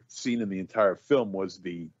favorite scene in the entire film was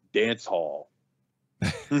the dance hall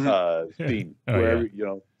scene, where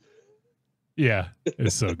yeah,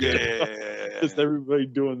 it's so good. Just everybody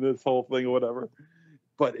doing this whole thing or whatever.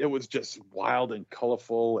 But it was just wild and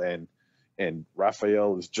colorful, and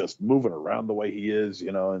Raphael is just moving around the way he is,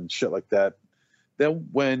 and shit like that. Then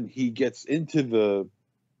when he gets into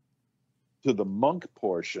the monk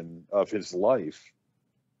portion of his life,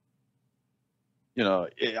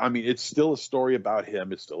 it's still a story about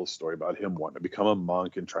him. It's still a story about him wanting to become a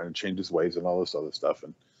monk and trying to change his ways and all this other stuff.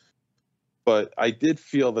 But I did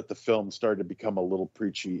feel that the film started to become a little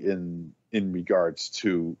preachy in regards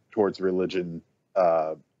towards religion.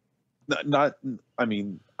 I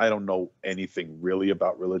don't know anything really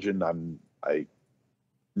about religion. I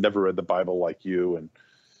never read the Bible like you, and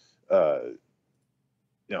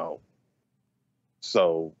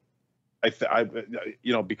so I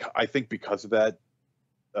think because of that,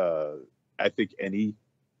 I think any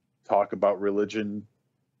talk about religion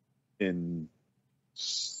in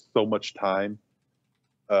so much time,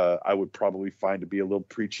 I would probably find to be a little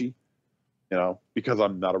preachy, because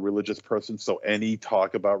I'm not a religious person. So any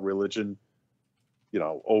talk about religion,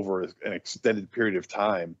 over an extended period of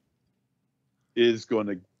time is going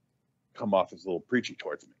to come off as a little preachy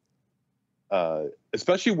towards me.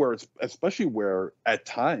 Especially where at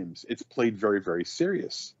times it's played very, very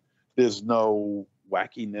serious. There's no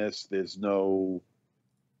wackiness. There's no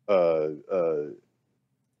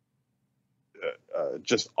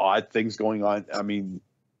just odd things going on. I mean,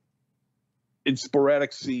 in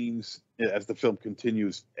sporadic scenes as the film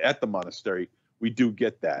continues at the monastery, we do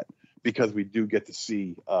get that, because we do get to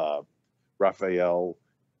see Raphael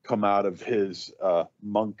come out of his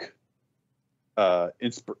monk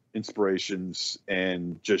inspirations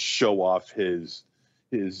and just show off his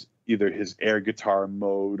either his air guitar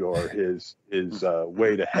mode or his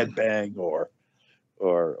way to headbang or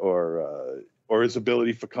his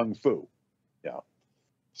ability for kung fu.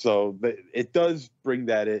 So it does bring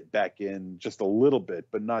that back in just a little bit,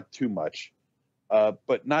 but not too much.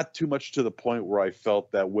 But not too much to the point where I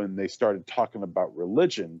felt that when they started talking about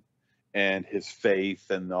religion and his faith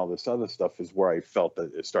and all this other stuff is where I felt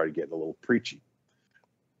that it started getting a little preachy.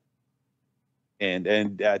 And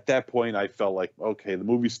at that point, I felt like, okay, the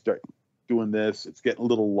movie start doing this. It's getting a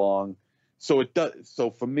little long. So it does. So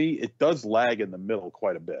for me, it does lag in the middle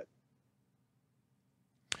quite a bit.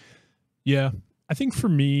 Yeah. I think for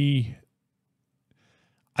me,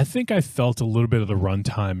 I think I felt a little bit of the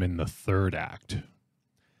runtime in the third act.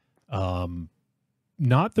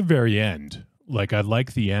 Not the very end. Like, I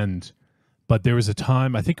like the end, but there was a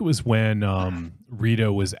time, I think it was when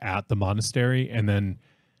Rita was at the monastery, and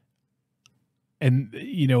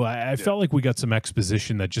I felt like we got some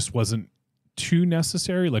exposition that just wasn't too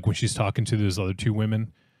necessary. Like when she's talking to those other two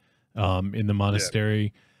women in the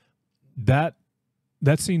monastery, that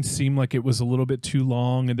scene seemed like it was a little bit too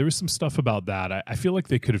long, and there was some stuff about that. I feel like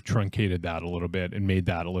they could have truncated that a little bit and made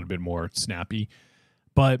that a little bit more snappy.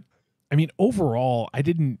 But I mean, overall, I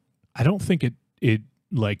don't think it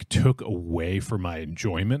like took away from my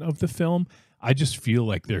enjoyment of the film. I just feel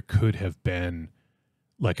like there could have been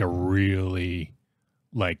like a really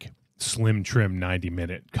like slim trim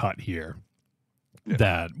 90-minute cut here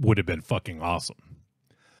that would have been fucking awesome.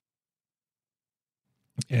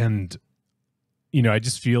 And I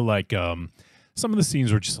just feel like some of the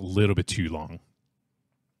scenes were just a little bit too long.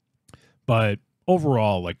 But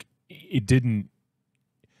overall, like, it didn't...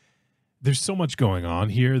 There's so much going on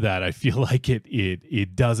here that I feel like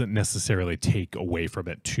it doesn't necessarily take away from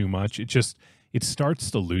it too much. It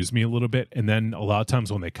starts to lose me a little bit. And then a lot of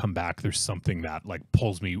times when they come back, there's something that, like,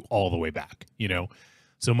 pulls me all the way back,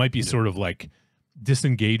 So it might be sort of, like,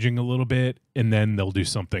 disengaging a little bit, and then they'll do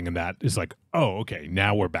something and that is like, oh, okay,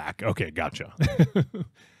 now we're back. Okay, gotcha.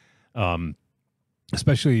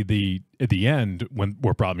 Especially at the end, when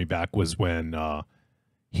what brought me back was when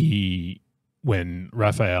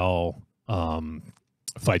Raphael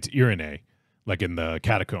fights Irene, like in the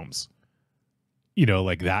catacombs.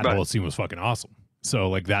 Like that whole scene was fucking awesome. So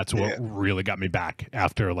like that's what really got me back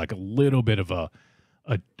after like a little bit of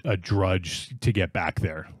a drudge to get back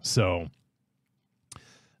there. So,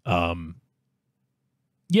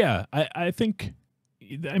 yeah, I think,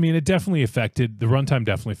 I mean, it definitely affected the runtime.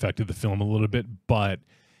 Definitely affected the film a little bit, but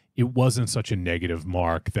it wasn't such a negative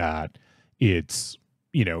mark that it's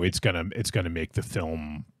gonna make the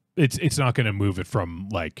film. It's not gonna move it from,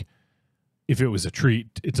 like, if it was a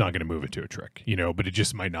treat, it's not gonna move it to a trick, but it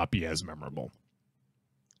just might not be as memorable.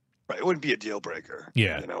 Right, it wouldn't be a deal breaker.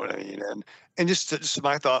 Yeah, you know what I mean. And just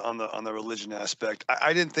my thought on the religion aspect.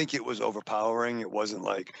 I didn't think it was overpowering. It wasn't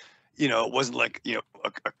like, it wasn't like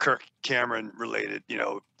a Kirk Cameron related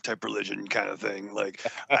type religion kind of thing. Like,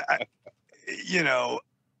 I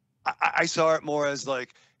saw it more as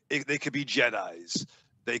like they could be Jedis.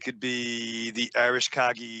 They could be the Irish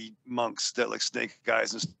Kagi monks that like Snake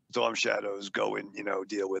Eyes and Storm Shadows go and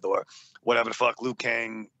deal with, or whatever the fuck Liu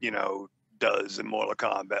Kang does in Mortal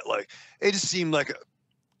Kombat. Like, it just seemed like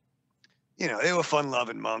they were fun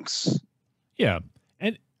loving monks. Yeah,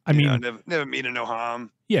 and I mean, never meaning no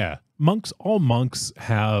harm. Yeah, all monks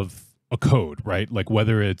have a code, right? Like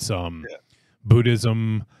whether it's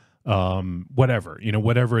Buddhism, whatever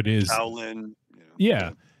it is. Shaolin.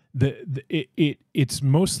 Yeah. It's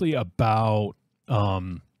mostly about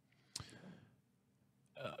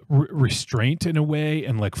restraint in a way,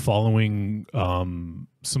 and like following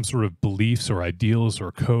some sort of beliefs or ideals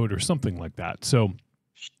or code or something like that. So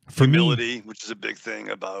for humility, which is a big thing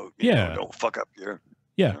about don't fuck up here.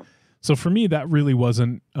 Yeah. So for me, that really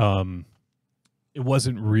wasn't. It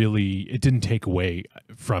didn't take away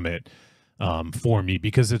from it for me,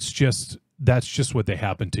 because that's just what they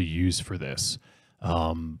happen to use for this.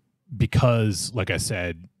 Because, like I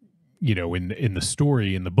said, in the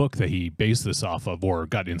story, in the book that he based this off of, or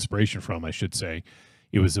got inspiration from, I should say,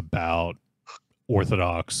 it was about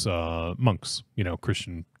Orthodox monks,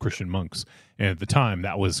 Christian monks, and at the time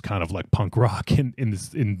that was kind of like punk rock in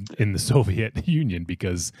the Soviet Union,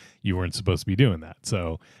 because you weren't supposed to be doing that.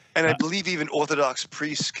 So, and I believe even Orthodox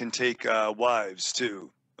priests can take wives too.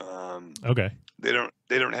 Okay, they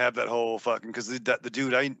don't have that whole fucking, because the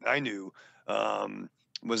dude I knew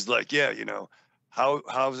was like,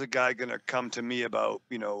 how's a guy gonna come to me about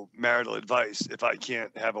marital advice if I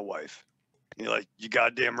can't have a wife? And you're like, you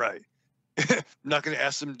goddamn right. I'm not gonna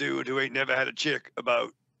ask some dude who ain't never had a chick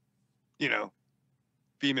about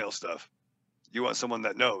female stuff. You want someone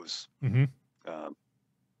that knows. Mm-hmm.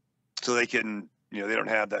 So they can they don't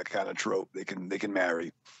have that kind of trope. They can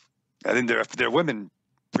marry. I think they're women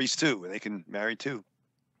priests too, and they can marry too.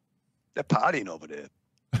 They're partying over there.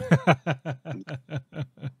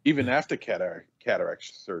 Even after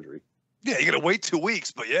cataract surgery. Yeah, you gotta wait 2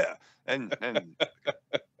 weeks, but yeah, and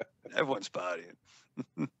everyone's partying.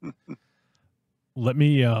 Let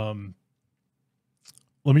me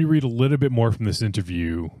read a little bit more from this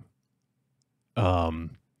interview,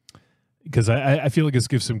 because I feel like this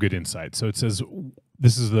gives some good insight. So it says,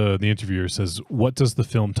 this is the interviewer says, "What does the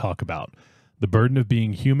film talk about? The burden of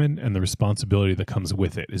being human and the responsibility that comes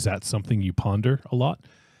with it. Is that something you ponder a lot?"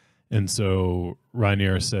 And so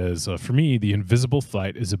Rainier says, "For me, the invisible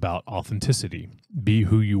fight is about authenticity. Be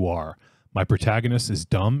who you are. My protagonist is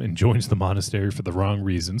dumb and joins the monastery for the wrong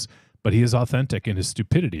reasons, but he is authentic in his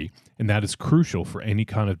stupidity, and that is crucial for any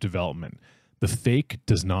kind of development. The fake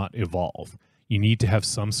does not evolve. You need to have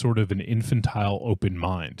some sort of an infantile open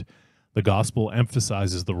mind. The gospel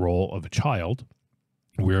emphasizes the role of a child.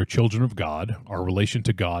 We are children of God. Our relation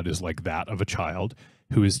to God is like that of a child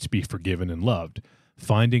who is to be forgiven and loved.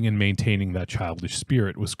 Finding and maintaining that childish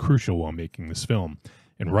spirit was crucial while making this film.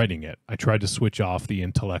 And writing it, I tried to switch off the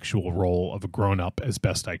intellectual role of a grown-up as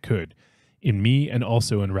best I could. In me and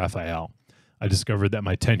also in Raphael. I discovered that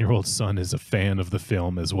my 10-year-old son is a fan of the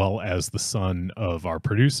film, as well as the son of our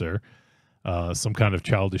producer. Some kind of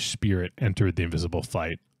childish spirit entered the invisible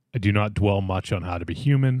fight. I do not dwell much on how to be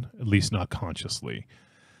human, at least not consciously."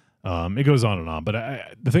 It goes on and on,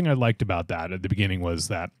 but the thing I liked about that at the beginning was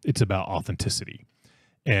that it's about authenticity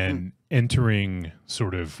and entering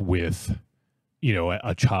sort of with,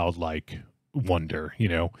 a childlike wonder,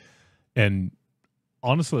 and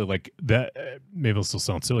honestly, like that, maybe it'll still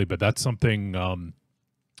sound silly, but that's something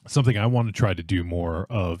I want to try to do more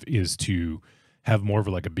of, is to have more of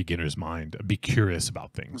like a beginner's mind, be curious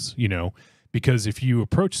about things, because if you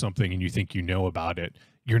approach something and you think you know about it,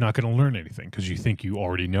 you're not going to learn anything because you think you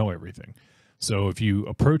already know everything. So if you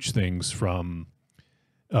approach things from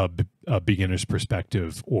a beginner's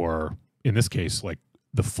perspective, or in this case, like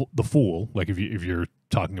the fool, like if you're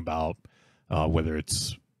talking about whether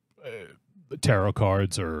it's tarot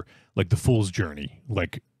cards or like the fool's journey,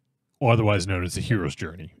 like otherwise known as the hero's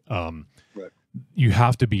journey. Right. You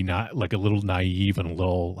have to be not like a little naive and a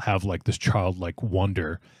little have like this childlike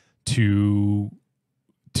wonder to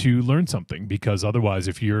learn something, because otherwise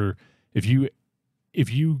if you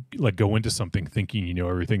like go into something thinking you know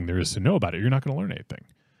everything there is to know about it, you're not going to learn anything.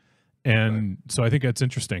 And so I think that's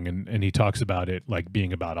interesting. And he talks about it like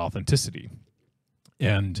being about authenticity.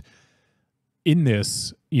 And in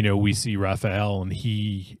this, you know, we see Raphael and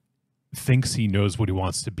he thinks he knows what he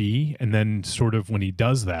wants to be. And then sort of when he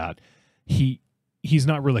does that, he's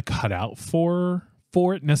not really cut out for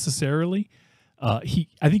it necessarily. I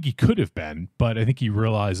think he could have been, but I think he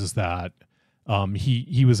realizes that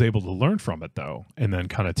he was able to learn from it though, and then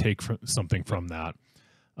kind of take something from that.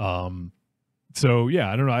 So yeah,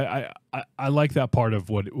 I don't know. I like that part of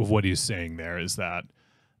what he's saying there is that,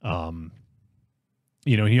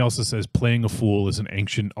 you know, he also says playing a fool is an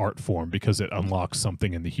ancient art form because it unlocks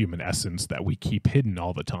something in the human essence that we keep hidden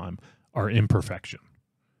all the time, our imperfection.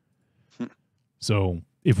 So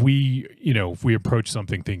if we approach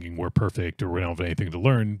something thinking we're perfect or we don't have anything to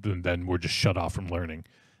learn, then we're just shut off from learning.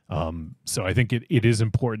 So I think it is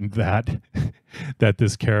important that that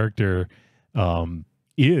this character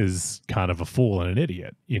is kind of a fool and an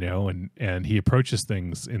idiot, you know, and he approaches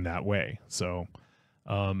things in that way. So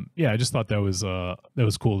yeah, I just thought that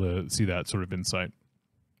was cool to see that sort of insight.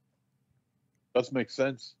 Does make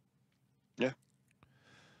sense. Yeah.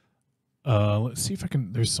 Let's see if I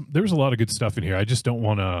can. There's a lot of good stuff in here. I just don't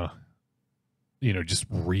want to, you know, just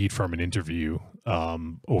read from an interview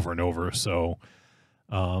over and over. So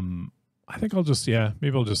I think I'll just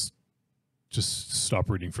maybe I'll just stop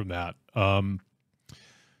reading from that. I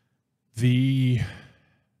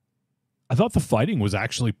thought the fighting was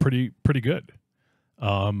actually pretty good.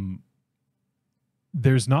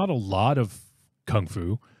 There's not a lot of kung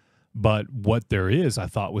fu, but what there is, I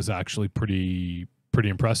thought was actually pretty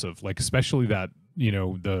impressive. Like especially that, you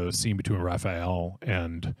know, the scene between Raphael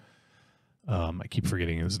and I keep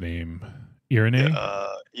forgetting his name, Irene.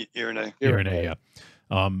 Irene, yeah.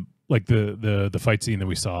 Like the fight scene that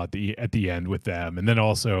we saw at the end with them, and then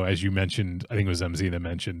also as you mentioned, I think it was MZ that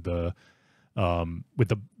mentioned the with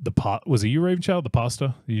the pot. Was it you, Raven Child? The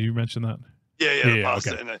pasta? You mentioned that? Yeah,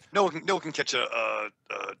 pasta. Okay. And no one can catch a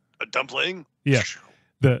dumpling. Yeah,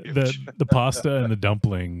 the pasta and the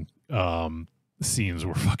dumpling scenes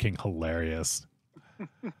were fucking hilarious.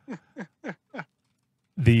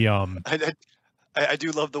 I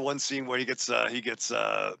do love the one scene where he gets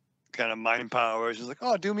kind of mind powers. He's like,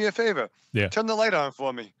 "Oh, do me a favor. Yeah, turn the light on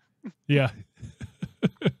for me." Yeah.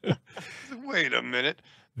 Wait a minute.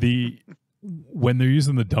 When they're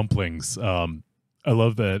using the dumplings, I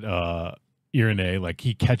love that Irene, like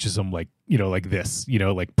he catches them like, you know, like this, you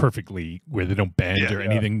know, like perfectly where they don't bend or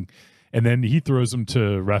anything. And then he throws them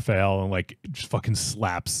to Raphael and like just fucking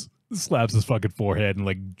slaps his fucking forehead and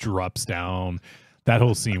like drops down. That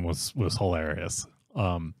whole scene was hilarious.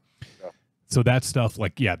 So that stuff,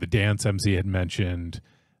 like, yeah, the dance MZ had mentioned,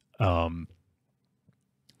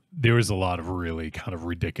 there was a lot of really kind of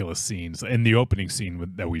ridiculous scenes. And the opening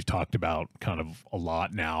scene that we've talked about kind of a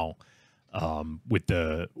lot now, with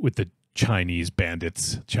the Chinese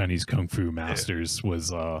bandits, Chinese kung fu masters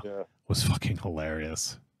was fucking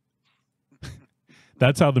hilarious.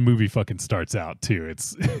 That's how the movie fucking starts out too.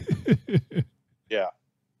 It's you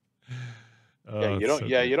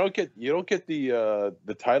don't get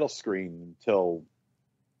the title screen until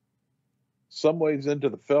some ways into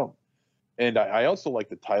the film. And I also like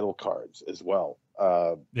the title cards as well.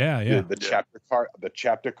 The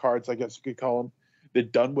chapter cards, I guess you could call them. They're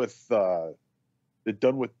done with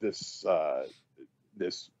this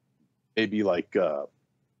maybe like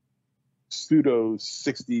pseudo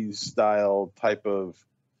 60s style type of,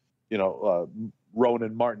 you know,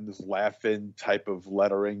 Ronan Martin's laughing type of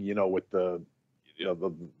lettering, you know, with the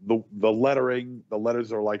lettering, the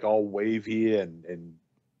letters are like all wavy and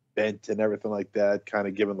bent and everything like that, kind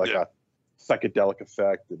of giving like a psychedelic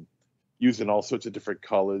effect and using all sorts of different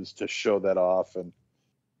colors to show that off. And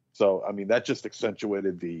so, I mean, that just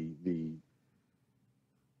accentuated the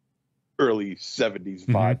early 70s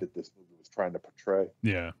vibe that this movie was trying to portray.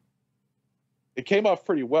 Yeah. It came off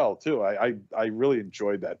pretty well too. I really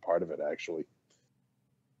enjoyed that part of it, actually.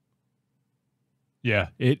 Yeah.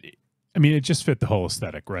 It just fit the whole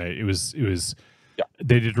aesthetic, right? It was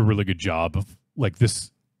they did a really good job of like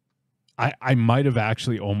this. I might have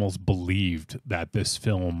actually almost believed that this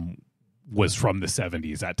film was from the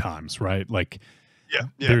 70s at times, right? Like,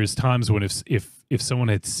 there's times when if someone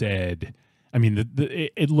had said, I mean,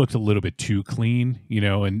 it looked a little bit too clean, you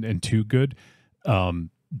know, and too good.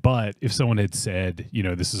 But if someone had said, you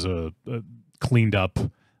know, this is a cleaned up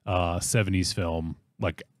 70s film,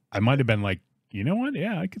 like I might have been like, you know what?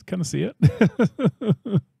 Yeah, I could kind of see it.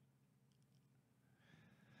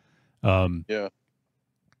 Yeah.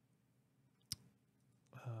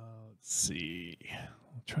 Let's see.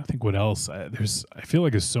 I'm trying to think what else. I feel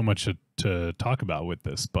like there's so much to talk about with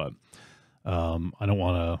this, but I don't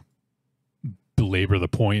want to belabor the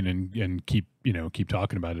point and keep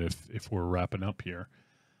talking about it if we're wrapping up here.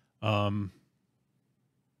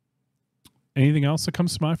 Anything else that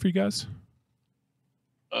comes to mind for you guys?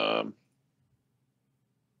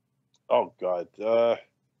 Oh God.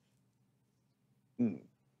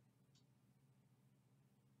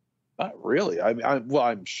 Not really.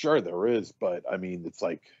 I'm sure there is, but I mean, it's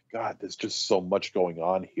like, God, there's just so much going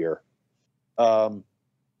on here. I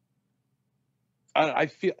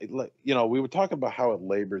feel like, we were talking about how it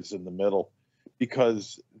labors in the middle,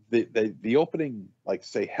 because the opening, like,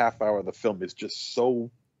 say, half hour of the film is just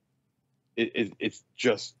so, it's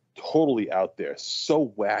just totally out there,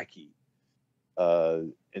 so wacky,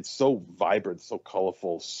 and so vibrant, so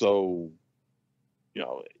colorful, so,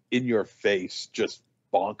 in your face, just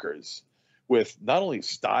bonkers, with not only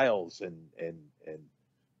styles and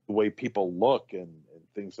the way people look and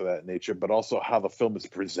things of that nature, but also how the film is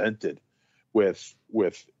presented with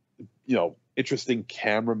interesting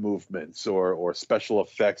camera movements or special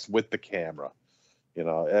effects with the camera.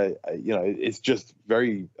 It's just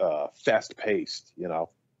very fast paced.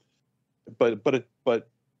 But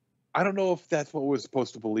I don't know if that's what we're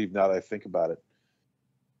supposed to believe now that I think about it.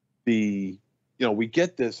 We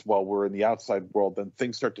get this while we're in the outside world, then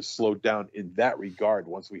things start to slow down in that regard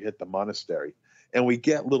once we hit the monastery. And we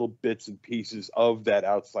get little bits and pieces of that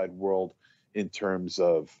outside world in terms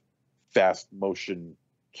of fast motion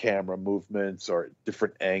camera movements or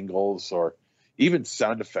different angles or even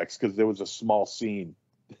sound effects, because there was a small scene.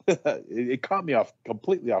 It caught me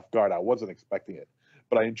completely off guard. I wasn't expecting it,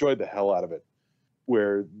 but I enjoyed the hell out of it,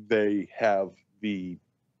 where they have the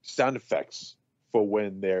sound effects for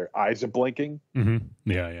when their eyes are blinking.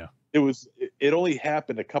 Mm-hmm. Yeah. It only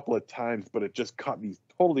happened a couple of times, but it just caught me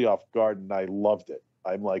totally off guard, and I loved it.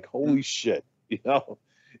 I'm like, holy shit.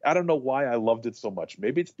 I don't know why I loved it so much.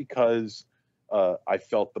 Maybe it's because I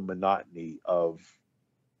felt the monotony of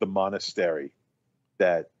the monastery,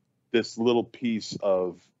 that this little piece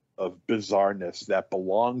of bizarreness that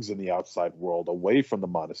belongs in the outside world, away from the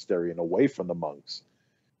monastery and away from the monks,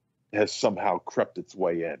 has somehow crept its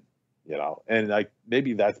way in. And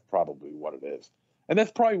maybe that's probably what it is. And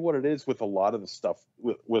that's probably what it is with a lot of the stuff,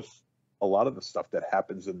 with a lot of the stuff that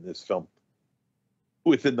happens in this film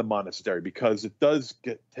within the monastery, because it does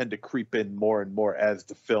tend to creep in more and more as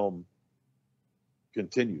the film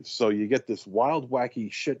continues. So you get this wild,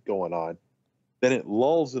 wacky shit going on, then it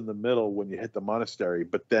lulls in the middle when you hit the monastery,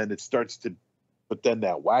 but then that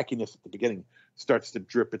wackiness at the beginning starts to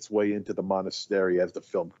drip its way into the monastery as the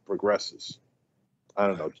film progresses. I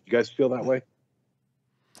don't know. Did you guys feel that way?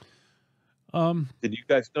 Did you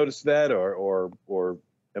guys notice that, or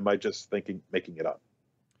am I just making it up?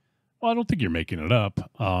 Well, I don't think you're making it up.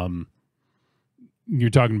 You're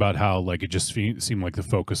talking about how, like, it just seemed like the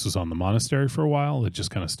focus was on the monastery for a while. It just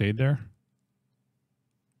kind of stayed there.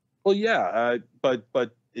 Well, yeah, but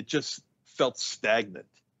it just felt stagnant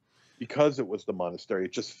because it was the monastery.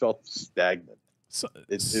 It just felt stagnant. So,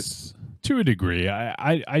 it's to a degree.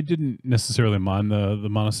 I didn't necessarily mind the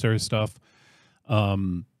monastery stuff.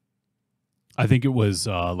 I think it was,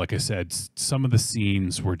 like I said, some of the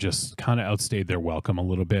scenes were just kind of outstayed their welcome a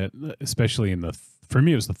little bit, especially for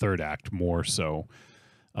me, it was the third act more so.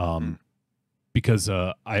 Because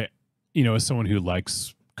as someone who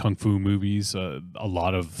likes Kung Fu movies, a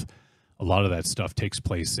lot of that stuff takes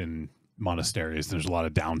place in monasteries. There's a lot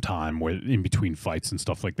of downtime in between fights and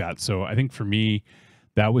stuff like that. So I think for me,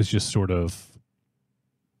 that was just sort of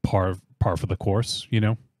par for the course,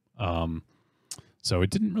 so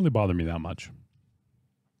it didn't really bother me that much.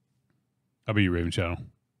 How about you, Raven Shadow?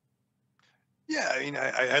 Yeah, I mean,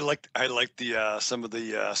 I liked the some of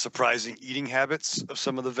the surprising eating habits of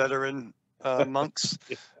some of the veteran monks,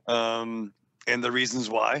 and the reasons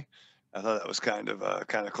why. I thought that was kind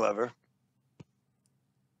of clever.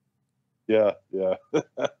 Yeah.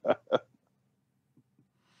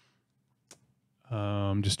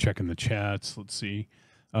 Just checking the chats. Let's see.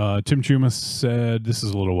 Tim Chuma said, this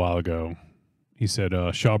is a little while ago. He said,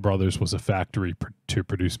 Shaw Brothers was a factory to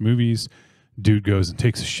produce movies. Dude goes and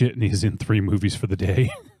takes a shit and he's in 3 movies for the day.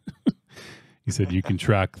 He said, you can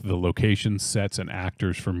track the locations, sets, and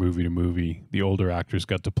actors from movie to movie. The older actors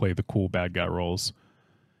got to play the cool bad guy roles.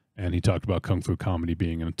 And he talked about Kung Fu comedy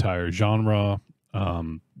being an entire genre,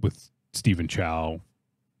 with Stephen Chow,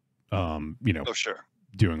 Oh, sure.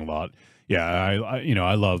 doing a lot. Yeah,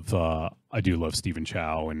 I love I do love Stephen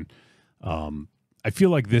Chow, and I feel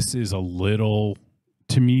like this is a little,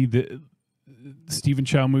 to me, the Stephen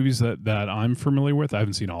Chow movies that I'm familiar with. I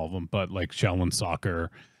haven't seen all of them, but like Shaolin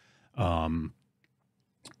Soccer, I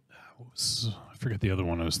forget the other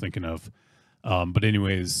one I was thinking of. But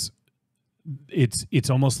anyways, it's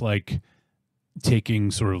almost like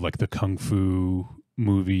taking sort of like the kung fu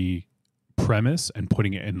movie premise and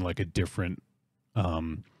putting it in like a different,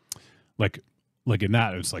 like in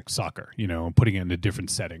that it's like soccer, putting it in a different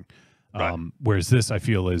setting. Right. Whereas this, I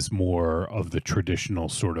feel, is more of the traditional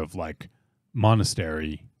sort of like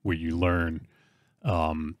monastery where you learn.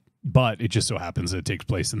 But it just so happens that it takes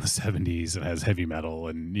place in the 70s and has heavy metal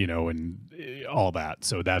and, and all that.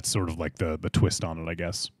 So that's sort of like the twist on it, I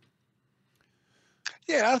guess.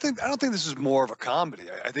 Yeah, I don't think this is more of a comedy.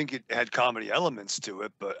 I think it had comedy elements to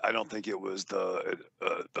it, but I don't think it was the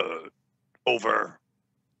over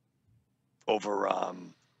what's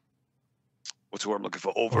the word I'm looking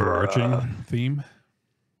for? Overarching theme.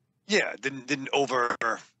 Yeah, it didn't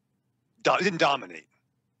dominate.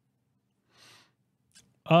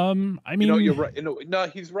 I mean, you're right. No,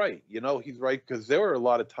 he's right. He's right, because there were a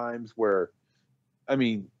lot of times where, I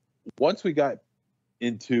mean, once we got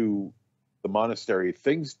into the monastery,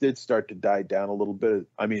 things did start to die down a little bit.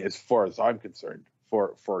 I mean, as far as I'm concerned,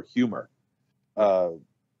 for humor, a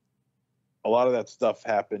lot of that stuff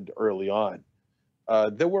happened early on.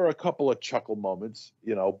 There were a couple of chuckle moments,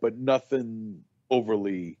 but nothing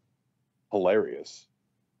overly hilarious,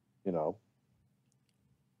 Yeah.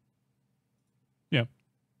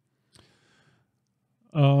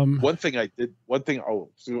 One thing. Oh,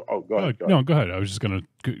 go ahead. No, go ahead. I was just going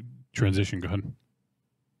to transition. Go ahead.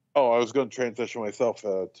 Oh, I was going to transition myself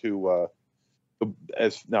to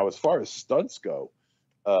as far as stunts go.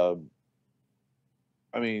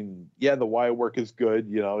 I mean, yeah, the wire work is good.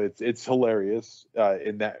 It's hilarious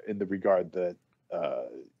in the regard that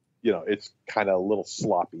it's kind of a little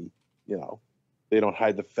sloppy. They don't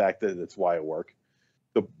hide the fact that it's wire work.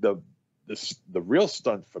 The real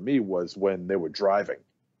stunt for me was when they were driving.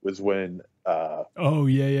 Was when oh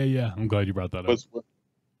yeah. I'm glad you brought that up. Was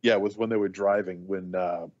when they were driving, when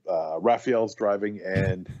Raphael's driving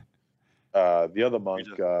and the other monk,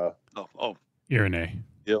 Irene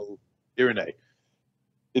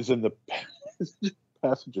is in the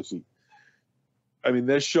passenger seat. I mean,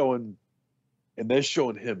 they're showing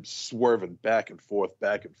him swerving back and forth,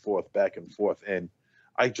 and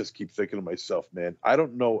I just keep thinking to myself, man, I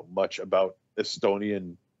don't know much about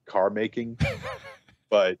Estonian car making,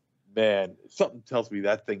 but man, something tells me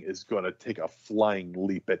that thing is going to take a flying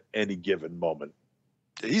leap at any given moment.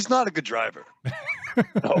 He's not a good driver.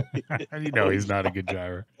 No, he's not a good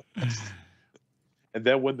driver. And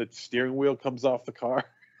then when the steering wheel comes off the car,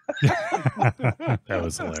 that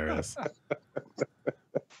was hilarious.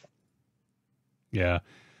 Yeah,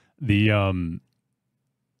 there's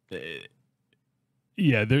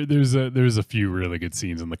a few really good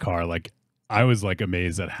scenes in the car. Like, I was like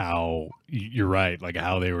amazed at how, you're right, like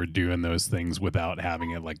how they were doing those things without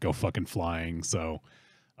having it like go fucking flying. So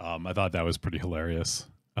I thought that was pretty hilarious.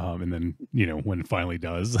 And then, when it finally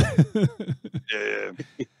does.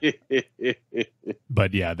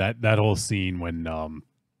 But yeah, that whole scene when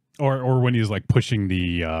or when he's like pushing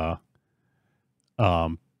the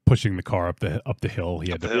car up the hill,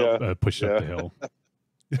 he had to push it up the hill.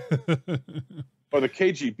 Or the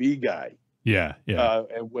KGB guy. Yeah.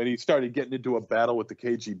 And when he started getting into a battle with the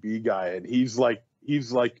KGB guy, and he's like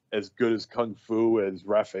as good as kung fu as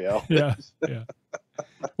Raphael. Yeah.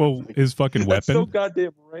 Well, his fucking weapon. That's so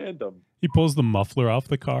goddamn random. He pulls the muffler off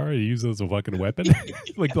the car. He uses it as a fucking weapon.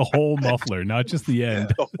 Like the whole muffler, not just the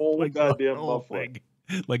end. The whole like goddamn the whole muffler. Thing.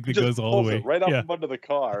 Like it goes all the way it right out from under the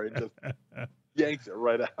car and just yanks it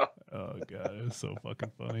right out. Oh god, it was so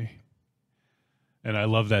fucking funny. And I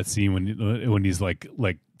love that scene when he's like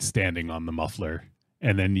standing on the muffler,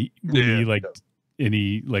 and then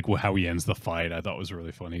how he ends the fight. I thought was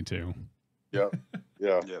really funny too. Yeah.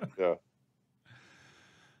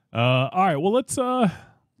 All right, well let's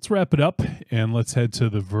wrap it up and let's head to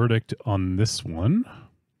the verdict on this one.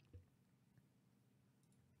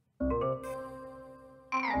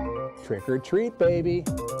 Trick or treat, baby.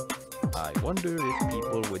 I wonder if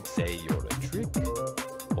people would say you're a trick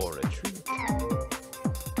or a treat.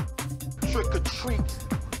 Trick or treat,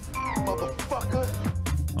 motherfucker.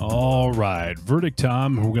 All right, verdict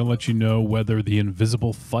time. We're going to let you know whether the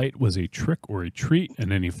invisible fight was a trick or a treat,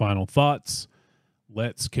 and any final thoughts.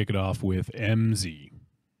 Let's kick it off with MZ.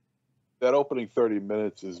 That opening 30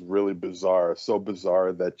 minutes is really bizarre. So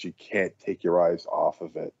bizarre that you can't take your eyes off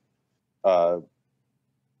of it.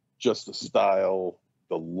 Just the style,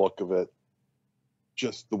 the look of it,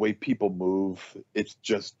 just the way people move. It's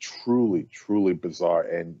just truly, truly bizarre,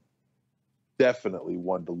 and definitely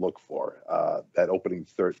one to look for, that opening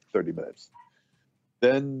 30 minutes.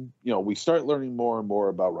 Then, we start learning more and more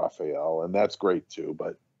about Raphael, and that's great too.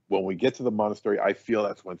 But when we get to the monastery, I feel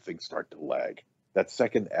that's when things start to lag. That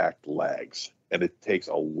second act lags, and it takes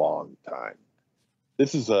a long time.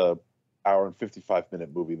 This is a hour and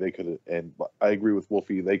 55-minute movie. They could have, and I agree with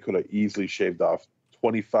Wolfie, they could have easily shaved off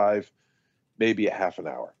 25, maybe a half an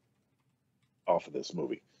hour off of this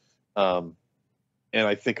movie. And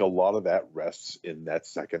I think a lot of that rests in that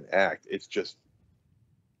second act. It's just,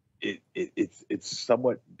 it's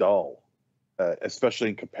somewhat dull, especially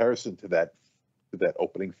in comparison to that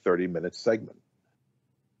opening 30-minute segment.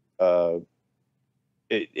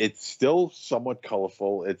 It's still somewhat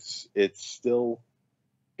colorful. It's still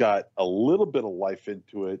got a little bit of life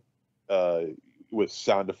into it, with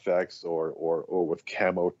sound effects or with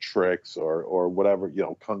camo tricks or whatever,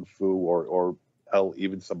 kung fu or hell,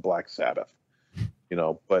 even some Black Sabbath,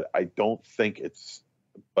 but I don't think it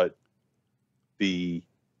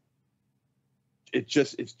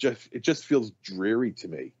just feels dreary to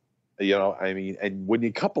me. And when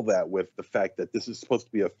you couple that with the fact that this is supposed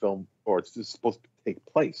to be a film, or it's just supposed to take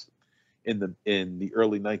place in the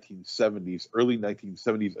early 1970s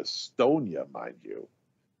Estonia, mind you,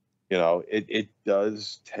 it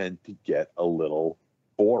does tend to get a little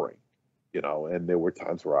boring, and there were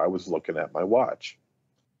times where I was looking at my watch.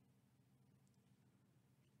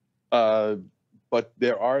 But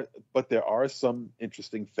there are some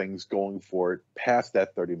interesting things going for it past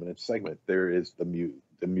that 30-minute segment. There is the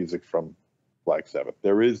music from Black Sabbath.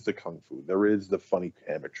 There is the kung fu. There is the funny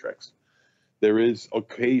camera tricks. There is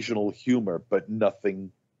occasional humor, but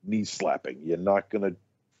nothing knee slapping. You're not gonna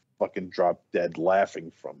fucking drop dead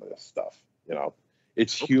laughing from this stuff.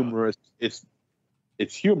 It's humorous. It's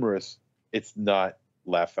humorous. It's not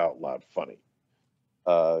laugh out loud funny.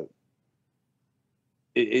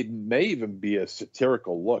 It may even be a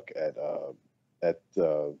satirical look at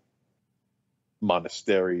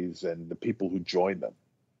monasteries and the people who join them.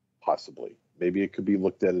 Possibly, maybe it could be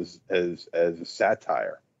looked at as a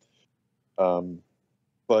satire.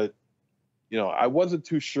 But I wasn't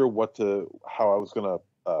too sure how I was gonna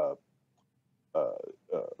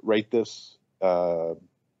rate this. I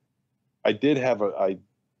did have I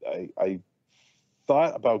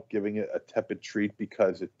thought about giving it a tepid treat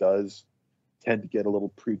because it does tend to get a little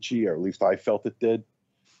preachy, or at least I felt it did.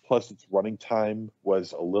 Plus, its running time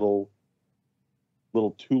was a little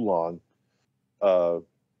too long. And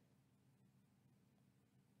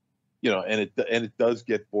it does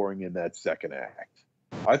get boring in that second act.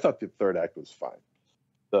 I thought the third act was fine.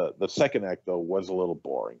 The second act, though, was a little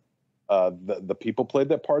boring. The people played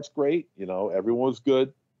their parts great. Everyone was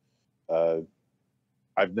good.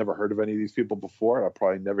 I've never heard of any of these people before, and I'll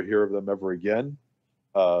probably never hear of them ever again.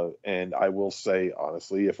 And I will say,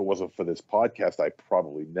 honestly, if it wasn't for this podcast, I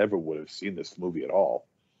probably never would have seen this movie at all.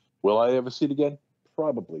 Will I ever see it again?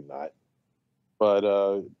 Probably not. But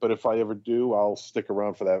if I ever do, I'll stick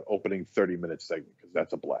around for that opening 30-minute segment because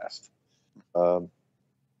that's a blast.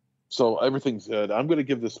 So everything's good. I'm going to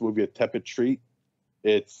give this movie a tepid treat.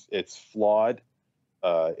 It's flawed.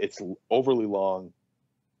 It's overly long,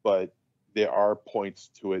 but there are points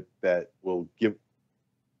to it that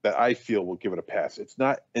I feel will give it a pass. It's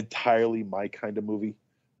not entirely my kind of movie,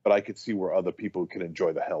 but I could see where other people can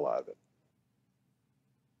enjoy the hell out of it.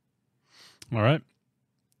 All right.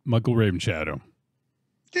 Michael Ravenshadow.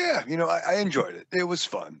 Yeah, I enjoyed it. It was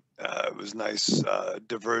fun. It was nice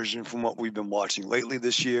diversion from what we've been watching lately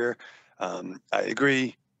this year. I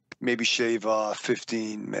agree. Maybe shave off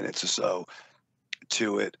 15 minutes or so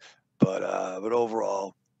to it, but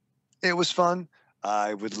overall, it was fun.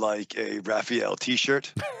 I would like a Raphael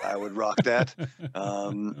T-shirt. I would rock that.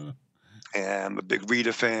 And I'm a big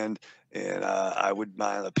Rita fan, and I would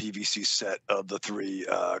mind a PVC set of the three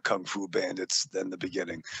Kung Fu Bandits in the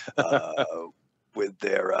beginning, with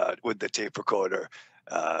their tape recorder,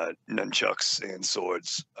 nunchucks, and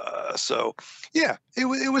swords. So yeah,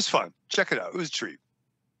 it was fun. Check it out. It was a treat.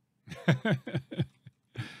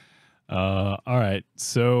 All right.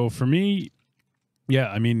 So for me, yeah,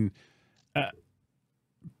 I mean,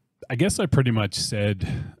 I guess I pretty much said.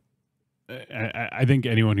 I think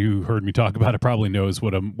anyone who heard me talk about it probably knows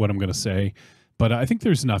what I'm going to say, but I think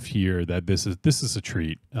there's enough here that this is a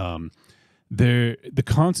treat. The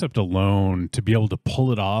concept alone, to be able to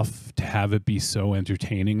pull it off, to have it be so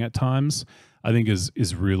entertaining at times, I think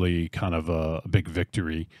is really kind of a big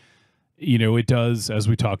victory. It does, as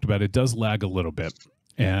we talked about, it does lag a little bit,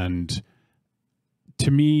 and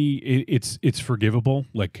to me, it's forgivable.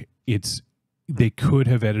 Like they could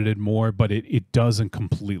have edited more, but it doesn't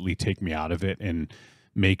completely take me out of it and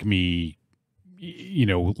make me,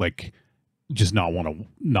 like just not want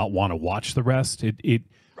to watch the rest. It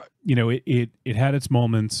had its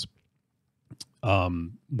moments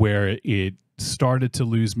where it started to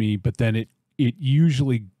lose me, but then it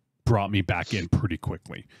usually brought me back in pretty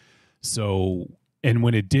quickly. So, and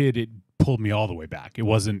when it did, it pulled me all the way back. It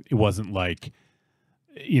wasn't like,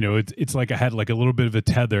 it's like I had like a little bit of a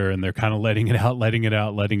tether and they're kind of letting it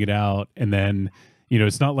out. And then,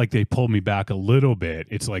 it's not like they pulled me back a little bit.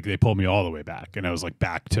 It's like they pulled me all the way back. And I was like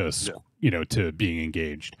back to, to being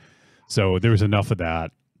engaged. So there was enough of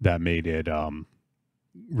that made it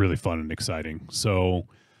really fun and exciting. So,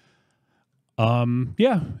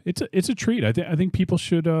 it's a treat. I think people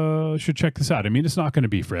should check this out. I mean, it's not going to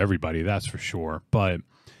be for everybody, that's for sure, but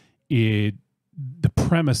the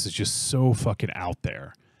premise is just so fucking out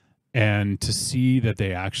there, and to see that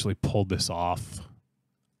they actually pulled this off,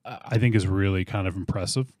 I think is really kind of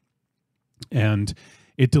impressive, and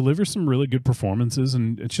it delivers some really good performances,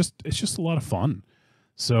 and it's just a lot of fun.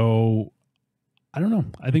 So I don't know.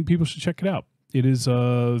 I think people should check it out. It is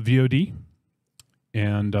VOD.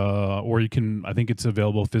 And or you can, I think it's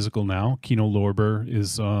available physical now. Kino Lorber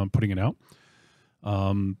is putting it out,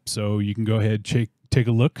 so you can go ahead, take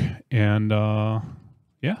a look, and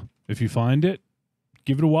if you find it,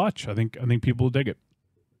 give it a watch. I think people will dig it.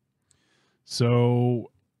 So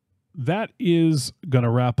that is going to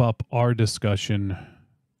wrap up our discussion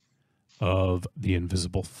of The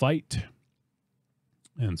Invisible Fight,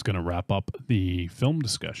 and it's going to wrap up the film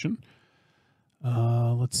discussion.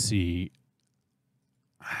 Let's see.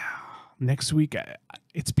 Next week,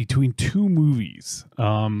 it's between two movies.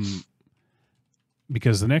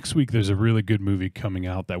 Because the next week there's a really good movie coming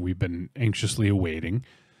out that we've been anxiously awaiting.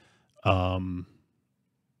 So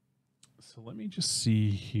let me just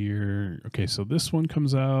see here. Okay, so this one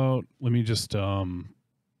comes out. Let me just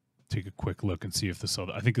take a quick look and see if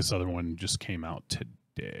I think this other one just came out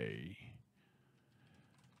today.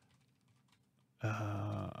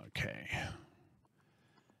 Okay.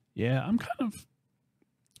 Yeah, I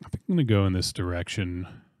think I'm going to go in this direction.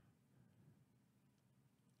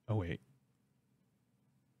 Oh, wait.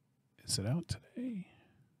 Is it out today?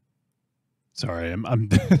 Sorry, I'm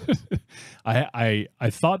I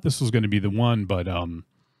thought this was going to be the one, but I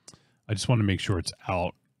just want to make sure it's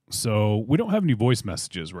out. So we don't have any voice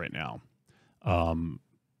messages right now.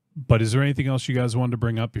 But is there anything else you guys wanted to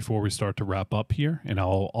bring up before we start to wrap up here? And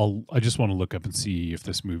I just want to look up and see if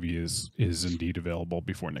this movie is indeed available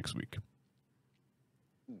before next week.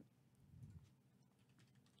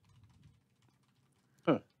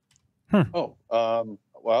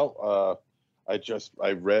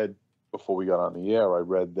 I read before we got on the air, I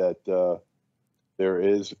read that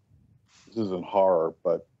this isn't horror,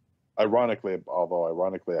 but ironically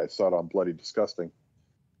I saw it on Bloody Disgusting,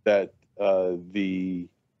 that the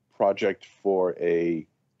project for a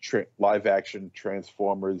live action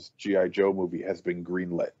Transformers G.I. Joe movie has been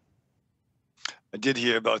greenlit. I did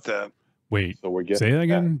hear about that. Wait, so we're getting say that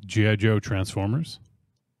again? G.I. Joe Transformers?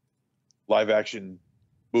 Live action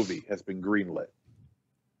movie has been greenlit.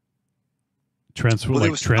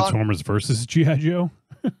 Transformers versus G.I. Joe?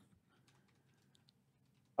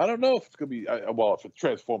 I don't know if it's going to be, if it's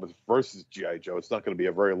Transformers versus G.I. Joe, it's not going to be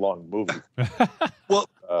a very long movie. Well,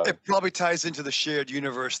 it probably ties into the shared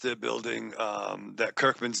universe they're building that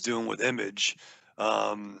Kirkman's doing with Image.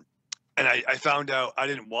 And I found out, I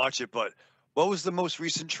didn't watch it, but what was the most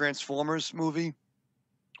recent Transformers movie?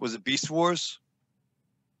 Was it Beast Wars?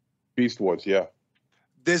 Beast Wars, yeah.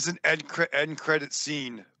 There's an end credit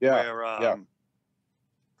scene where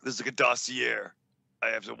there's like a dossier. I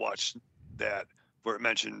have to watch that where it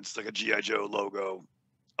mentions like a G.I. Joe logo.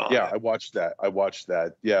 I watched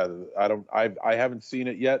that. Yeah, I haven't seen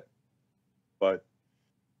it yet, but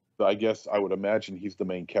I guess I would imagine he's the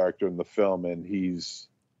main character in the film, and he's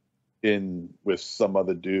in with some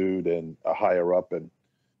other dude and a higher up, and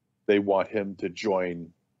they want him to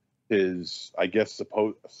join his, I guess,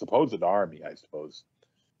 supposed army, I suppose.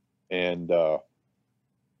 And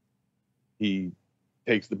he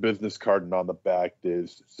takes the business card, and on the back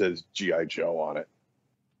says G.I. Joe on it.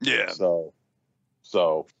 Yeah.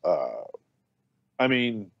 So I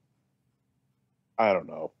mean, I don't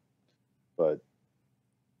know, but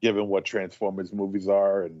given what Transformers movies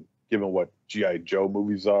are, and given what G.I. Joe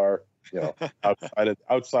movies are,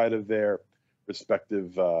 outside of their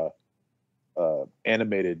respective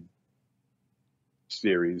animated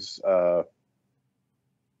series,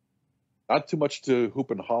 not too much to hoop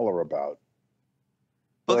and holler about.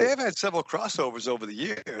 Well, they have had several crossovers over the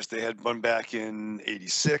years. They had one back in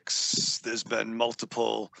 '86. There's been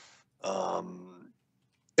multiple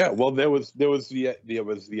Yeah, well, there was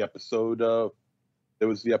the episode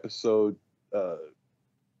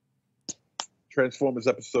Transformers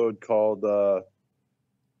episode called what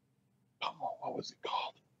was it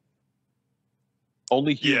called?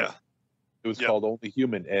 Only Human. Yeah. It was called Only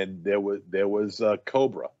Human, and there was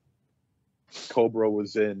Cobra. Cobra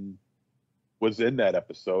was in that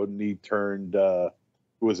episode, and he turned who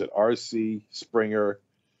was it? RC, Springer,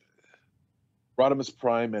 Rodimus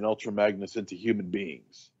Prime, and Ultra Magnus into human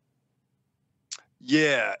beings.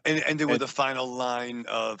 Yeah, and they were the final line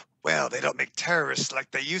of, well, they don't make terrorists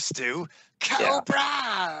like they used to.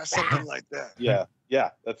 Cobra! Something like that. Yeah,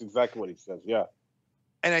 that's exactly what he says. Yeah.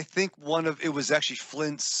 And I think it was actually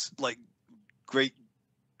Flint's like great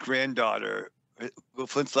granddaughter. Well,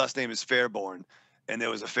 Flint's last name is Fairborn, and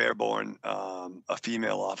there was a Fairborn, a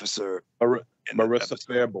female officer. Marissa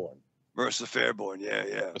Fairborn. Marissa Fairborn, yeah.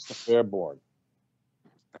 Marissa Fairborn.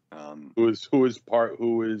 Who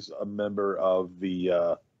is a member of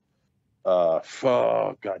the God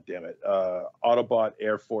damn it, Autobot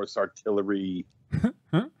Air Force Artillery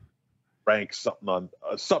rank something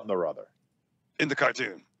or other in the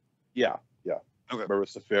cartoon. Yeah. Okay.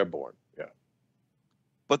 Marissa Fairborn. Yeah.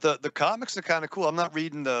 But the comics are kind of cool. I'm not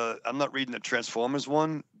reading the Transformers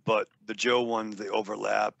one, but the Joe one, they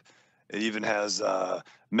overlap. It even has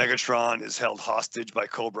Megatron is held hostage by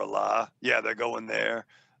Cobra La. Yeah, they're going there.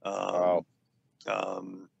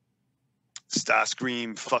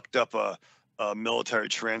 Starscream fucked up a military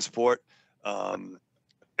transport, and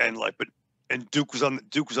Duke was on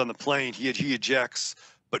the plane. He ejects,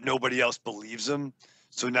 but nobody else believes him.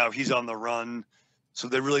 So now he's on the run. So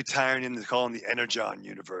they're really tying in. They call him the Energon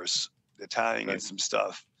universe. They're tying in some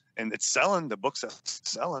stuff, and it's selling. The books are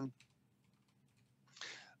selling.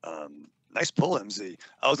 Nice pull, MZ.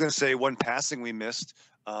 I was going to say one passing we missed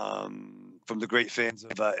from the great fans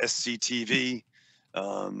of SCTV.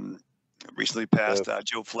 Recently passed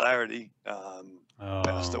Joe Flaherty.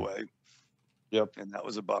 Passed away. Yep. And that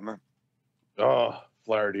was a bummer. Oh,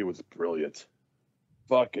 Flaherty was brilliant.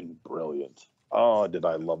 Fucking brilliant. Oh, did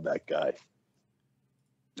I love that guy.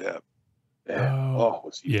 Yeah.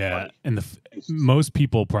 Was he funny. And most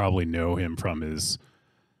people probably know him from his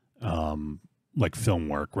like film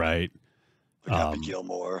work, right? Like Happy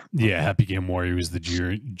Gilmore. Yeah, Happy Gilmore. He was the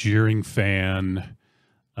jeering fan.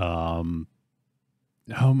 Oh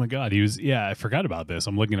my God, he was. Yeah, I forgot about this.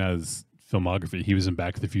 I'm looking at his filmography. He was in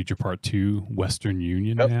Back to the Future Part 2, Western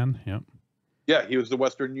Union man. Yep. Yeah, he was the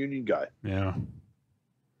Western Union guy. Yeah.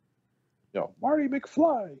 Marty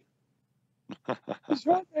McFly. His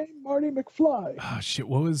right name, Marty McFly. Oh shit!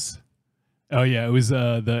 What was? Oh yeah, it was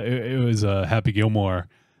Happy Gilmore.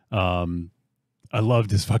 I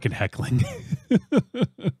loved his fucking heckling.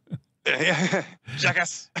 Yeah.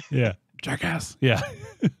 Jackass. Yeah, jackass. Yeah.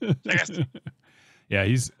 Jackass. Yeah,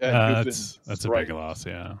 he's that's a big loss.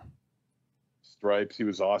 Yeah. Stripes. He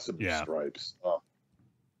was awesome in Yeah. Stripes.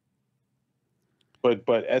 But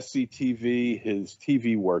SCTV, his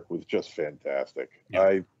TV work was just fantastic.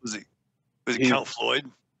 Yeah. Was he Count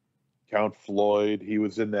Floyd? Count Floyd. He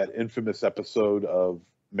was in that infamous episode of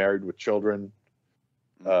Married with Children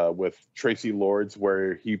with Tracy Lords,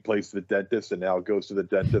 where he plays the dentist and now goes to the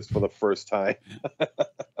dentist for the first time.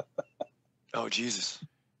 Oh, Jesus.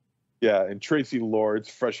 Yeah, and Tracy Lords,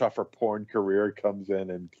 fresh off her porn career, comes in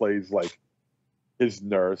and plays like his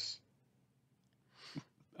nurse.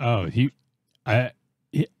 Oh, I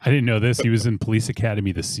didn't know this. He was in Police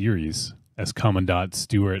Academy the series as Commandant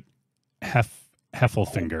Stuart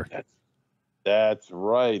Heffelfinger. That's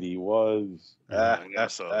right. He was. I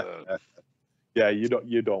saw that. Yeah, you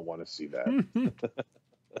don't want to see that.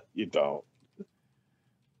 You don't.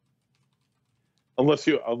 Unless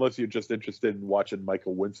you're just interested in watching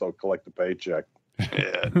Michael Winslow collect a paycheck.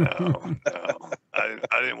 Yeah, no. I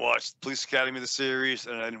didn't watch Police Academy the series,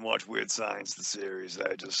 and I didn't watch Weird Science the series. I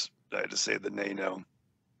had to say the no.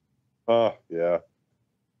 Oh yeah.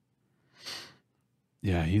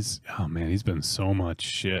 Yeah, he's been so much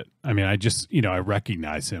shit. I mean, I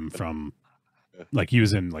recognize him from like he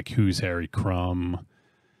was in like Who's Harry Crumb,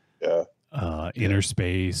 Inner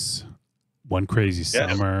Space, One Crazy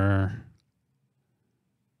Summer.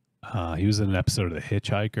 He was in an episode of The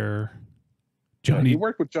Hitchhiker. He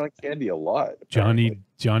worked with John Candy a lot.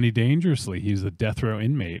 Johnny Dangerously. He's a death row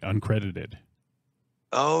inmate, uncredited.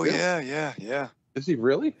 Oh yeah. Is he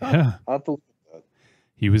really? Yeah. I'll have to look at that.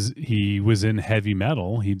 He was in Heavy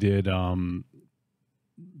Metal. He did the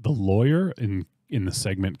lawyer in the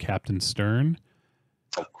segment Captain Stern.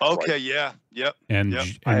 Okay, yeah, yep. And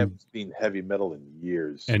I haven't seen Heavy Metal in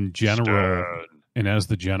years. And General Stern. And as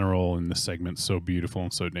the general in the segment So Beautiful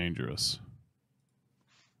and So Dangerous.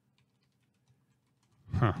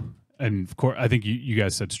 Huh. And of course, I think you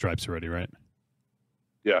guys said Stripes already, right?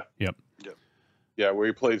 Yeah. Yep. Yeah, where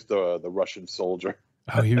he plays the Russian soldier.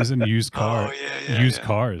 Oh, he was in Used Car. Oh, yeah, Used yeah.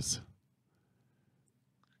 Cars.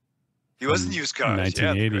 He was in Used Cars.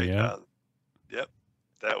 1980, yeah. Yep.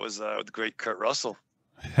 That was the great Kurt Russell.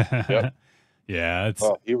 Yep. Yeah, it's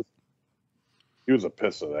Oh, he was a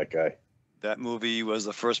pisser, that guy. That movie was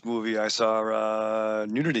the first movie I saw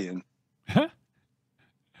nudity in.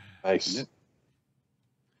 Nice.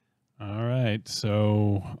 all right.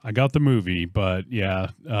 So I got the movie, but yeah,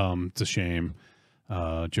 it's a shame.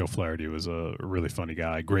 Joe Flaherty was a really funny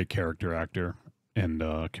guy, great character actor and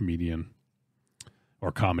comedian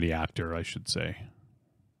or comedy actor, I should say.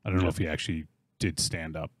 I don't know if he actually did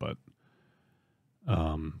stand up, but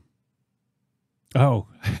oh,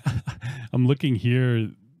 I'm looking here.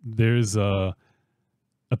 There's a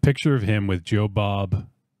picture of him with Joe Bob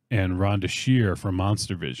and Rhonda Shear from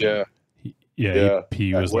Monster Vision. Yeah.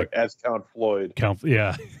 He was like as Count Floyd.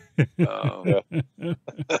 yeah. Oh.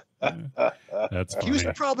 That's funny. He was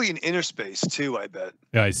probably in Inner Space too, I bet.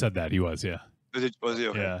 Yeah, I said that. He was, yeah. Was he?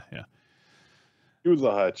 Okay. Yeah. He was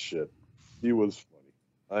a hot shit. He was funny.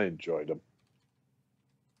 I enjoyed him.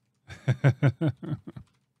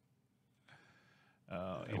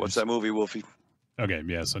 What's that movie, Wolfie? Okay,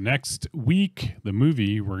 yeah. So next week, the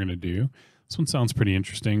movie we're going to do, this one sounds pretty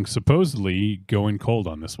interesting. Supposedly going cold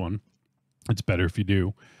on this one. It's better if you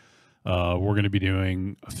do. We're going to be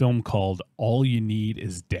doing a film called All You Need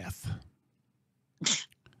Is Death.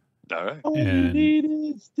 All right. All you need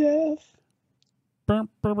is death. And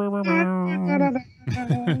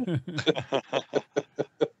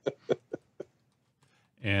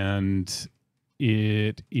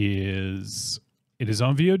it is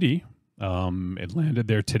on VOD. It landed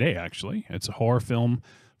there today, actually. It's a horror film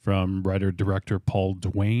from writer-director Paul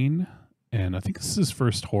Duane, and I think this is his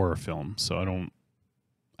first horror film, so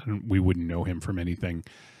we wouldn't know him from anything.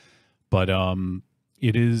 But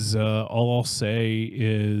it is all I'll say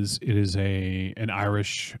is it is an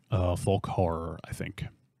Irish folk horror, I think.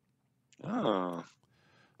 Oh.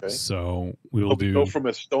 Okay. So we will Go from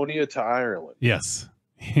Estonia to Ireland. Yes.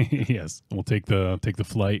 Yes. We'll take the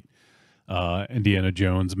flight, Indiana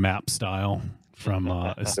Jones map style from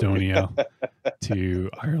Estonia to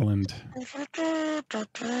Ireland.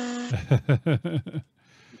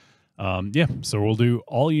 Yeah, so we'll do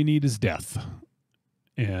All You Need Is Death.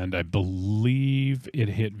 And I believe it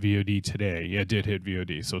hit VOD today. Yeah, it did hit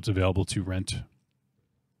VOD, so it's available to rent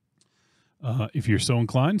if you're so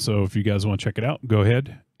inclined. So if you guys want to check it out, go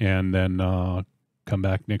ahead and then come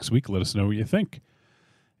back next week. Let us know what you think.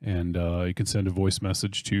 And you can send a voice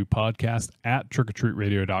message to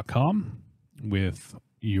podcast@trickortreatradio.com with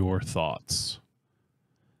your thoughts.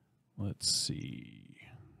 Let's see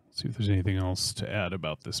if there's anything else to add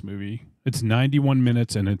about this movie. It's 91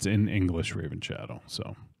 minutes and it's in English, Raven Shadow.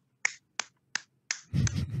 So,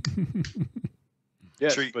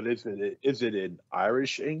 yes, but is it in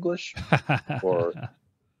Irish English or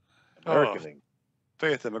American English?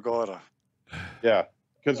 Faith and Magora. Yeah,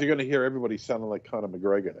 because you're going to hear everybody sounding like Conor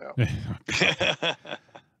McGregor now.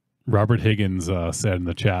 Robert Higgins said in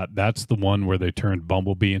the chat, that's the one where they turned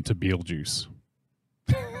Bumblebee into Beetlejuice.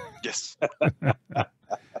 Yes.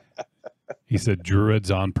 He said,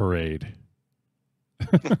 Druids on parade.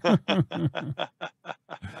 That'd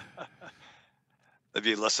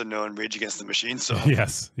be a lesser known Rage Against the Machine song.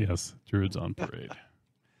 Yes. Druids on parade.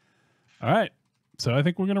 All right. So I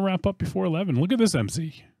think we're going to wrap up before 11. Look at this,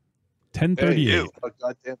 MC. 10:38. Hey, a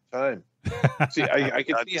goddamn time. See, I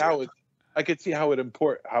can see how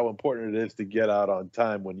important it is to get out on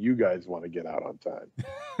time when you guys want to get out on time.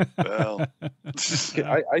 Well,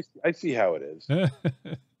 I see how it is.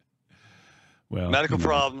 Well, medical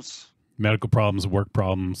problems, work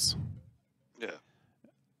problems. Yeah.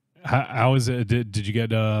 How is it? Did you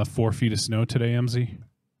get 4 feet of snow today, MZ?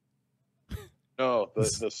 No,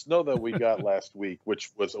 the snow that we got last week,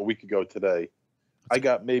 which was a week ago today, I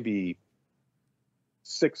got maybe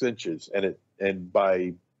 6 inches, and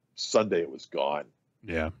by Sunday it was gone.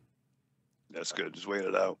 Yeah, that's good. Just wait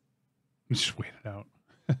it out. Play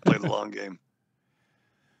the long game.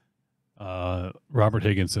 Robert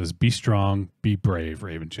Higgins says, "Be strong, be brave,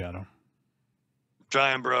 Raven Shadow."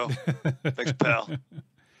 Trying, bro. Thanks, pal.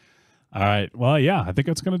 All right. Well, yeah, I think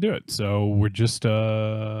that's going to do it. So we're just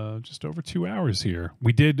over 2 hours here.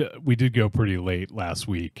 We did go pretty late last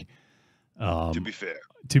week. To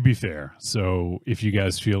be fair. So if you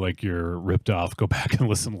guys feel like you're ripped off, go back and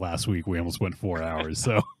listen to last week. We almost went 4 hours.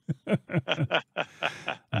 So I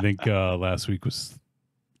think last week was,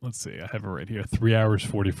 let's see, I have it right here, 3 hours,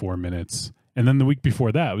 44 minutes. And then the week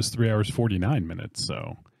before that was 3 hours, 49 minutes.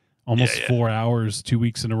 So almost Yeah, yeah. 4 hours, 2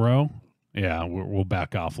 weeks in a row. Yeah, we'll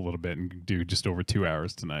back off a little bit and do just over 2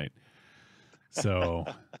 hours tonight. So,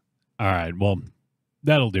 all right. Well,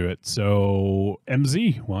 that'll do it. So,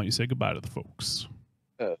 MZ, why don't you say goodbye to the folks?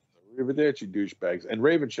 Arrivederci, douchebags. And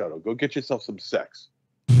Raven Shadow, go get yourself some sex.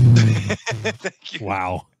 Thank you.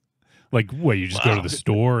 Wow. Like, what, you just go to the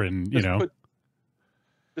store and, you know.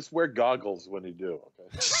 Just wear goggles when you do,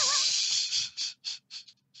 okay?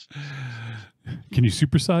 Can you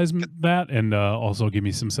supersize that and also give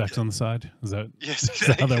me some sex on the side? Is that, Yes, is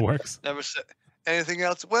that how that works? Never said anything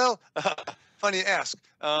else. Well, funny you ask.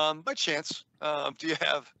 By chance, do you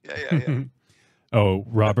have? Yeah. Oh,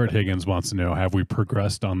 Robert Higgins wants to know: have we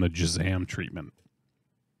progressed on the Shazam treatment?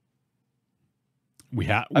 We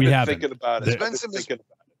haven't. Thinking about it. There's been some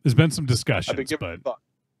discussions, but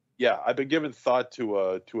I've been giving thought to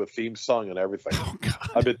a theme song and everything. Oh, God.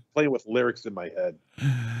 I've been playing with lyrics in my head.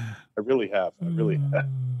 I really have.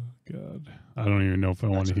 God, I don't even know if I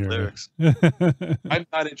want to hear lyrics. I'm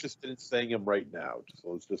not interested in saying them right now. So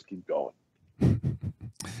let's just keep going.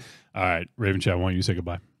 All right, Raven Chat, why don't you say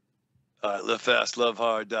goodbye? All right, live fast, love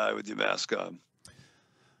hard, die with your mask on.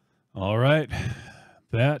 All right.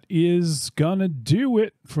 That is gonna do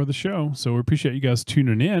it for the show. So we appreciate you guys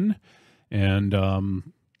tuning in. And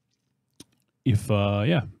if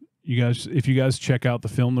you guys check out the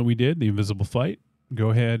film that we did, The Invisible Fight,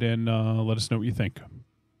 go ahead and let us know what you think.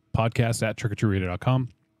 Podcast at trickortreatradio.com.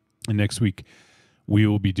 And next week we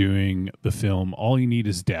will be doing the film All You Need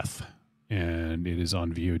Is Death. And it is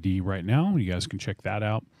on VOD right now. You guys can check that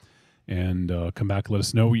out. And come back and let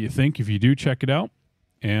us know what you think if you do check it out.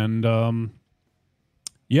 And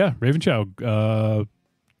Raven Chow,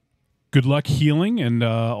 good luck healing, and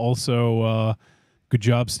also good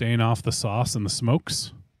job staying off the sauce and the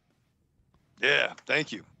smokes. Yeah,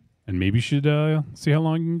 thank you. And maybe you should see how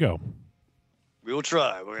long you can go. We will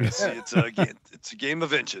try. We're gonna see. It's a game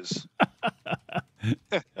of inches.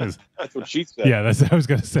 That's what she said. Yeah, that's what I was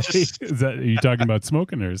gonna say. Are you talking about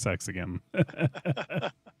smoking or sex again?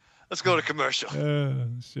 Let's go to commercial.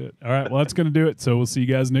 Shit. All right. Well, that's going to do it. So we'll see you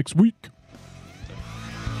guys next week.